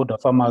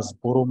smallholder farmers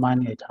borrow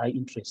money at high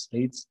interest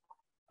rates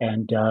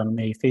and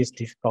may face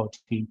difficulty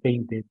in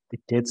paying the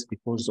debts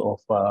because of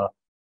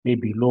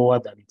maybe lower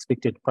than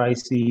expected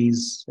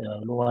prices,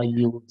 lower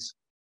yields,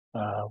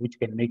 which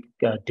can make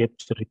debt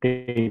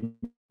repayment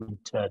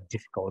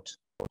difficult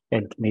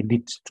and may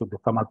lead to the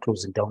farmer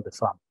closing down the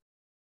farm.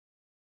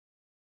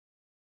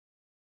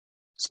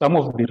 Some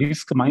of the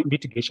risk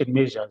mitigation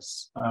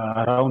measures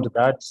around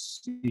that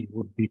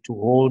would be to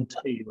hold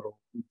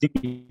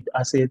liquid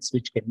assets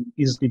which can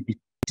easily be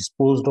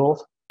disposed of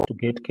to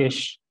get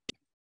cash.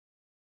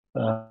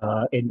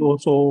 And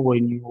also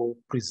when you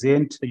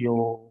present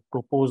your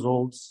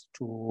proposals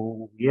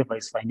to whoever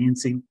is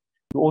financing,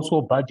 you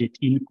also budget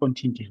in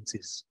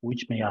contingencies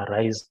which may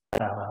arise,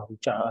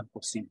 which are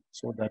unforeseen,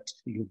 so that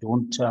you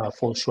don't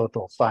fall short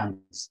of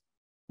funds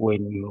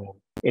when you're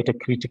at a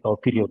critical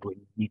period when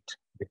you need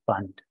the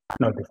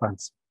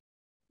funds.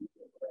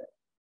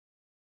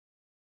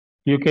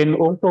 You can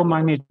also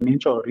manage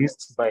financial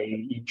risks by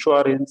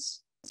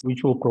insurance,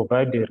 which will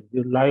provide a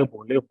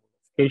reliable level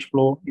of cash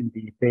flow in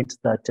the event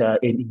that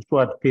an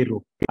insured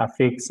peril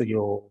affects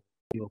your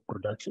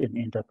production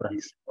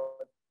enterprise.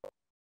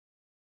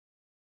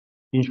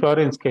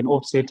 Insurance can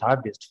offset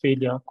harvest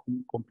failure,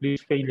 complete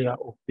failure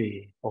of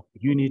the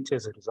unit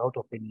as a result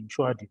of an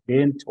insured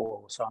event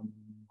or some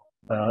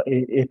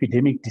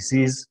epidemic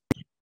disease,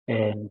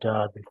 and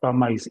the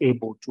farmer is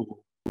able to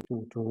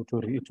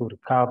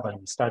recover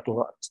and start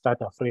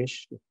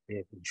afresh with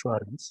the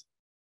insurance.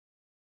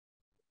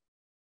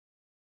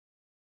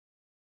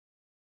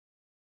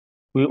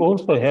 We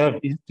also have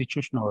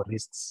institutional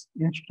risks.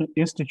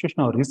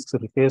 Institutional risks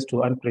refers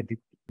to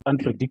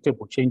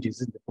unpredictable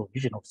changes in the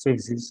provision of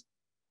services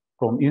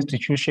from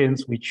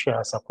institutions which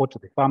support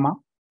the farmer.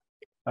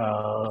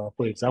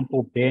 For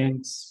example,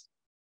 banks,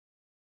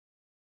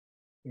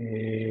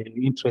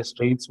 interest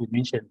rates, we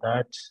mentioned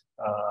that,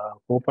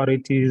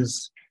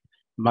 cooperatives,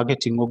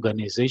 marketing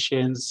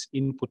organizations,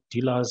 input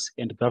dealers,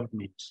 and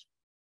government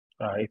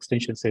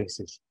extension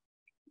services.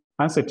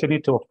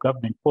 Uncertainty of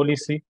government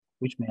policy,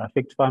 which may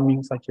affect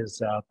farming, such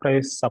as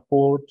price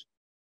support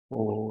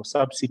or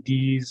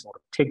subsidies or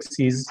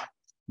taxes,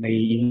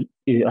 may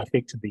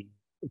affect the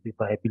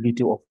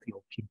viability of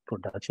your pig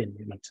production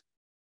unit.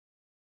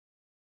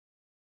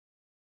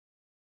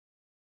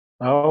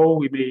 How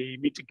we may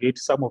mitigate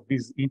some of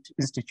these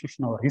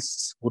institutional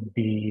risks would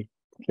be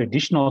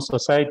traditional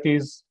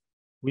societies,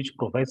 which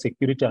provide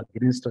security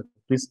against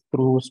risk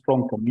through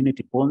strong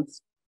community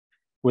bonds,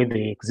 where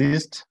they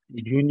exist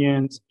in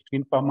unions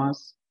between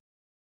farmers.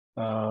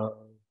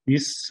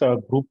 This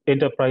group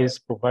enterprise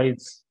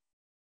provides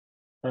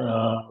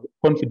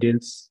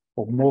confidence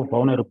for more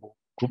vulnerable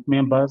group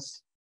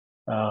members.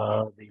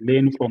 They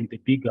learn from the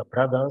bigger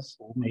brothers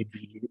who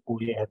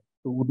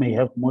may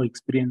have more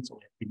experience or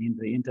have been in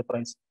the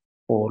enterprise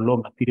for a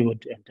longer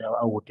period and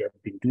would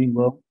have been doing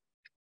well.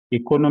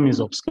 Economies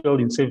of scale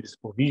in service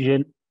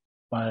provision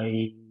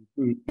by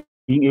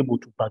being able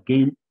to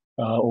bargain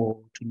or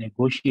to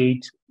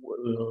negotiate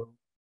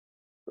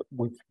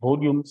with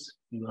volumes.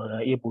 You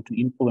are able to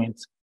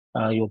influence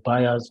your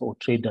buyers or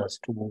traders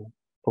to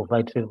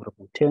provide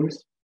favorable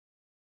terms.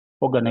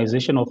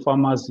 Organization of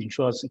farmers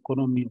ensures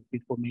economy of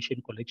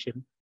information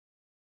collection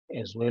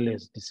as well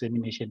as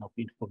dissemination of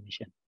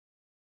information.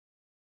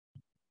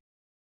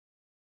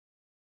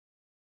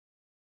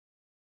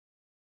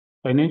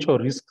 Financial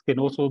risks can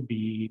also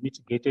be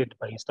mitigated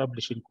by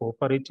establishing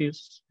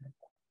cooperatives.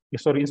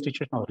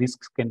 Institutional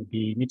risks can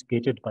be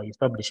mitigated by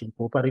establishing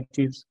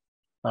cooperatives.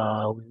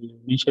 We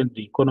mentioned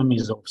the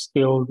economies of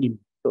scale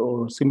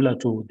similar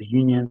to the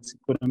unions,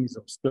 economies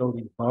of scale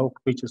in bulk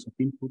purchase of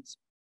inputs,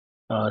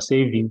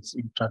 savings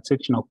in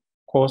transactional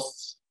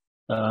costs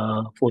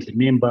for the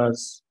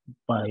members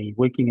by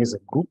working as a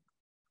group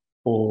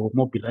or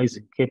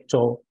mobilizing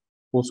capital.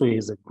 Also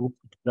as a group,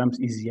 it becomes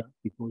easier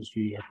because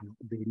you have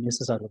the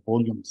necessary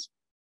volumes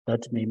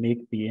that may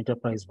make the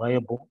enterprise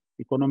viable.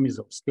 Economies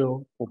of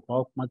scale for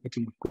bulk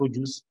marketing of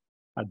produce.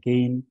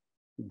 Again,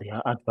 there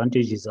are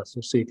advantages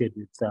associated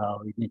with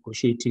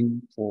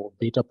negotiating for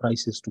better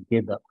prices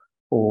together,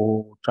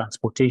 or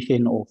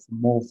transportation of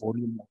more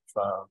volume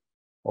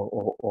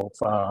of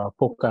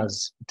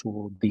porkers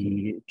to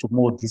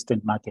more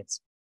distant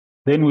markets.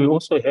 Then we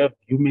also have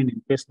human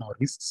and personal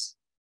risks.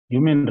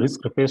 Human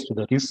risk refers to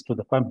the risk to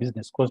the farm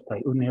business caused by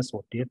illness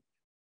or death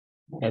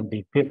and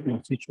the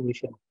personal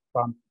situation of the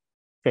farm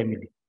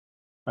family.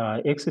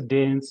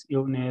 Accidents,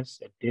 illness,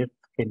 and death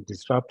can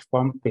disrupt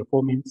farm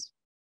performance,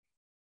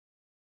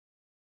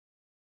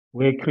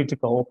 where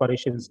critical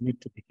operations need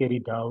to be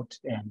carried out,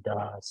 and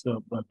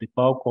so the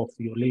bulk of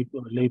your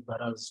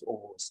laborers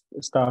or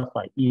staff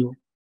are ill.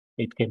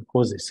 It can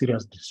cause a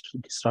serious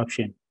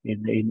disruption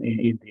in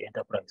the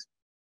enterprise.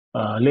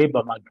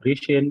 Labor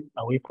migration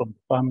away from the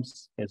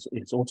farms has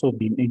also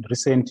been, in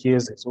recent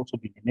years, has also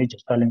been a major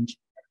challenge.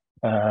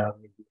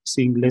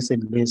 Seeing less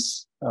and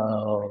less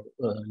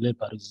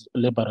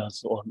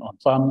laborers on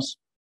farms.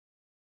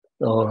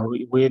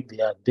 Where they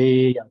are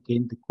there,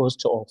 again, the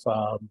cost of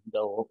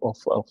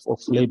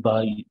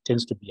labor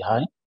tends to be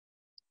high.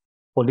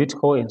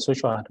 Political and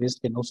social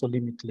unrest can also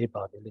limit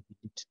labor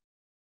availability.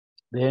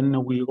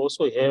 Then we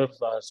also have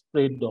a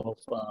spread of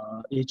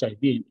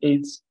HIV and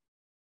AIDS,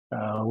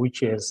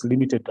 which has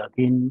limited,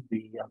 again,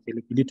 the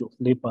availability of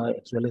labor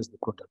as well as the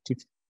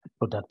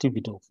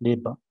productivity of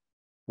labor,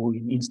 or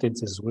in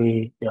instances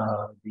where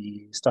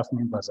the staff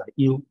members are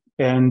ill.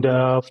 And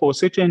for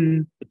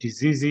certain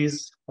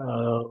diseases,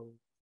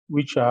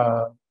 which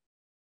are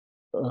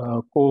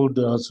called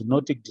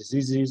zoonotic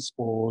diseases,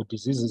 or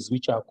diseases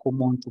which are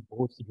common to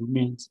both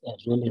humans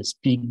as well as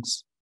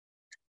pigs,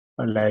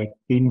 like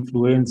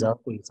influenza,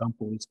 for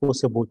example, it's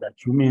possible that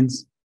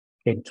humans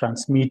can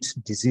transmit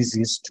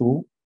diseases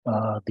to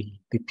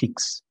the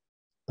pigs.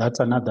 That's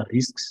another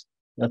risk.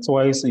 That's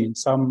why in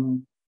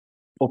some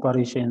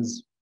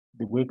operations,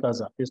 the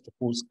workers are first of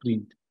all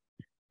screened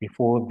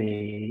before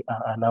they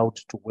are allowed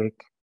to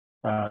work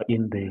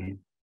in the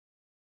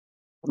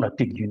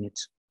pig unit.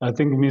 I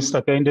think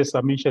Mr.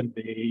 Kaindesa mentioned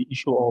the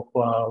issue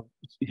of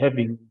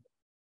having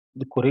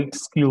the correct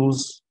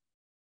skills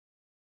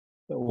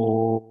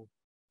or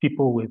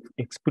people with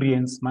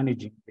experience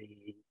managing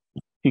the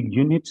pig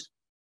unit.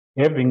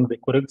 Having the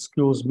correct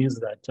skills means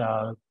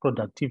that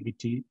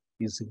productivity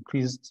is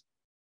increased,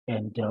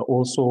 and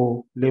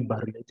also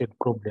labor-related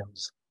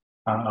problems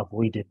are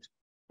avoided.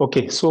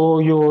 Okay, so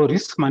your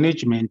risk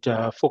management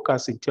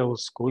focus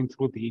entails going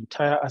through the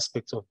entire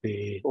aspects of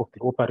the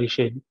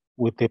operation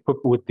with the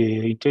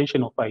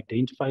intention of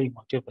identifying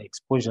whatever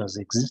exposures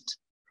exist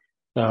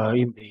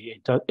in the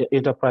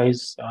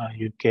enterprise.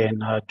 You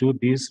can do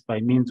this by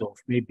means of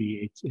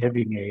maybe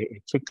having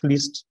a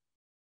checklist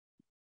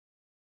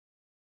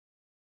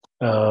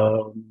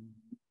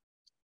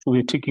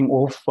to ticking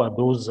off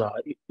those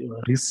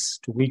risks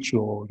to which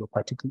your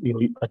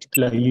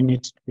particular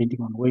unit,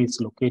 depending on where it's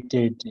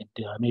located,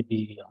 and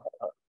maybe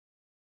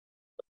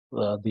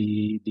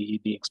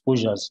the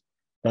exposures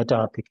that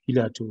are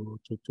peculiar to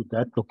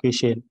that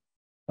location,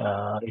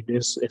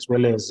 as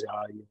well as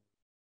your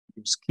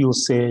skill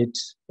set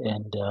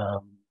and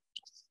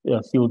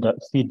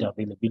feed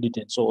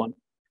availability and so on.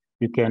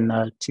 You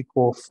can tick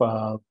off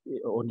on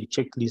a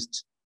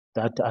checklist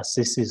that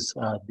assesses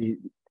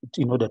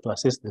in order to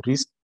assess the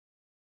risk.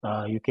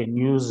 You can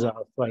use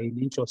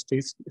financial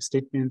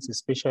statements,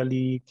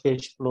 especially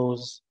cash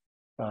flows,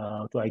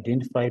 to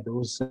identify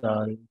those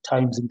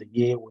times in the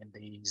year when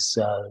there is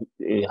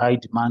a high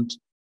demand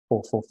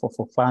for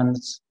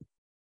funds.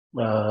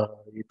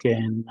 You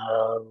can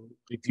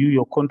review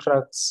your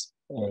contracts,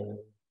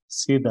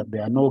 see that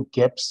there are no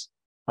gaps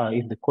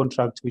in the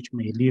contract which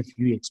may leave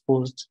you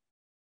exposed.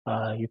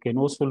 You can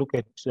also look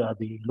at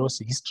the loss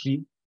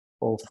history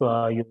of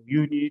your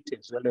unit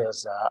as well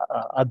as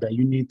other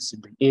units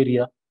in the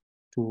area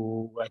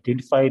to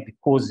identify the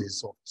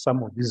causes of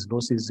some of these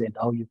losses and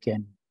how you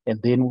can,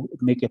 and then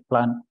make a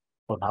plan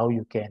on how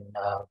you can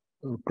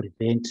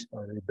prevent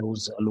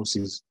those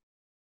losses.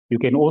 You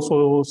can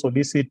also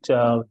solicit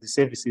the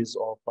services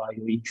of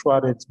your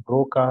insurance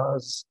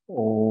brokers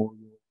or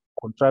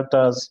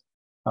contractors,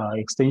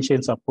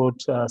 extension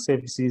support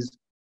services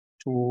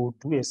to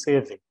do a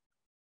survey.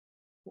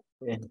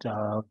 And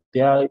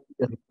their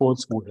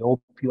reports will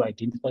help you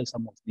identify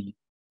some of the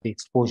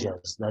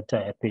exposures that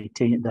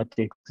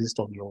exist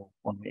on your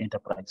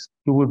enterprise.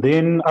 You will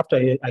then,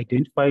 after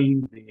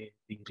identifying the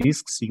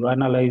risks, you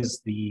analyze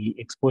the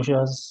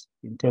exposures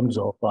in terms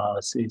of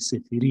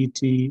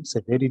severity,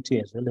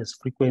 as well as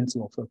frequency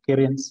of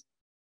occurrence.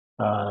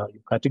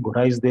 You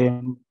categorize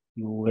them.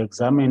 You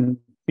examine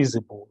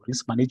feasible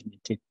risk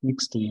management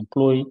techniques to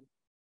employ,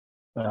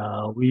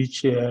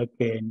 which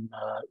can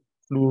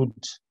include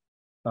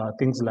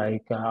things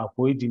like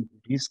avoiding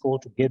risk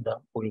altogether.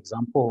 For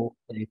example,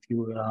 if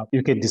you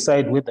can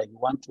decide whether you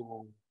want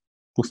to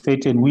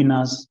fatten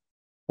winners,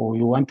 or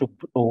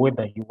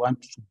whether you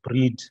want to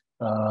breed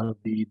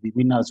the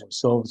winners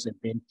yourselves and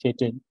then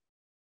fatten.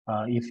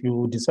 If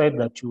you decide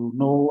that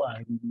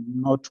I'm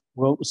not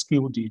well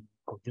skilled in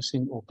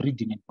producing or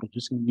breeding and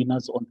producing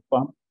winners on the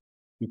farm,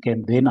 you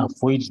can then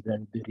avoid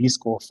the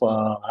risk of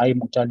high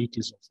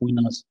mortalities of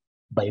winners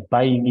by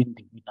buying in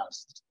the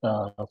winners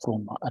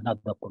from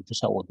another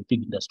producer or the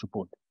pig industry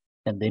board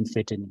and then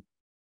fattening.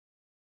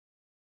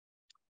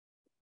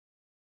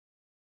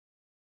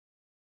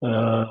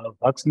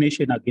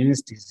 Vaccination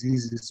against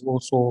diseases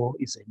also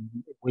is a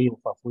way of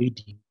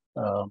avoiding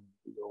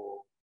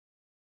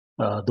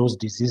those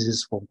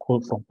diseases from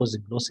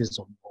causing losses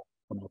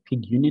on a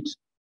pig unit.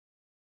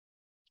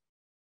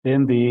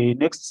 Then the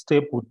next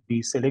step would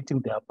be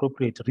selecting the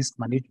appropriate risk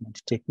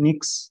management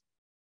techniques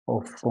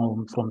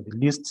from the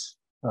list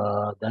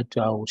that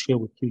I will share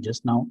with you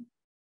just now.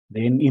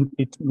 Then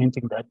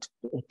implementing that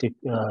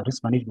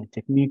risk management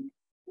technique,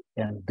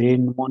 and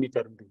then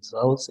monitoring the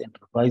results and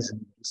revising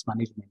the risk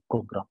management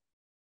program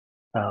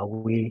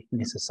where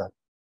necessary.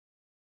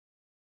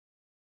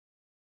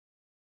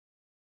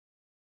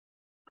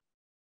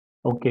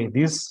 Okay,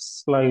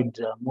 this slide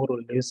more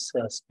or less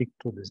speaks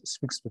to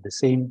the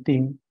same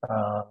thing.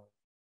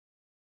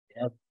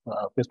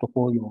 First of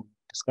all, you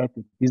describe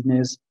the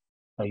business.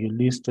 You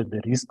list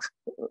the risk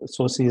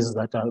sources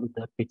that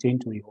pertain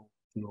to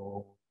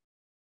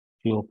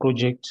your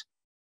project.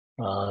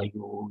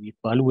 You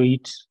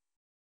evaluate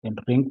and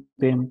rank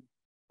them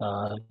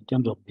in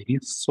terms of the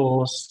risk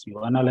source.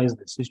 You analyze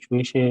the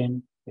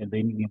situation, and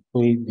then you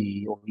employ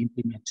or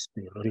implement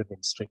the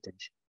relevant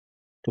strategy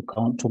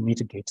to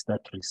mitigate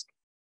that risk.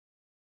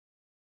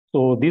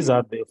 So these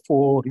are the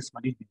 4 risk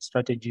management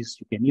strategies.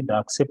 You can either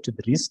accept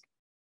the risk.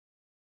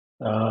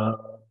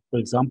 For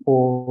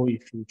example,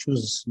 if you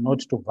choose not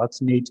to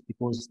vaccinate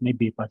because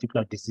maybe a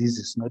particular disease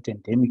is not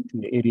endemic to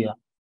your area,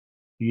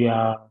 you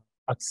are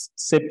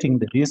accepting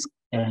the risk,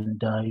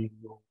 and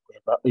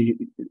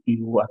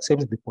you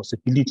accept the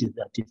possibility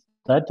that if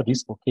that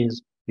risk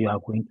occurs, you are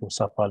going to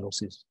suffer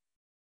losses.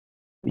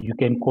 You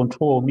can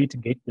control or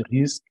mitigate the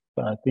risk.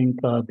 I think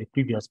the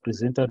previous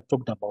presenter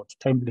talked about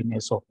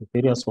timeliness of the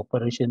various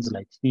operations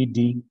like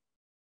feeding,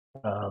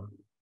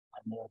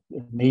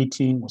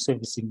 mating or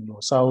servicing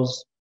your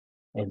sows,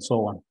 and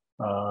so on.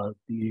 I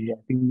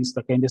think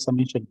Mr. Kendesa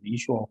mentioned the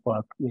issue of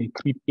a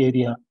creep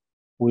area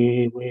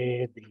where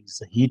there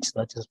is heat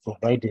that is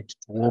provided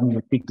to warm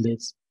your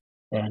piglets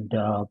and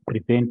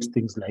prevent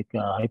things like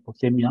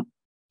hypothermia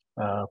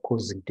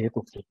causing death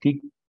of the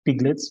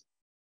piglets.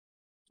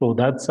 So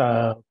that's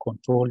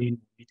controlling,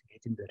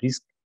 mitigating the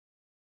risk.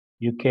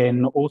 You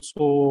can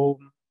also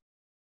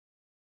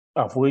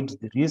avoid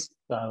the risk.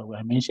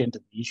 I mentioned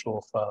the issue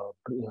of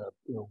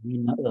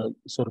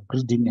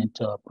breeding and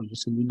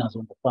producing winners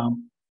on the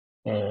farm,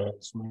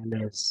 as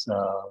well as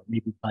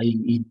maybe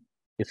buying in.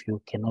 If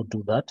you cannot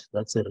do that,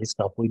 that's a risk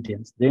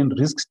avoidance. Then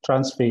risk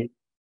transfer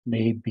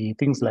may be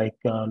things like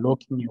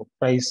locking your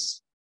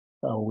price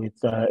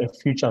with a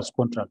futures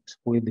contract,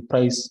 where the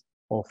price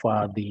of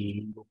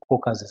the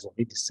cockers is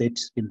already set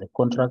in the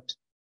contract.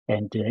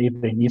 And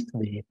even if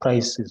the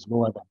price is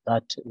lower than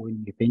that,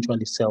 when you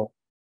eventually sell,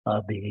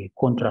 the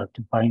contract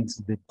binds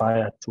the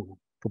buyer to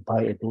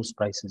buy at those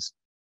prices.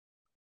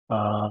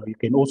 You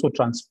can also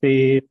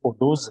transfer for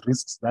those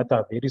risks that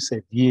are very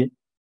severe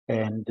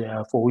and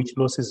for which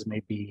losses may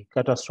be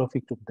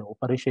catastrophic to the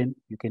operation.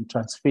 You can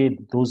transfer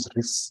those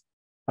risks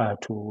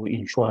to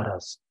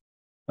insurers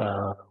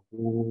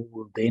who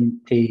will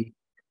then pay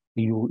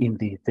you in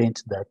the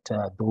event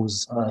that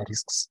those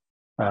risks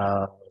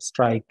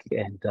strike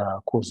and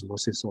cause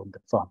losses on the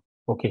farm.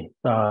 Okay,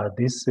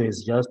 this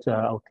is just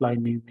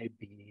outlining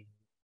maybe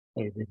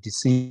the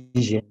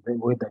decision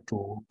whether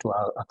to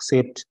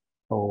accept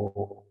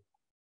or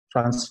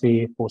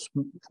transfer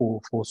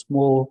for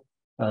small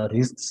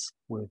risks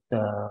with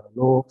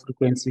low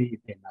frequency. You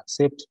can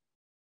accept.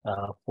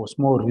 For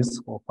small risks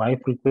of high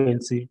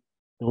frequency,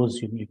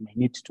 those you may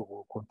need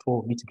to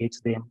control, mitigate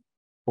them.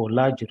 For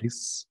large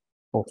risks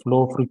of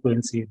low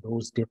frequency,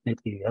 those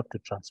definitely you have to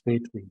transfer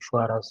to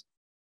insurers.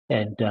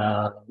 And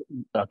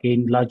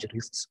again, large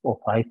risks of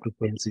high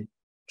frequency,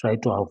 try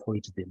to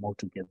avoid them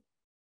altogether.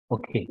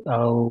 Okay,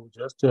 I'll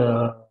just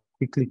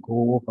quickly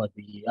go over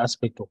the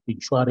aspect of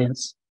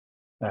insurance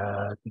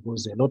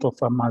because a lot of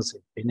farmers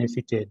have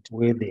benefited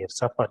where they have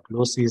suffered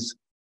losses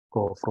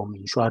from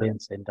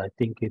insurance. And I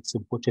think it's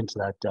important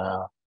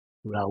that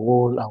we are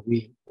all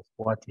aware of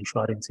what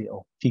insurance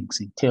of pigs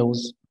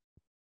entails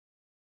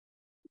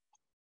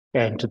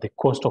and the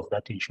cost of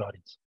that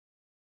insurance.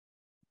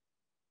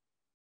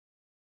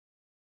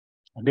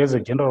 And as a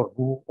general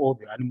rule, all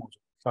the animals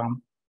of the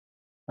farm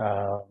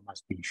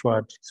must be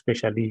insured,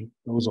 especially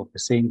those of the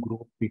same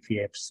group. If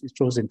you have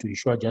chosen to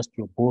insure just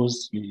your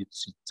bulls,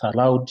 it's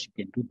allowed, you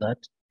can do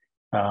that.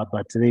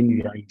 But then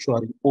you are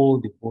insuring all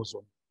the bulls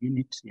on the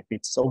unit. If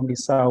it's only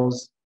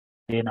sows,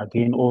 then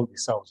again, all the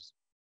sows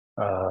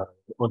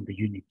on the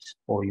unit,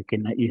 or you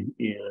can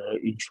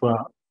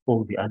insure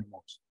all the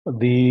animals.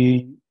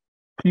 The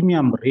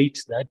premium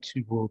rate that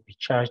will be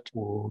charged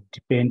will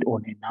depend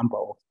on a number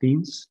of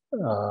things.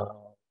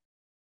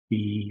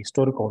 The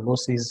historical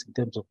losses in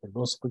terms of the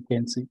loss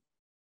frequency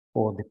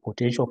or the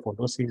potential for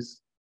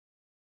losses,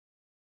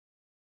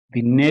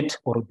 the net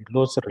or the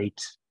loss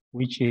rate,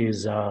 which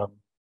is a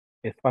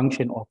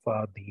function of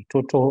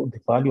the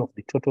value of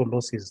the total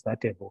losses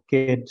that have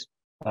occurred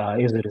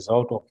as a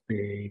result of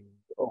the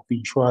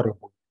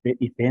insurable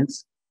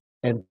events,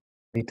 and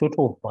the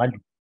total value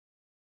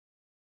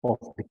of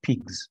the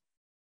pigs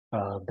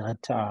that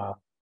are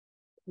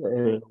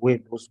where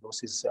those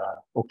losses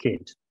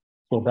occurred.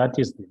 So that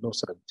is the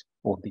loss rate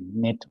or the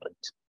net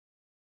rate,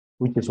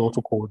 which is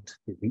also called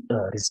the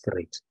risk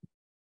rate.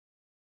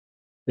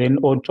 Then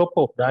on top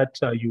of that,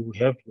 you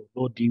have your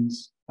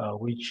loadings,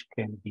 which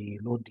can be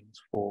loadings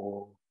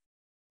for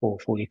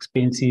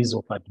expenses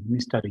of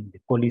administering the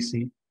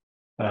policy,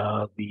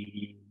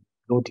 the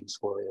loadings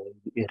for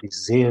a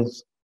reserve,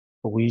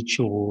 which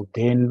will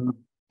then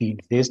be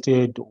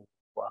invested or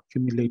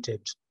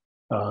accumulated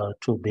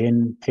to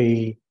then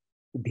be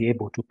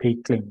able to pay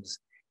claims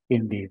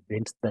in the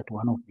event that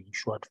one of the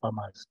insured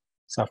farmers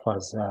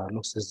suffers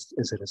losses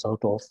as a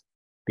result of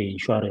the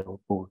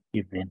insurable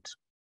event.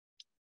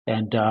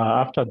 And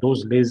after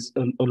those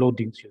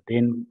loadings, you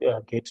then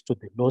get to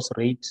the loss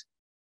rate,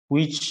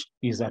 which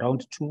is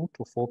around 2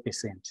 to 4%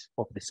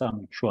 of the sum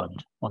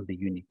insured on the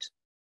unit.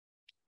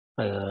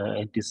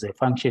 It is a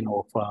function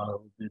of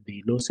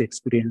the loss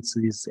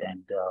experiences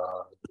and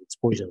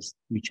exposures,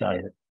 which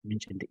I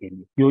mentioned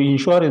earlier. Your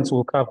insurance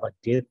will cover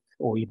death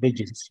or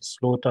emergency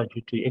slaughter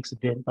due to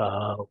accident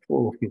of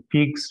your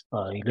pigs,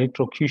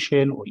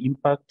 electrocution or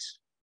impact,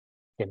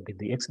 can be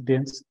the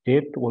accidents,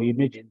 death or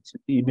emergency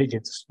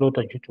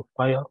slaughter due to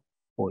fire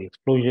or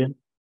explosion,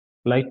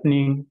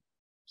 lightning,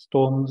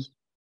 storms,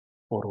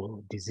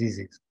 or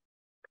diseases.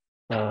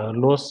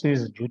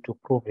 Losses due to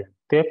proven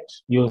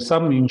theft. Your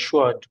sum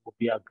insured will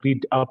be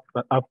agreed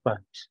upfront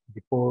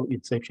before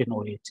inception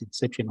or at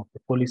inception of the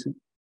policy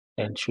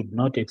and should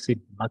not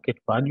exceed market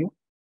value.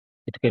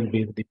 It can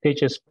be the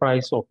purchase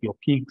price of your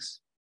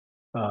pigs,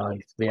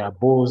 if they are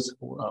bulls,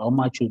 how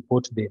much you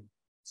bought them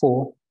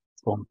for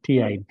from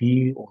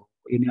PIB or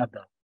any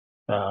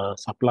other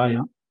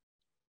supplier,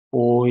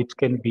 or it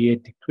can be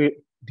a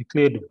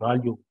declared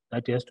value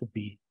that has to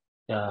be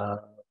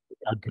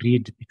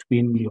agreed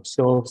between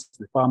yourselves,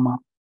 the farmer,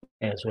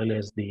 as well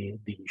as the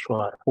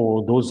insurer,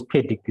 for those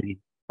pedigree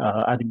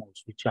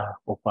animals which are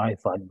of high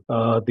value.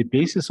 The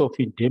basis of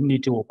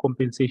indemnity or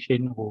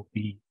compensation will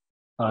be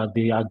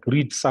the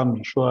agreed sum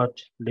insured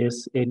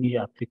less any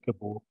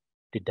applicable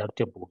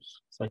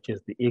deductibles, such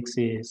as the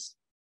excess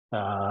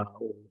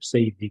or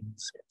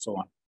savings and so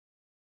on.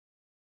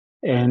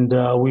 And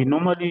we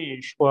normally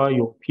insure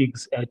your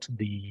pigs at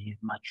the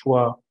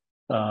mature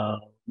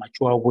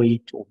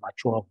weight or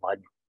mature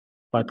value.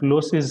 But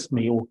losses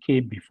may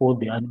occur before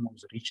the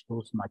animals reach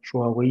those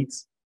mature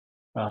weights.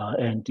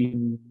 And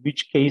in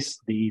which case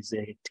there is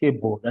a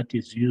table that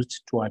is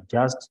used to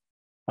adjust,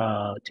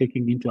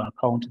 taking into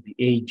account the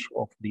age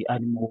of the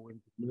animal when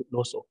the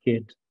loss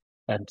occurred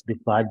and the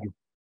value,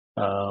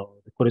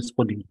 the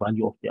corresponding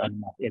value of the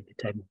animal at the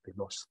time of the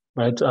loss.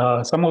 Right.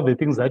 Some of the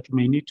things that you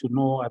may need to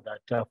know are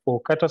that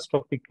for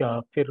catastrophic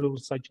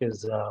perils such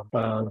as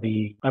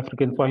the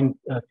African swine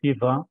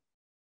fever,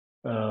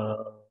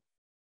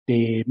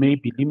 there may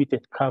be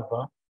limited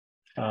cover,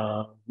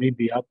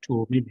 maybe up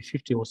to maybe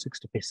 50 or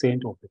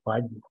 60% of the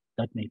value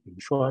that may be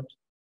insured.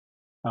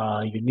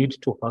 You need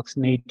to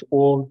vaccinate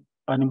all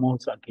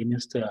animals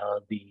against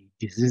the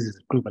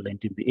diseases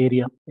prevalent in the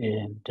area,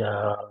 and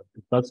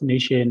the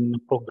vaccination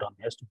program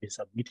has to be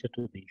submitted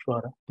to the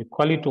insurer. The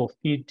quality of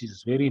feed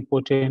is very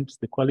important.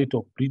 The quality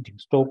of breeding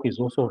stock is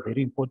also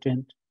very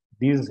important.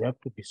 These have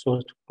to be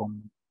sourced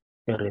from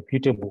a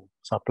reputable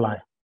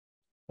supplier.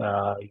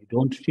 You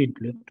don't feed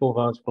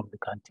leftovers from the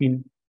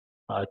canteen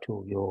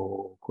to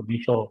your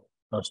commercial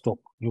stock.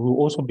 You will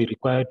also be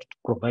required to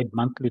provide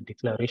monthly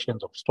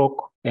declarations of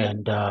stock,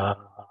 and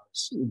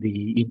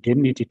the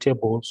indemnity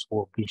tables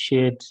will be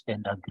shared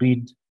and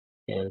agreed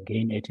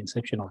again at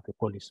inception of the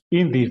policy.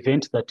 In the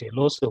event that a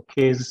loss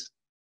occurs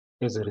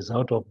as a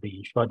result of the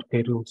insured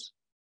perils,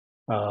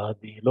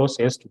 the loss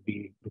has to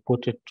be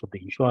reported to the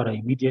insurer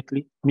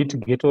immediately.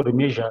 Mitigatory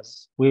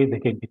measures where they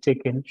can be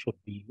taken should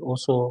be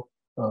also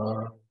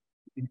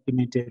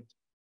implemented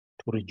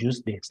to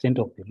reduce the extent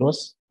of the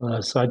loss,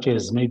 such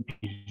as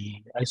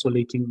maybe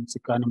isolating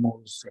sick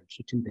animals and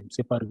treating them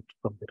separate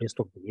from the rest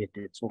of the herd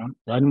and so on.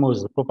 The animal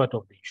is the property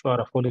of the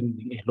insurer following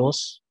a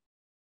loss,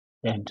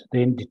 and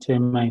then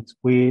determines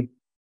where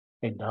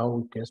and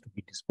how it has to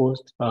be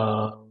disposed.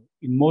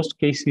 In most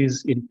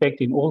cases, in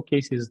fact, in all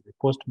cases, the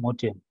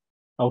post-mortem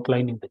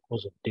outlining the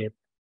cause of death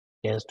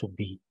has to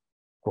be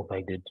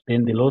provided.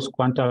 Then the loss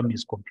quantum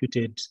is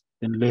computed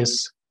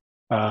unless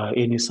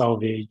any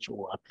salvage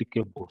or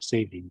applicable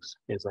savings,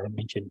 as I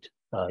mentioned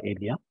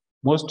earlier.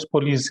 Most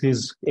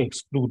policies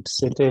exclude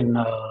certain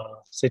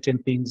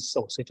things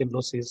or certain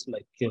losses,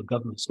 like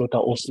government slaughter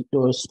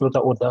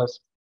orders,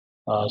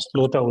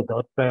 slaughter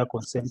without prior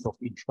consent of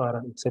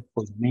insurer, except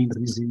for humane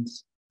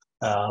reasons,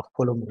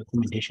 following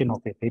recommendation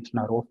of a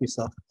veterinary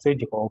officer.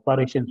 Surgical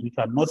operations which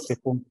are not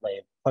performed by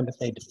a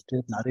qualified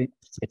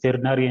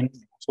veterinarian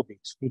may also be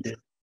excluded.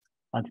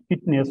 And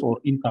fitness or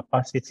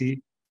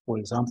incapacity, for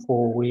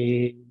example,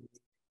 where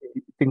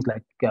things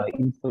like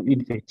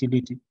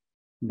infertility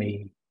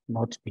may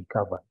not be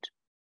covered.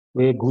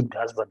 Where good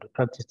husbandry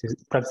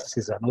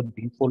practices are not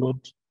being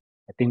followed.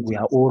 I think we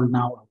are all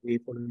now aware,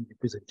 following the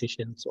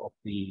presentations of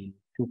the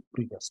two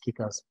previous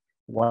speakers,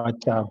 what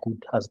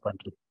good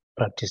husbandry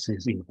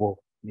practices involve.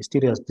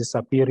 Mysterious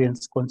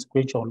disappearance,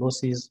 consequential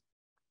losses,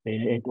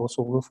 and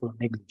also willful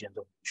negligence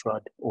of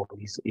insured or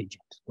his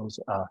agent. Those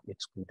are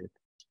excluded.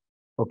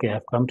 Okay,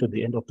 I've come to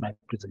the end of my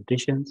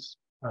presentations.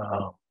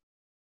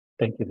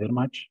 Thank you very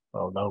much.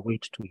 I'll now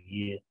wait to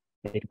hear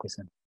any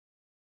questions.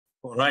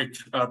 All right.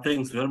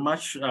 Thanks very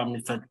much,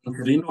 Mr.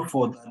 Rino,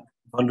 for that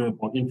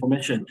valuable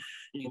information.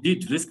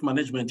 Indeed, risk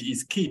management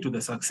is key to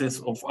the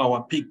success of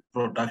our pig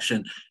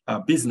production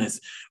business.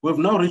 We've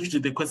now reached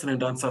the question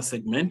and answer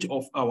segment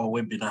of our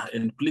webinar,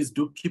 and please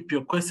do keep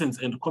your questions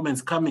and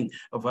comments coming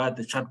via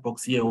the chat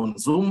box here on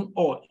Zoom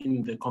or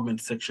in the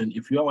comment section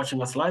if you are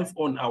watching us live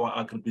on our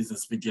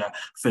Agribusiness Media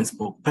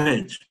Facebook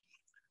page.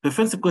 The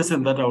first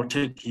question that I'll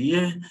take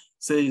here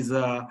says,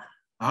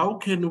 how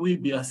can we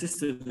be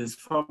assisted as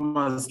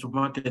farmers to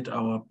market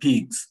our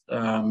pigs?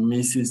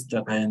 Mrs.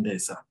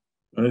 Jakaendesa,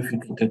 if you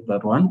can take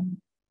that one.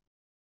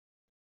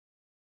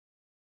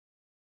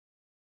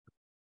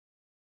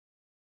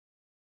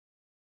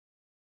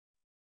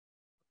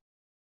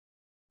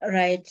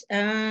 Right.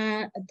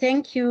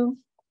 Thank you.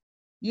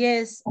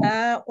 Yes,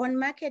 on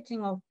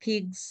marketing of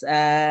pigs,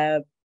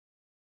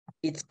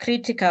 it's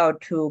critical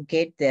to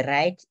get the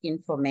right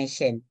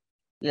information.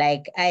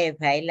 Like I have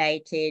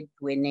highlighted,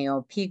 when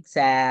your pigs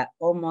are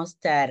almost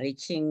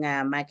reaching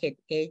market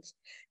age,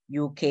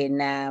 you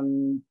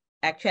can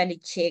actually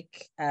check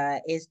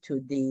as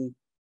to the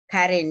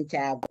current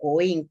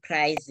going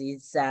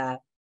prices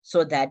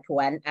so that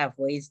one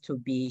avoids to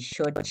be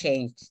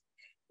shortchanged.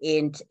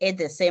 And at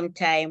the same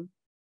time,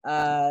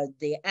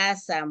 there are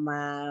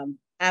some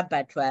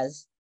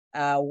abattoirs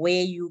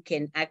where you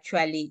can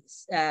actually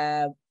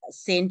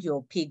send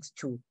your pigs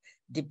to,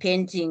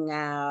 depending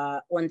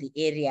on the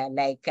area.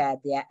 Like there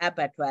are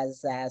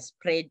abattoirs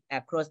spread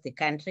across the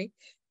country,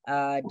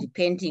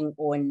 depending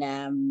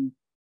on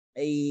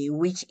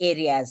which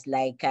areas.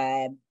 Like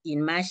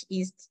in Marsh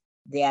East,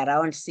 there are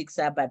around 6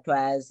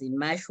 abattoirs. In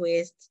Marsh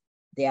West,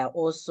 there are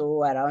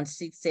also around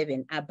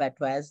 6-7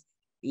 abattoirs.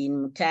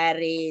 In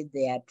Mutare,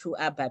 there are 2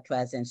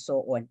 abattoirs and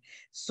so on.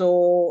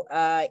 So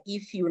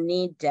if you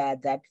need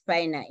that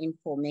finer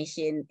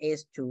information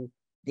as to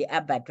the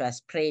abattoir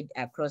spread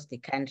across the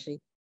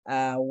country,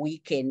 we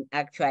can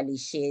actually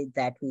share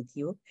that with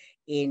you.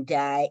 And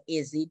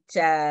as it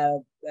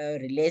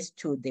relates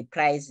to the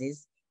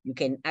prices, you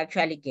can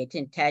actually get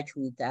in touch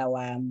with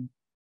our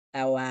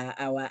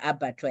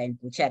abattoir and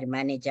butchery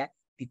manager,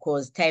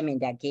 because time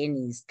and again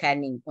is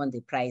scanning on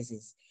the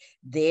prices.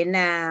 Then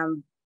there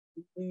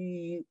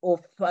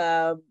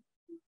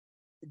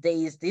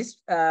is this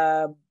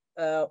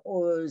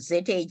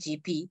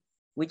ZAGP,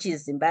 which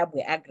is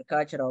Zimbabwe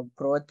Agricultural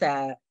Growth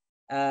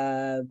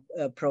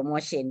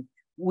Promotion,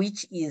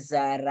 which is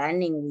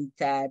running with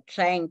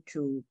trying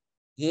to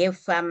have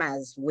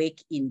farmers work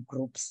in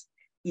groups.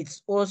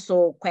 It's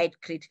also quite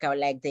critical,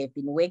 like they've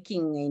been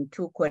working in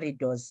 2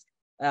 corridors,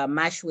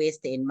 Marsh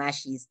West and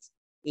Marsh East.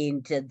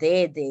 And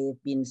there have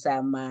been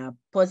some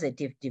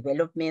positive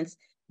developments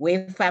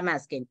where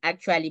farmers can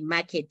actually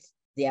market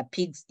their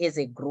pigs as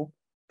a group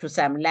to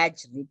some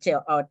large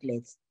retail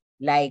outlets.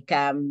 Like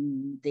there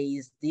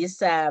is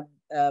this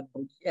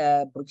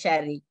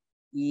butchery,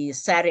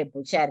 Sare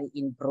Butchery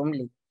in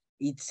Bromley.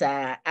 It's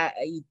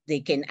they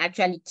can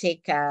actually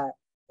take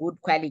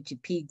good quality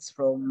pigs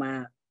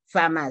from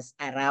farmers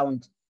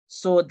around.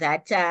 So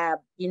that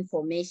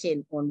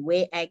information on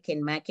where I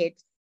can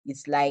market,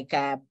 it's like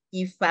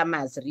if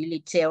farmers really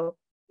tell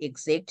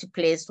exact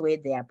place where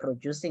they are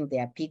producing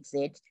their pigs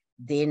at,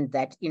 then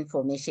that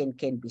information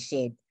can be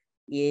shared.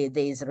 There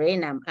is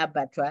Renam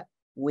Abattoir,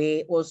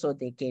 where also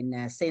they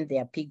can send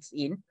their pigs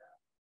in.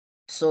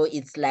 So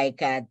it's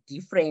like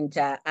different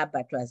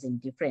abattoirs in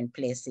different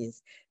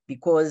places,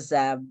 because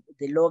the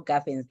law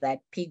governs that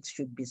pigs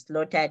should be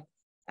slaughtered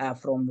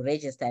from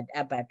registered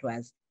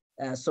abattoirs,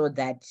 so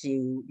that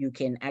you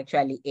can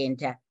actually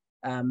enter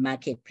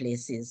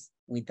marketplaces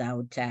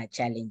without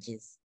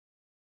challenges.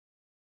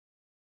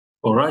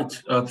 All right,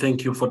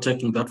 thank you for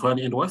taking that one.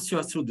 And whilst you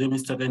are still there,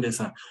 Mr.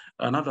 Gendesa,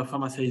 another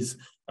farmer says,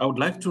 I would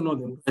like to know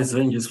the price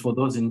ranges for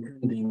those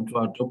intending to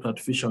adopt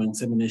artificial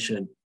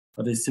insemination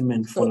for the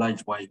semen for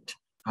large white.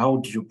 How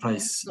do you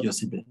price your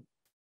semen?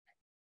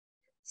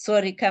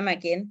 Sorry, come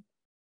again.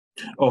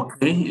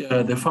 Okay,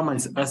 the farmer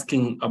is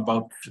asking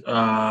about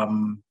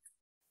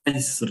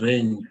price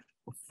range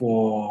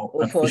for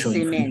artificial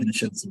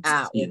insemination.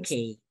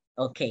 Okay.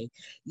 Okay.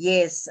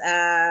 Yes,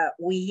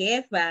 we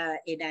have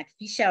an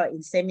artificial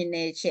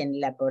insemination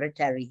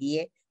laboratory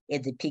here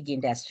at the Pig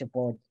Industry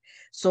Board.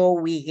 So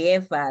we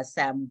have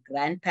some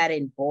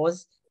grandparent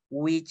boars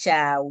which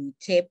we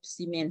tap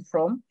semen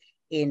from,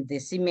 and the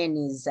semen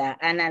is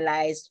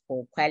analyzed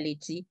for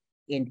quality,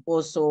 and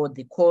also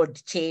the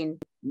cold chain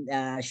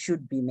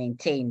should be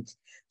maintained.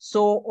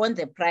 So on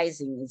the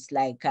pricing, it's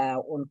like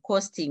on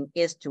costing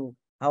as to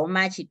how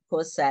much it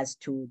costs us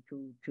to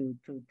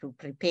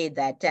prepare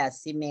that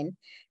semen.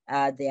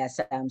 There are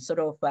some sort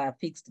of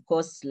fixed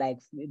costs like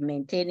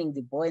maintaining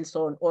the boy and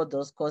so on. All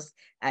those costs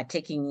are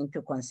taken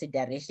into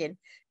consideration.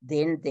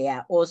 Then there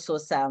are also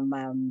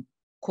some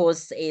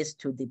costs as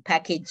to the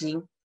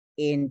packaging,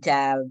 and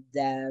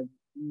there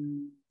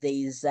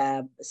is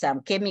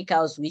some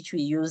chemicals which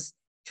we use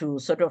to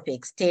sort of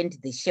extend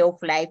the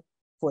shelf life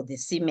for the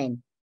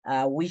semen,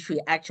 which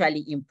we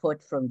actually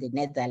import from the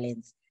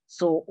Netherlands.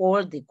 So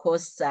all the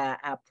costs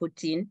are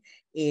put in,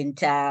 and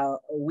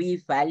we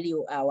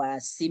value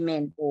our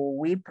semen, or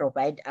we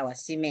provide our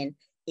semen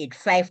at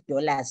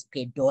 $5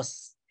 per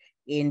dose.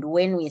 And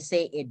when we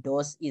say a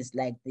dose, is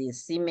like the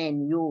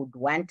semen you would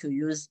want to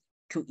use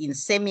to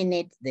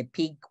inseminate the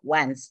pig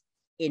once.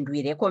 And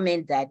we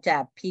recommend that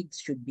pigs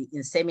should be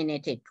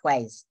inseminated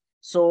twice.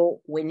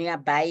 So when you are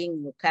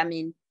buying, you come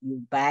in,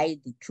 you buy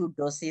the 2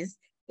 doses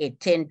at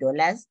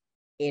 $10,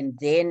 and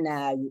then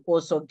you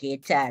also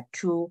get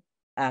 2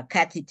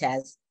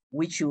 catheters,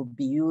 which will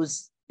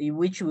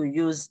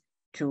use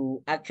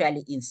to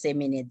actually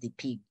inseminate the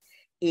pig.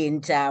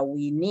 And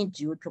we need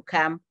you to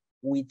come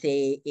with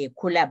a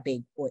cooler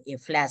bag or a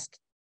flask,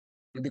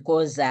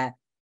 because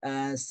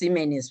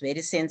semen is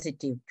very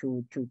sensitive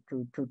to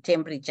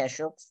temperature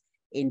shocks,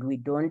 and we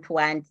don't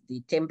want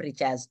the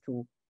temperatures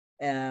to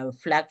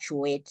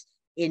fluctuate.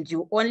 And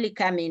you only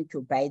come in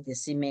to buy the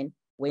semen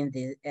when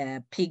the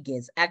pig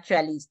has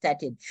actually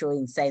started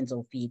showing signs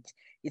of it.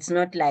 It's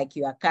not like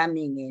you are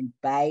coming and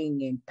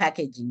buying and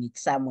packaging it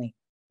somewhere.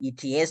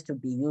 It has to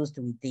be used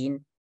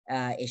within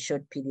a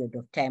short period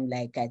of time,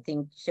 like I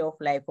think shelf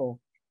life of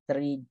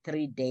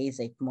three days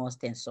at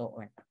most, and so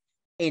on.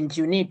 And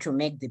you need to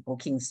make the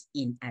bookings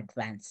in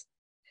advance.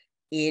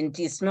 And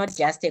it's not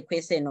just a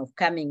question of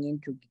coming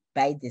in to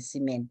buy the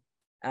semen.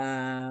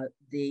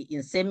 The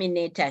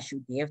inseminator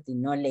should have the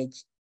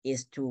knowledge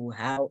as to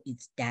how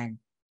it's done.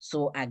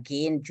 So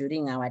again,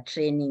 during our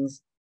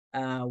trainings,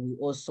 we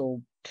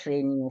also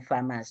train new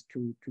farmers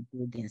to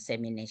do the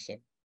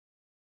insemination.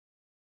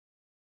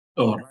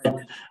 All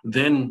right.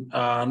 Then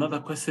another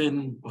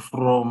question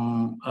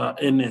from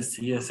NS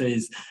here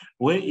says,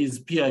 where is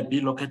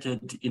PIB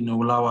located in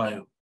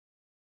Bulawayo?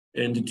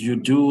 And do you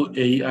do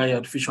AI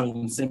artificial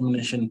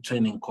insemination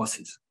training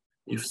courses?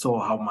 If so,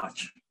 how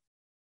much?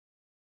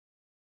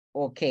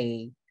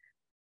 Okay.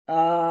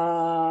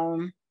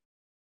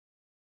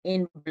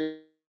 In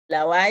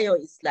Bulawayo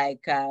is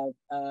like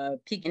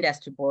Pig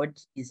Industry Board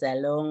is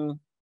along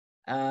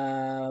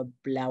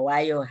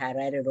Bulawayo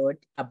Harare Road,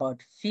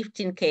 about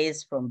 15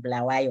 km from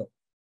Bulawayo,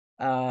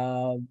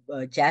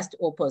 just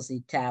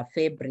opposite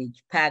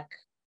Fairbridge Park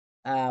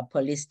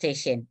police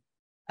station.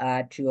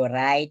 To your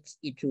right,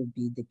 it will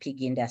be the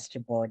Pig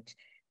Industry Board.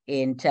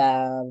 And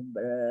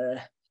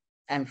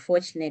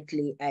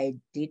unfortunately, I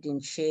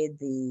didn't share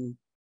the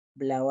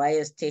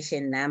Bulawayo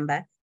station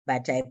number,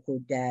 but I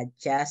could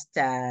just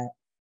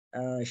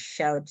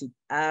shout it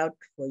out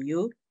for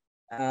you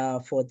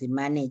for the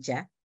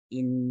manager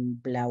in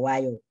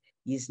Bulawayo.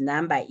 His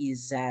number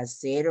is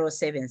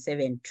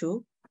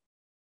 0772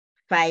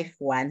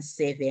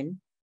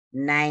 517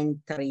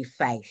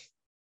 935.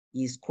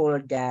 He's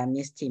called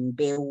Mr.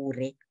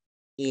 Mbeure,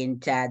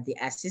 and the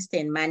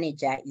assistant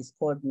manager is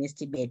called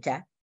Mr.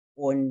 Beta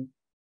on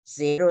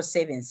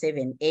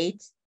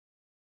 0778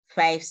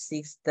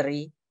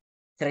 563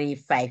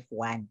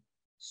 351.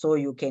 So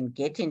you can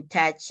get in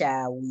touch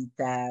with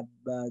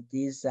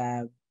these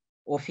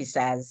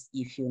officers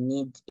if you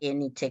need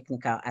any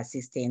technical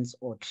assistance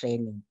or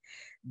training.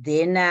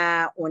 Then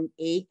on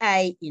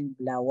AI in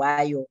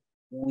Bulawayo,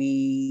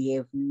 we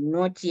have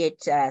not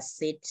yet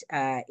set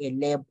a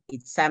lab.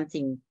 It's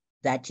something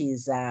that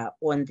is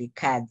on the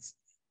cards.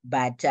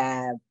 But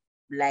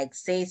like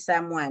say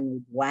someone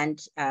would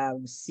want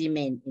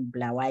semen in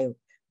Bulawayo,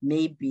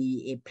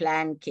 maybe a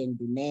plan can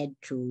be made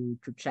to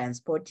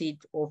transport it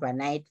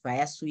overnight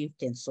via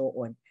Swift and so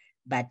on.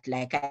 But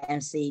like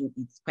I'm saying,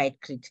 it's quite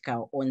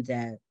critical on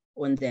the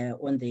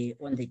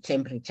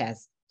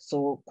temperatures.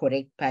 So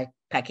correct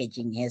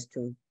packaging has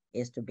to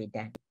be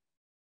done.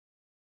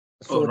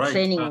 So right.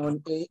 Training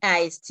on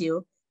AI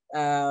still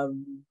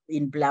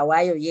in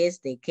Bulawayo, yes,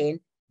 they can,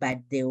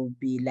 but they will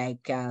be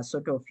like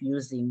sort of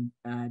using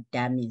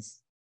dummies.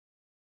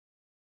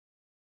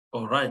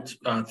 All right,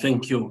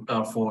 thank you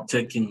for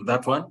taking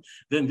that one.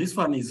 Then this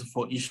one is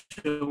for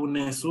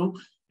Isheunesu.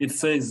 It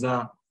says,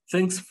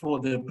 thanks for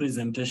the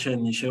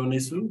presentation,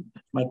 Isheunesu.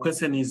 My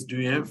question is, do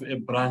you have a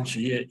branch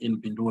here in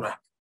Bindura?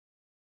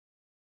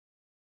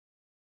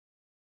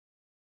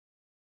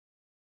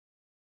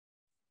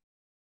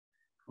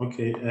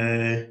 Okay,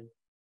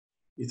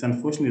 it's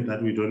unfortunate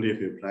that we don't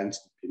have a branch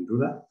in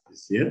Bindura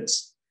as yet.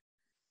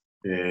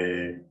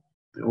 The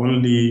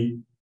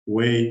only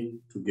way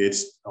to get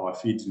our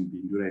feed in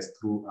Bindura is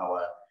through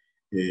our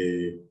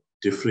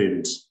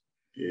different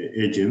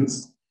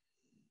agents,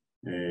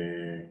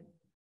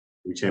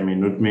 which I may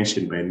not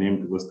mention by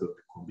name because they'll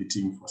be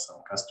competing for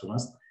some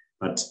customers.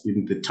 But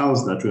in the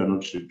towns that we are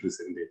not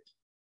represented,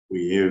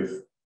 we have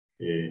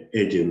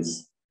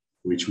agents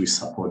which we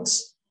support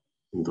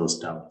in those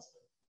towns.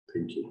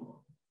 Thank you.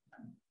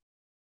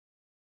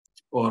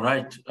 All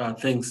right,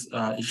 thanks,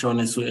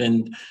 Isheunesu.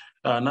 And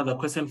another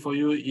question for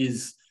you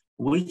is,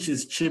 which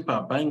is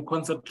cheaper, buying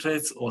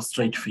concentrates or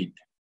straight feed?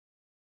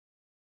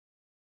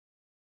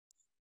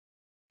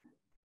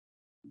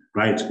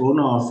 Right, on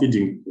our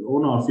feeding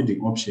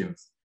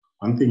options,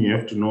 one thing you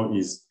have to know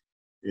is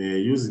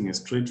using a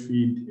straight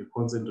feed, a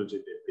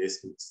concentrated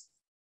base mix,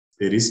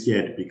 the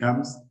riskier it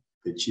becomes,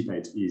 the cheaper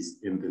it is,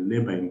 and the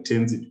labor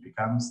intense it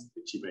becomes,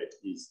 the cheaper it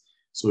is.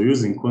 So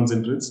using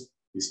concentrates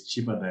is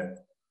cheaper than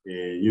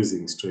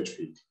using straight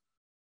feed.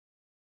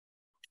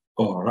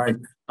 All right,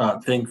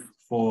 thanks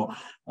for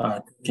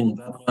taking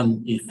that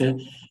one,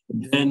 Ethan.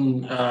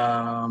 Then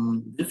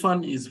this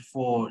one is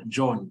for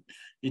John.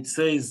 It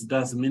says,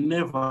 does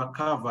Minerva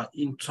cover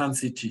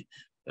in-transit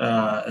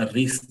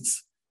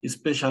risks,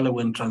 especially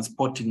when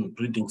transporting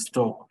breeding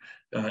stock,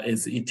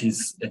 as it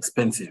is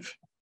expensive?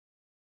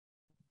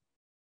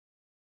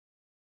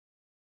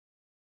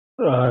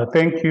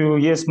 Thank you.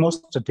 Yes,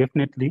 most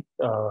definitely.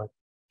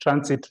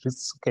 Transit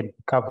risks can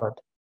be covered.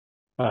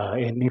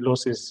 Any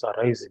losses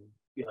arising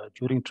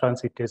during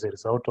transit as a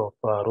result of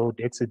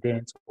road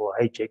accidents or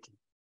hijacking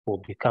will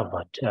be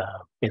covered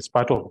as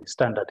part of the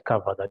standard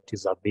cover that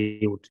is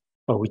availed,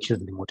 which is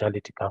the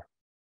mortality cover.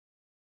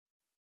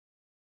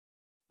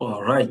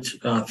 All right,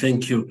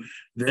 thank you.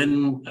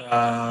 Then,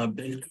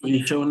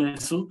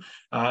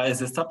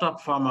 as a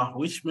startup farmer,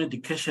 which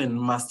medication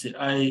must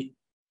I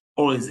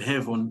always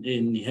have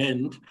in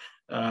hand,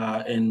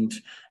 and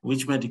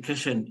which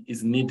medication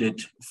is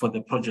needed for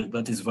the project,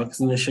 that is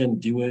vaccination,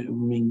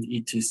 deworming,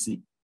 etc.?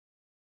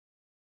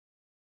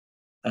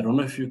 I don't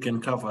know if you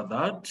can cover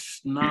that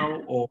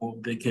now, or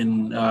they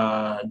can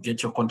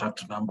get your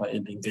contact number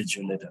and engage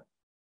you later.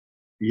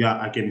 Yeah,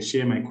 I can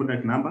share my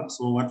contact number.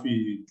 So what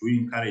we do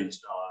encourage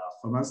our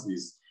farmers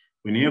is,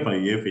 whenever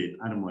you have an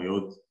animal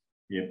health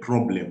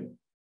problem,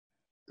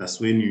 that's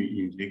when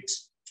you inject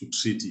to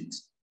treat it.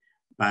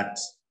 But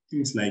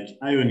things like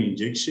iron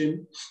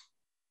injection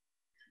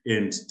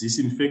and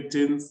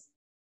disinfectants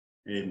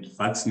and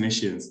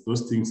vaccinations,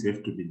 those things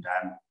have to be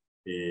done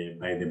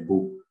by the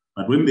book.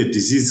 But when the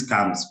disease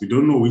comes, we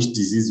don't know which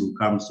disease will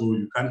come, so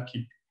you can't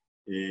keep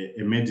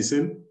a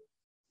medicine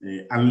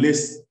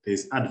unless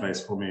there's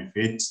advice from a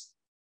vet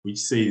which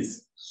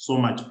says so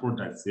much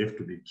products have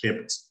to be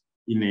kept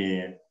in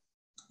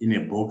a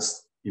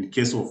box in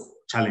case of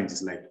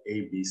challenges like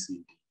A, B,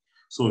 C, D.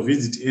 So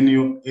visit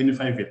any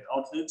 5 vet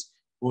outlets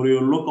or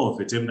your local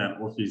veterinary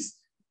office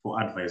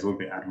for advice on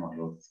the animal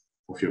health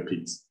of your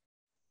pigs.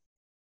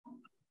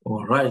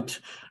 All right.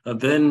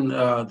 Then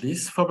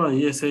this farmer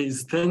here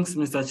says, thanks,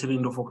 Mr.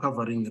 Chirindo, for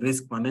covering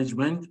risk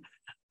management.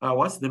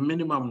 What's the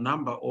minimum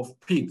number of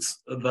pigs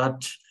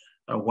that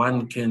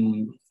one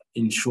can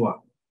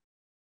insure?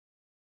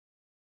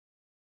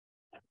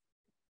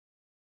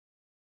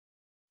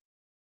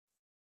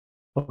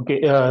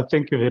 Okay,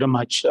 thank you very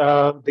much.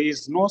 There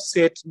is no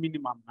set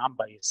minimum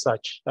number as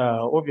such.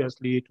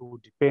 Obviously, it will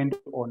depend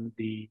on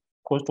the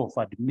cost of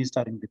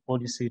administering the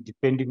policy,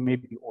 depending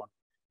maybe on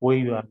where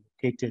you are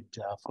located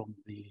from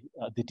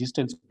the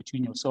distance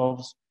between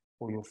yourselves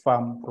or your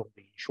farm from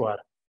the insurer.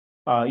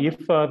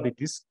 If the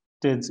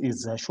distance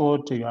is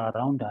short, you are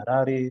around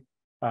Harare,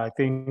 I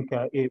think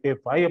a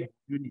viable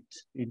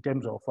unit in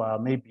terms of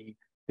maybe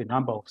the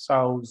number of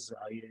sows,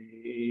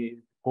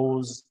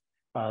 bulls,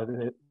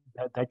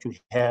 that you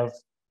have,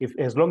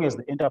 as long as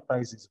the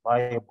enterprise is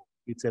viable,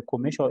 it's a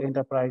commercial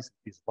enterprise,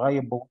 it's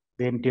viable,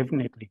 then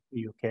definitely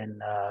you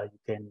can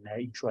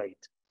insure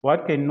it.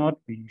 What cannot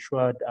be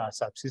insured are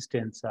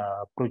subsistence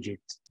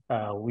projects,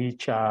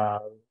 which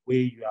are where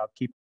you are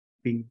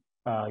keeping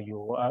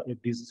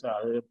these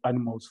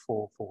animals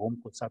for home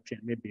consumption.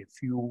 Maybe a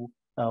few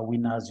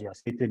winners you are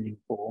fattening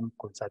for home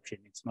consumption.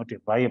 It's not a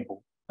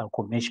viable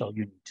commercial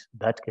unit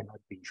that cannot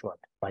be insured,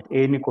 but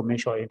any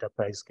commercial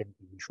enterprise can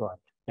be insured.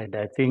 And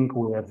I think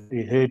we have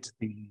heard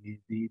the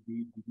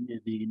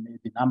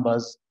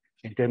numbers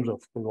in terms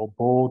of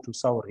bull to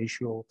sow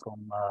ratio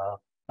from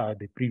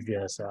the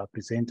previous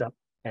presenter.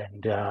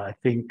 And I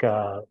think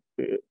the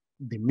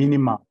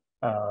minimum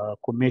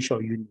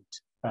commercial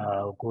unit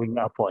going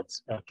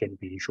upwards can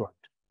be insured,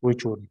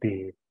 which would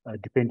be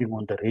depending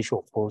on the ratio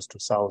of bulls to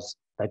sows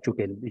that you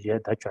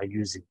are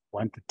using,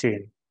 1 to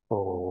 10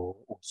 or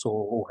so,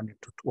 or 1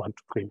 to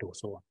 20 or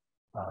so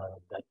on.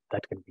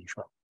 That can be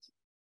insured.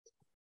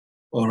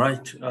 All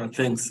right,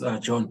 thanks,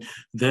 John.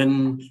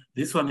 Then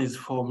this one is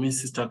for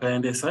Mrs.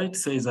 Takayende. Site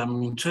says,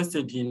 I'm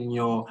interested in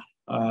your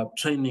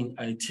training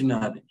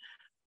itinerary.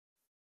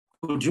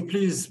 Could you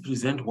please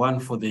present one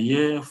for the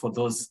year for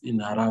those in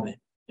Harare?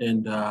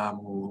 And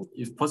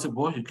if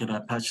possible, you can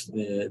attach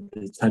the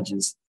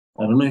charges.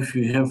 I don't know if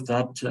you have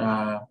that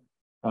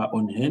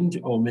on hand,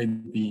 or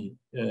maybe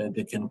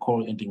they can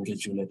call and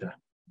engage you later.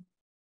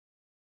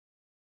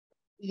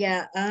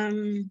 Yeah,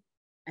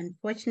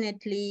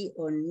 unfortunately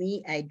on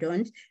me, I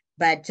don't,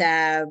 but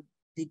the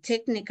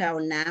technical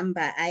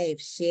number I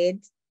have shared,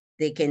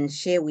 they can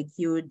share with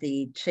you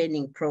the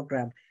training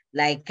program.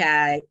 Like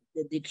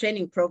the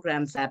training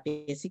programs are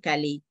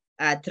basically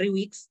 3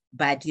 weeks,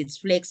 but it's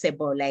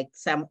flexible. Like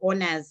some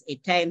owners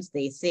at times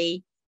they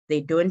say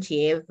they don't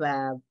have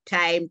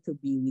time to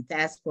be with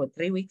us for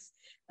 3 weeks.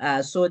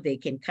 So they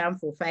can come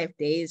for 5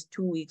 days,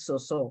 2 weeks or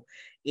so.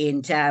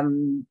 And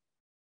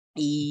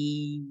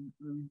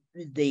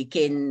they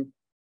can,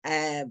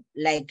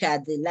 like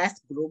the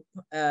last group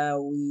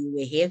we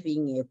were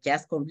having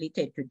just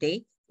completed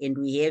today, and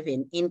we have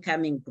an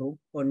incoming group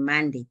on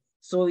Monday.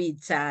 So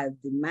it's the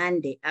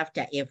Monday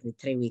after every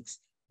 3 weeks.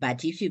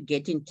 But if you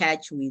get in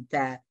touch with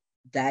that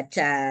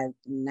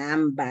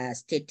number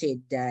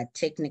stated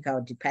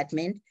technical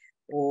department,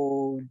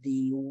 or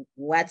the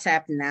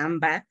WhatsApp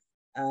number,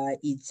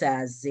 it's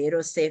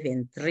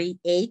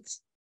 0738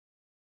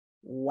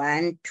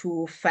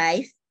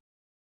 125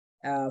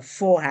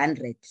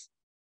 400.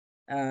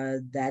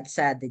 That's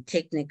the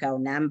technical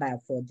number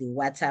for the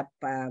WhatsApp.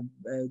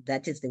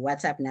 That is the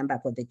WhatsApp number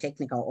for the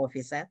technical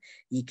officer.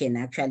 He can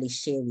actually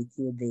share with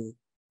you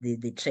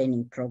the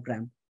training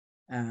program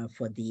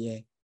for the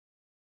year.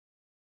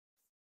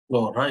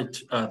 All right.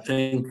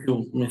 Thank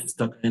you,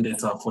 Mr.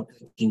 Kendesa, for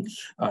taking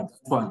that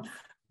one.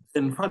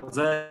 In fact,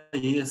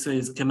 he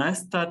says, can I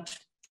start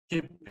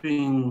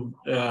keeping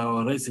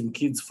raising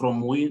kids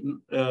from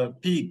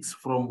pigs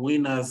from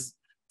winners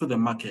to the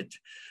market?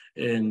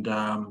 And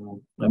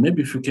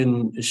maybe if you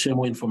can share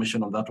more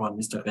information on that one,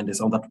 Mr.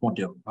 Kendesa, on that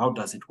model, how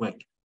does it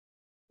work?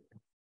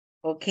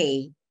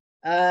 Okay.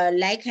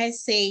 Like I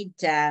said,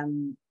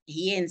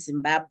 here in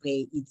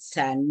Zimbabwe, it's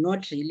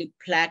not really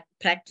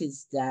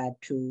practiced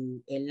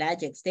to a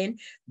large extent,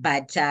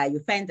 but you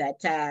find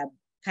that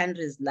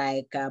countries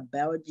like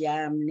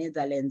Belgium,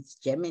 Netherlands,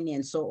 Germany,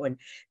 and so on,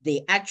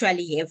 they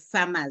actually have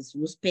farmers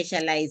who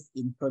specialize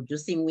in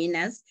producing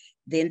winners.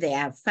 Then they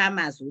have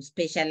farmers who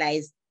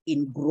specialize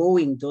in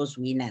growing those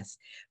winners.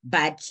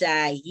 But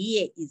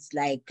here it's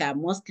like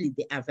mostly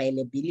the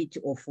availability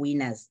of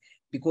winners,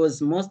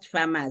 because most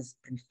farmers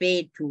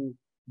prefer to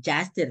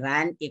just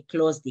run a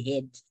closed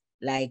head,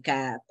 like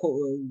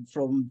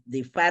from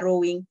the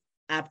farrowing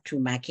up to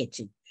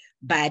marketing.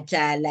 But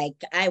like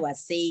I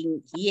was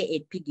saying, here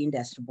at Pig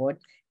Industry Board,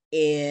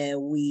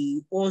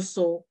 we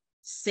also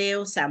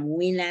sell some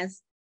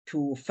winners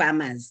to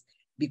farmers,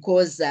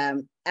 because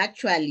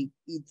actually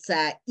it's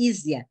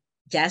easier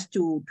just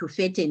to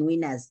fatten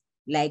winners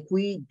like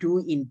we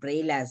do in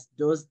broilers,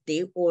 those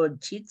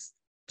day-old chicks,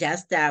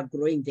 just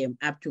growing them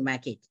up to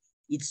market.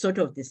 it's sort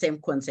of the same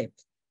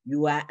concept.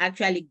 You are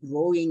actually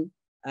growing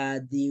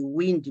the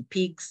weaned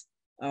pigs,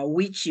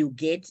 which you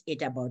get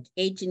at about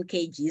 18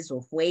 kgs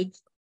of weight,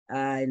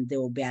 and they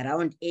will be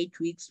around 8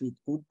 weeks with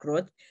good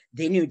growth.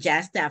 Then you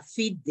just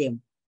feed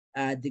them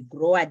the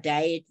grower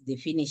diet, the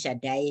finisher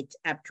diet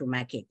up to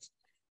market.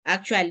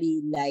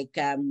 Actually, like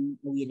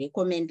we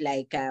recommend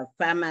like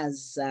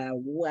farmers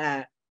who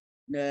are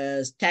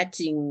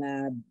starting,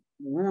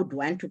 who would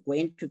want to go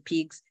into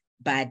pigs,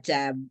 but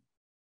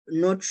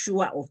not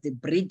sure of the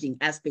breeding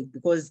aspect,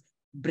 because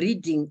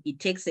breeding, it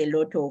takes a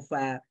lot of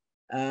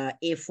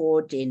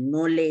effort and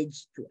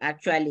knowledge to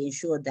actually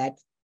ensure that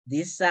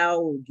this sow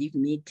will give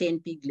me 10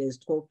 piglets,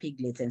 12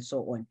 piglets, and so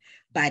on.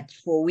 But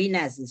for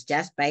winners, it's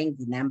just buying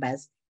the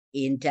numbers,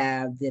 and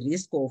the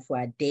risk of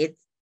death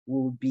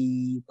will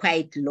be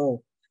quite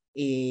low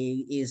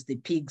as the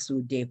pigs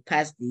would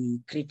pass the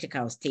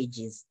critical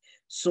stages.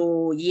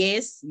 So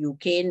yes, you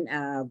can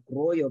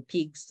grow your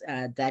pigs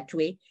that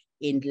way.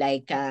 And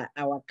like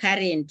our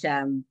current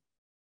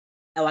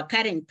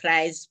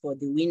price for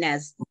the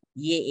winners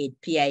here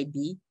at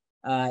PIB,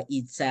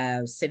 it's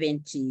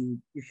 70,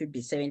 it should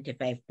be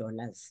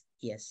 $75.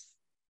 Yes.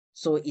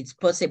 So it's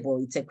possible.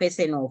 It's a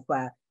question of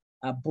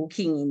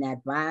booking in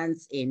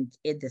advance, and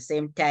at the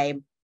same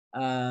time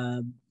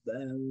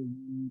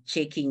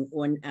checking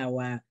on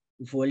our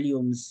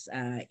volumes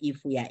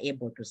if we are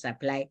able to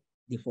supply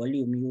the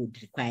volume you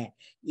would require.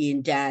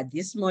 And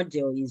this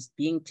model is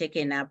being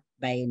taken up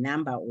by a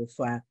number of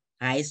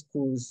high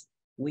schools,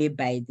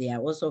 whereby they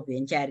are also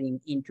venturing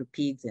into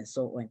pigs and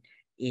so on.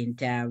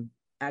 And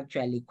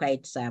actually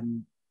quite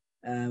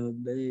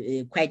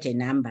a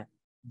number,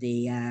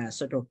 they are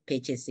sort of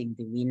purchasing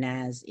the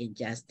winners and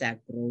just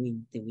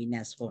growing the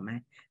winners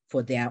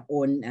for their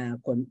own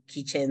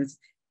kitchens,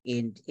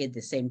 and at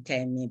the same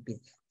time maybe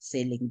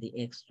selling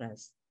the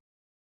extras.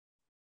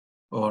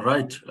 All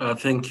right,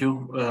 thank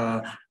you.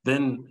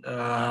 Then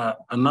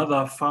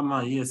another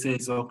farmer here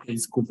says, okay,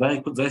 could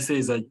I say,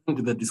 as I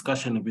joined the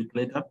discussion a bit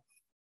later,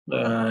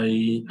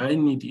 I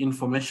need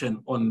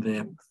information on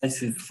the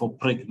prices for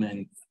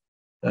pregnant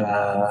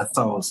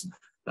sows.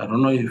 I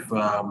don't know if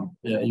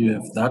you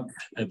have that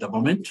at the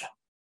moment.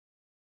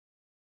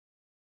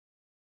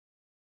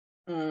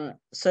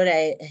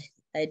 Sorry,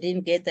 I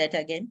didn't get that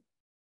again.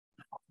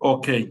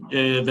 Okay,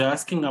 they're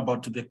asking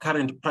about the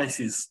current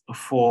prices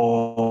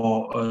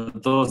for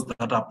those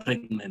that are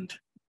pregnant.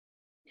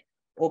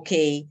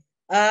 Okay,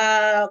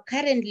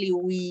 currently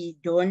we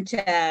don't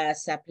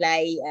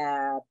supply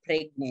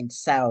pregnant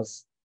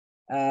sows.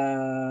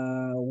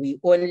 We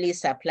only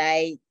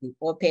supply the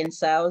open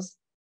sows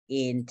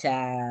and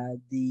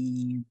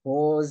the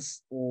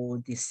balls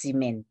or the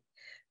semen.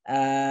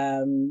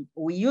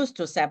 We used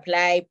to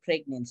supply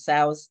pregnant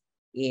sows,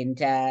 and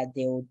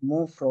they would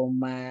move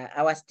from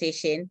our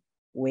station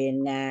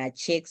when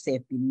checks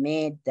have been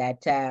made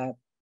that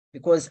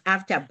because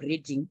after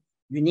breeding,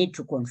 you need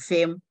to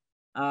confirm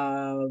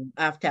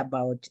after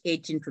about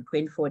 18 to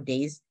 24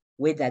 days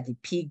whether the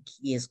pig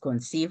is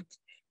conceived,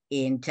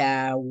 and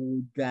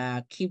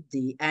would keep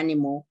the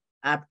animal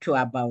up to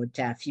about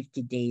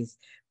 50 days.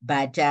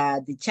 But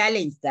the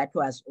challenge that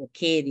was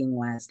occurring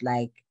was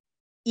like,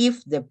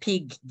 if the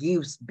pig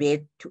gives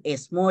birth to a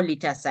small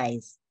litter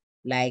size,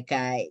 like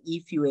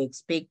if you were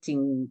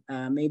expecting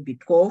maybe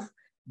 12,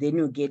 then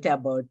you get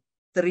about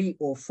 3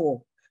 or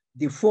 4.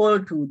 The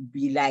fault would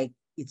be like,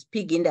 it's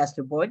pig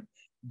industry board,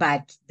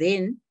 but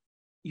then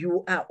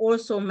you are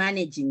also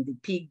managing the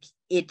pig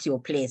at your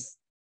place.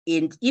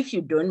 And if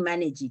you don't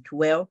manage it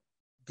well,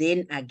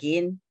 then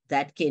again,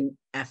 that can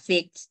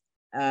affect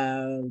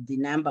the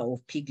number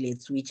of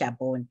piglets which are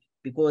born,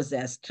 because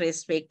there are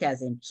stress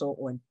factors and so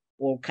on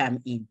all come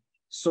in.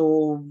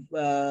 So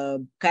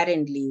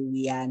currently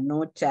we are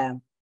not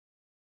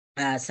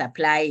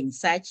supplying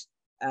such.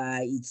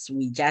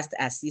 We just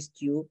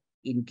assist you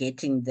in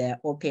getting the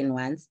open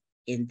ones,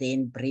 and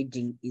then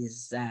breeding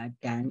is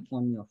done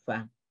on your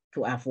farm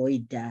to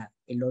avoid a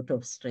lot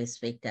of stress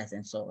factors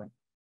and so on.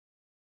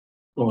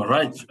 All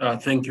right,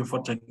 thank you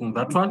for taking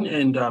that one.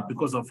 And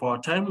because of our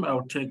time,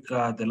 I'll take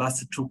the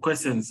last two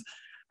questions.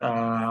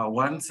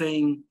 One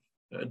saying,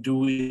 do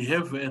we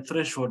have a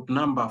threshold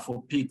number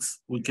for pigs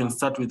we can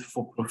start with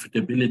for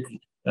profitability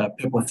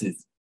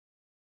purposes?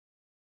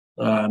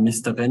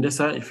 Mr.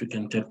 Kandesa, if you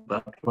can take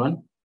that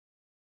one.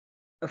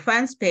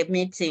 Funds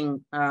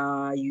permitting,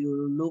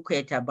 you look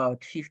at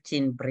about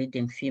 15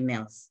 breeding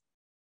females,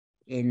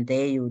 and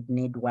there you would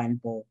need one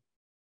bull,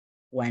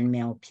 one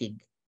male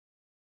pig.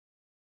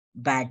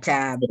 But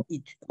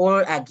it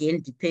all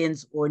again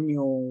depends on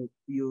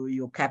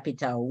your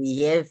capital.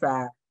 We have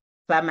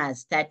farmers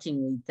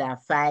starting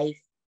with 5,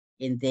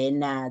 and then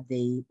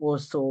they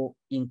also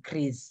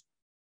increase.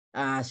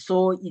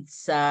 So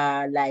it's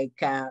like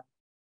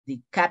the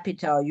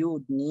capital you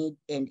would need,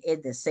 and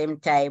at the same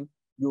time,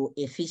 your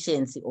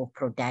efficiency of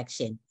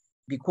production,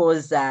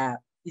 because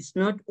it's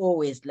not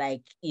always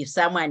like if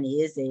someone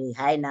has a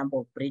high number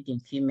of breeding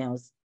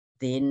females,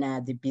 then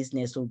the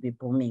business will be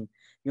booming.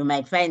 You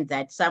might find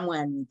that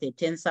someone with a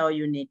 10 sow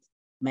unit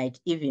might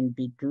even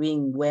be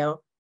doing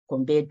well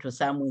compared to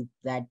some with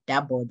that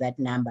double that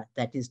number,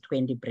 that is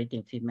 20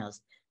 breeding females.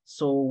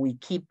 So we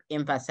keep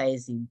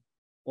emphasizing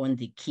on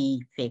the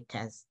key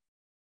factors,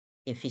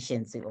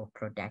 efficiency of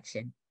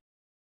production.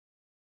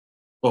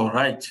 All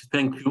right,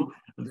 thank you.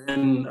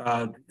 Then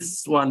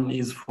this one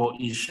is for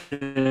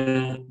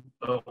Ishe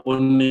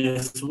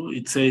Onesu.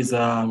 It says,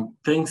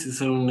 thanks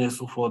Ishe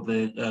Onesu for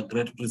the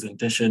great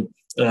presentation.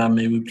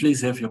 May we please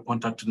have your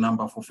contact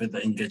number for further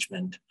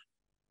engagement?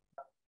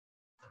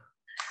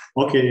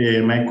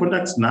 Okay, my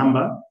contact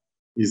number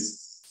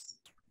is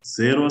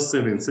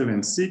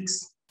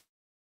 0776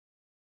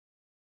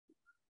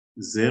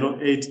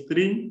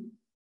 083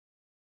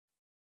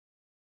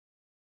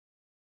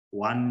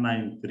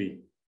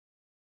 193.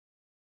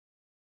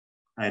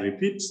 I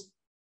repeat,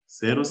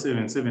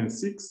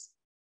 0776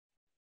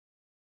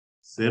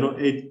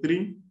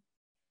 083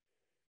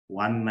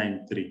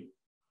 193.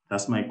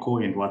 That's my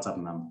call and WhatsApp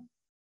number.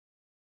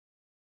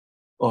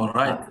 All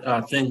right,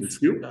 thanks.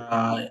 Thank you.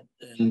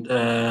 And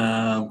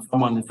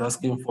someone is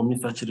asking for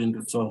Mr.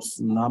 Chirinduso's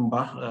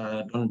number.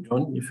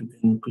 John, if you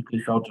can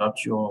quickly shout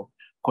out your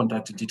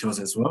contact details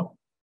as well.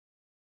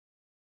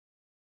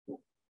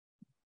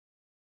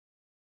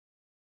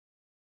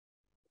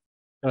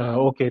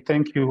 Okay,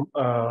 thank you.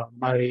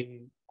 My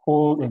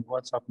call and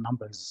WhatsApp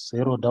number is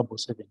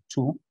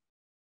 0772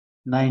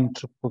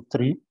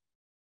 933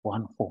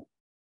 14.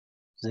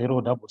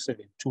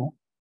 0772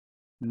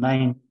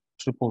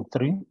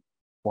 933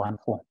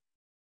 14.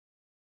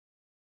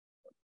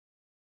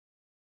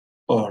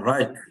 All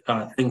right,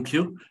 thank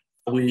you.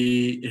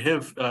 We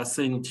have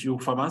sent you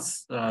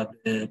farmers for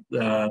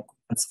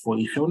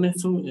Ishe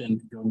Onesu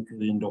and John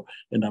Chirindo,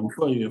 and I'm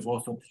sure you have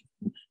also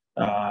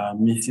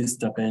Mrs.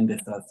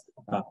 Takaendesa's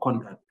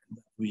contact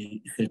that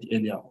we said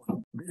earlier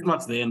on. This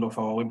marks the end of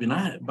our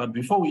webinar, but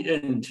before we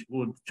end,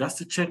 we'll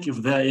just check if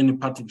there are any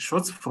parting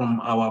shots from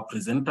our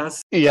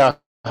presenters. Yeah,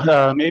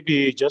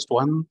 maybe just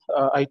one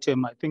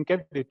item. I think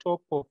at the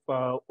top of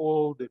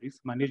all the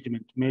risk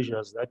management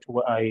measures that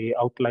I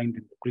outlined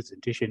in the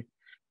presentation,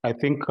 I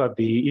think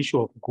the issue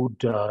of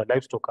good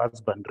livestock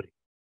husbandry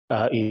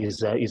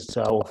is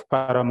of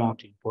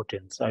paramount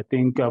importance. I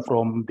think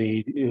from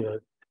the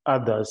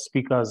other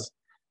speakers,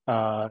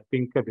 I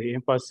think the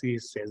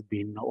emphasis has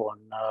been on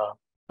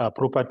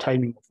proper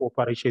timing of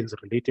operations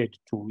related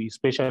to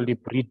especially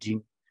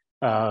breeding,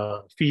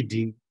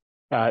 feeding,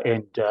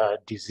 and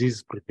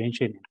disease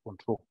prevention and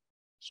control.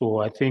 So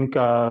I think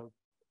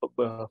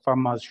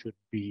farmers should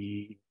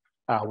be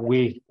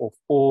aware of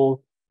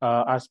all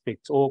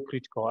aspects, all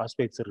critical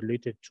aspects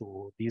related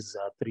to these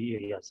three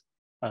areas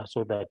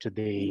so that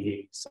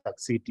they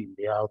succeed in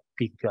their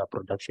peak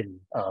production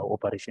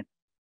operation.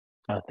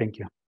 Thank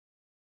you.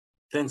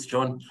 Thanks,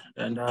 John.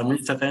 And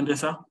Mr.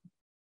 Kaendesa?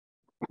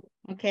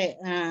 Okay,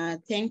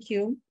 thank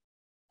you.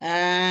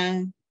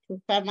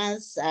 To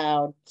farmers, I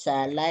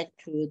would like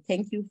to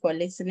thank you for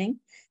listening.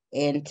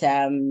 And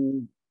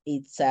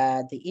it's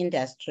the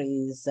industry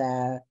is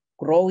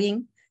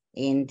growing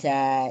and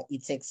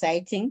it's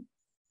exciting.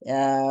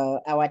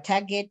 Our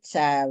target,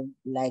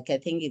 like I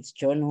think it's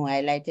John who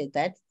highlighted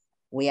that,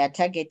 we are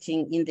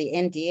targeting in the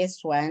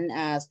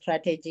NDS1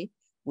 strategy,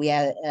 we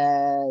are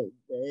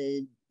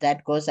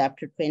that goes up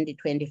to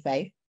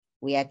 2025.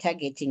 We are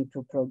targeting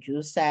to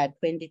produce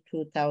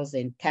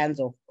 22,000 tons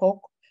of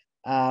pork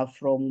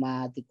from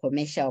the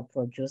commercial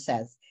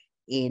producers.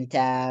 And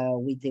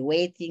with the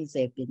way things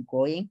have been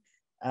going,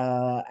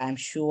 I'm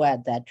sure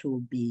that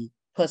will be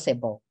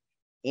possible.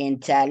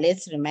 And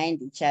let's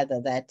remind each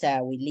other that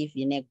we live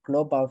in a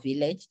global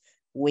village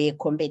where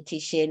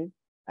competition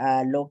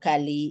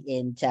locally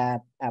and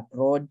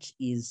abroad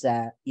is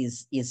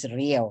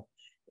real.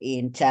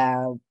 And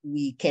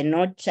we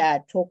cannot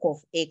talk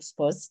of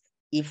exports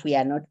if we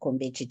are not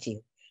competitive.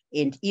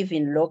 And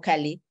even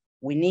locally,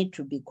 we need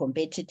to be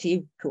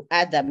competitive to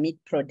other meat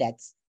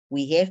products.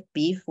 We have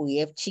beef, we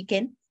have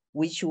chicken,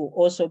 which will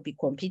also be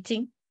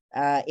competing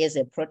as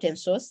a protein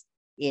source,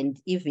 and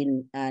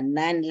even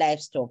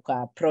non-livestock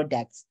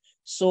products.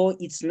 So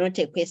it's not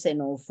a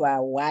question of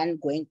one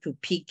going to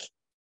pick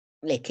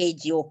a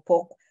kg of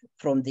pork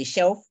from the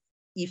shelf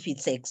if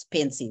it's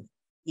expensive.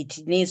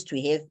 It needs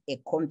to have a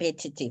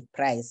competitive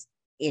price,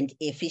 and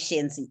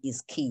efficiency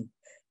is key.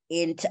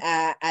 And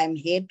I'm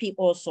happy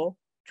also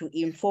to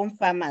inform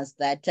farmers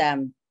that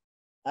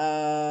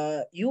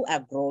you are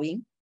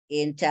growing,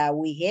 and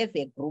we have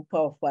a group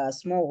of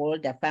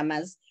smallholder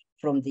farmers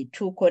from the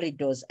 2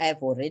 corridors I've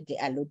already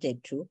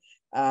alluded to,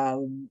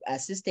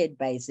 assisted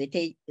by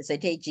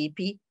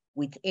ZAGP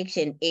with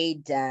Action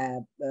Aid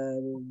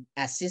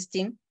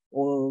assisting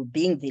or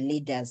being the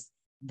leaders.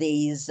 There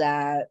is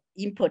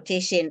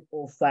importation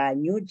of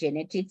new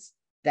genetics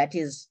that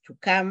is to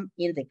come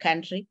in the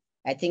country,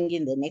 I think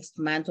in the next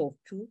month or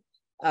two,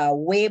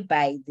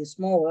 whereby the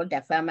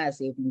smallholder farmers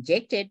have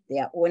injected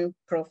their own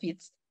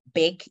profits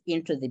back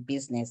into the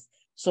business.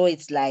 So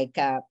it's like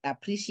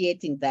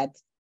appreciating that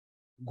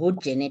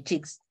good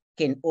genetics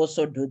can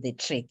also do the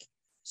trick.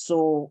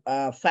 So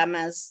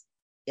farmers,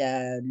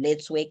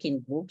 let's work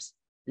in groups.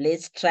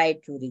 Let's try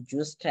to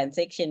reduce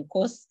transaction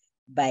costs.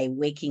 by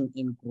working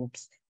in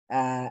groups,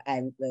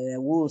 and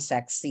will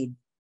succeed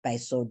by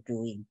so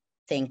doing.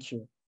 Thank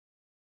you.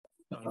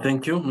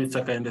 Thank you,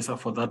 Mr. Kaendesa,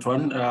 for that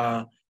one.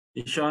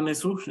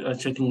 Ishanesu,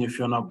 checking if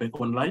you're now back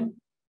online.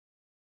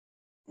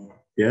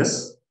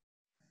 Yes.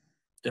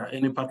 Yeah,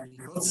 any parting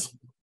shots?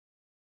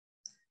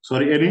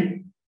 Sorry,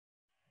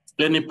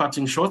 any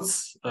parting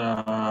shots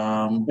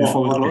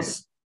before we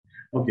close?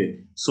 Okay,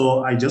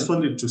 so I just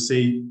wanted to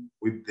say,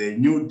 with the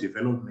new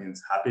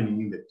developments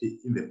happening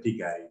in the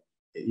piggery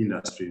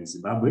industry in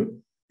Zimbabwe,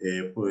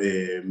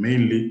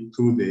 mainly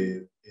through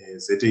the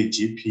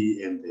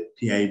ZAGP and the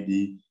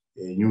PIB,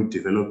 new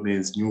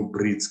developments, new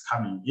breeds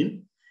coming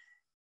in,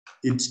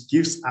 it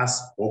gives us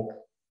hope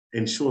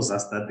and shows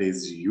us that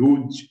there's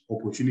huge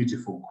opportunity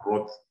for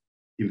growth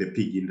in the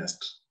pig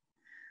industry.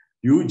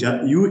 You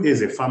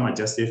as a farmer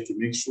just have to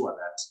make sure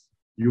that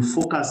you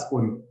focus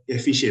on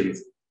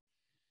efficiency.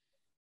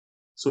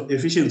 So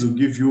efficiency will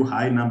give you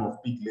high number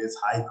of piglets,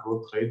 high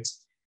growth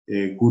rates,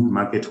 good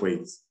market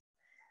weights.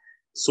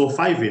 So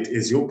 5-8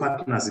 is your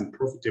partners in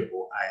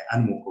profitable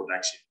animal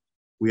production.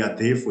 We are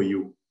there for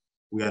you.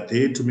 We are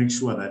there to make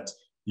sure that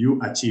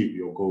you achieve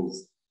your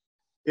goals.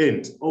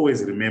 And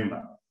always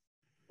remember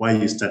why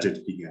you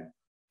started piggery.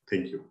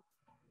 Thank you.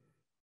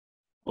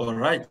 All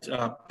right,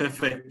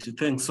 perfect.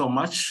 Thanks so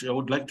much. I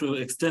would like to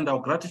extend our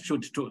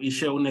gratitude to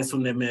Isheune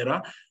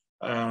Sunemera,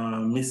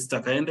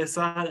 Mr.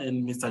 Kaendesa,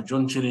 and Mr.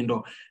 John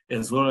Chirindo,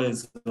 as well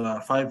as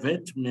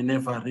 5-8,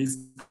 Minerva Risk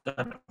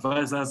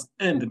Advisors,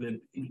 and the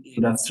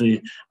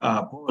industry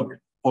board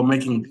for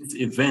making this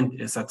event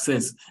a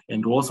success.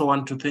 And we also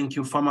want to thank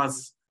you,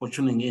 farmers, for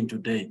tuning in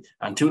today.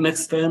 Until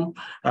next time,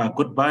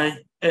 goodbye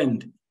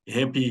and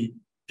happy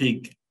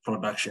pig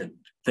production.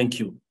 Thank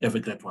you. Have a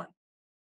great one.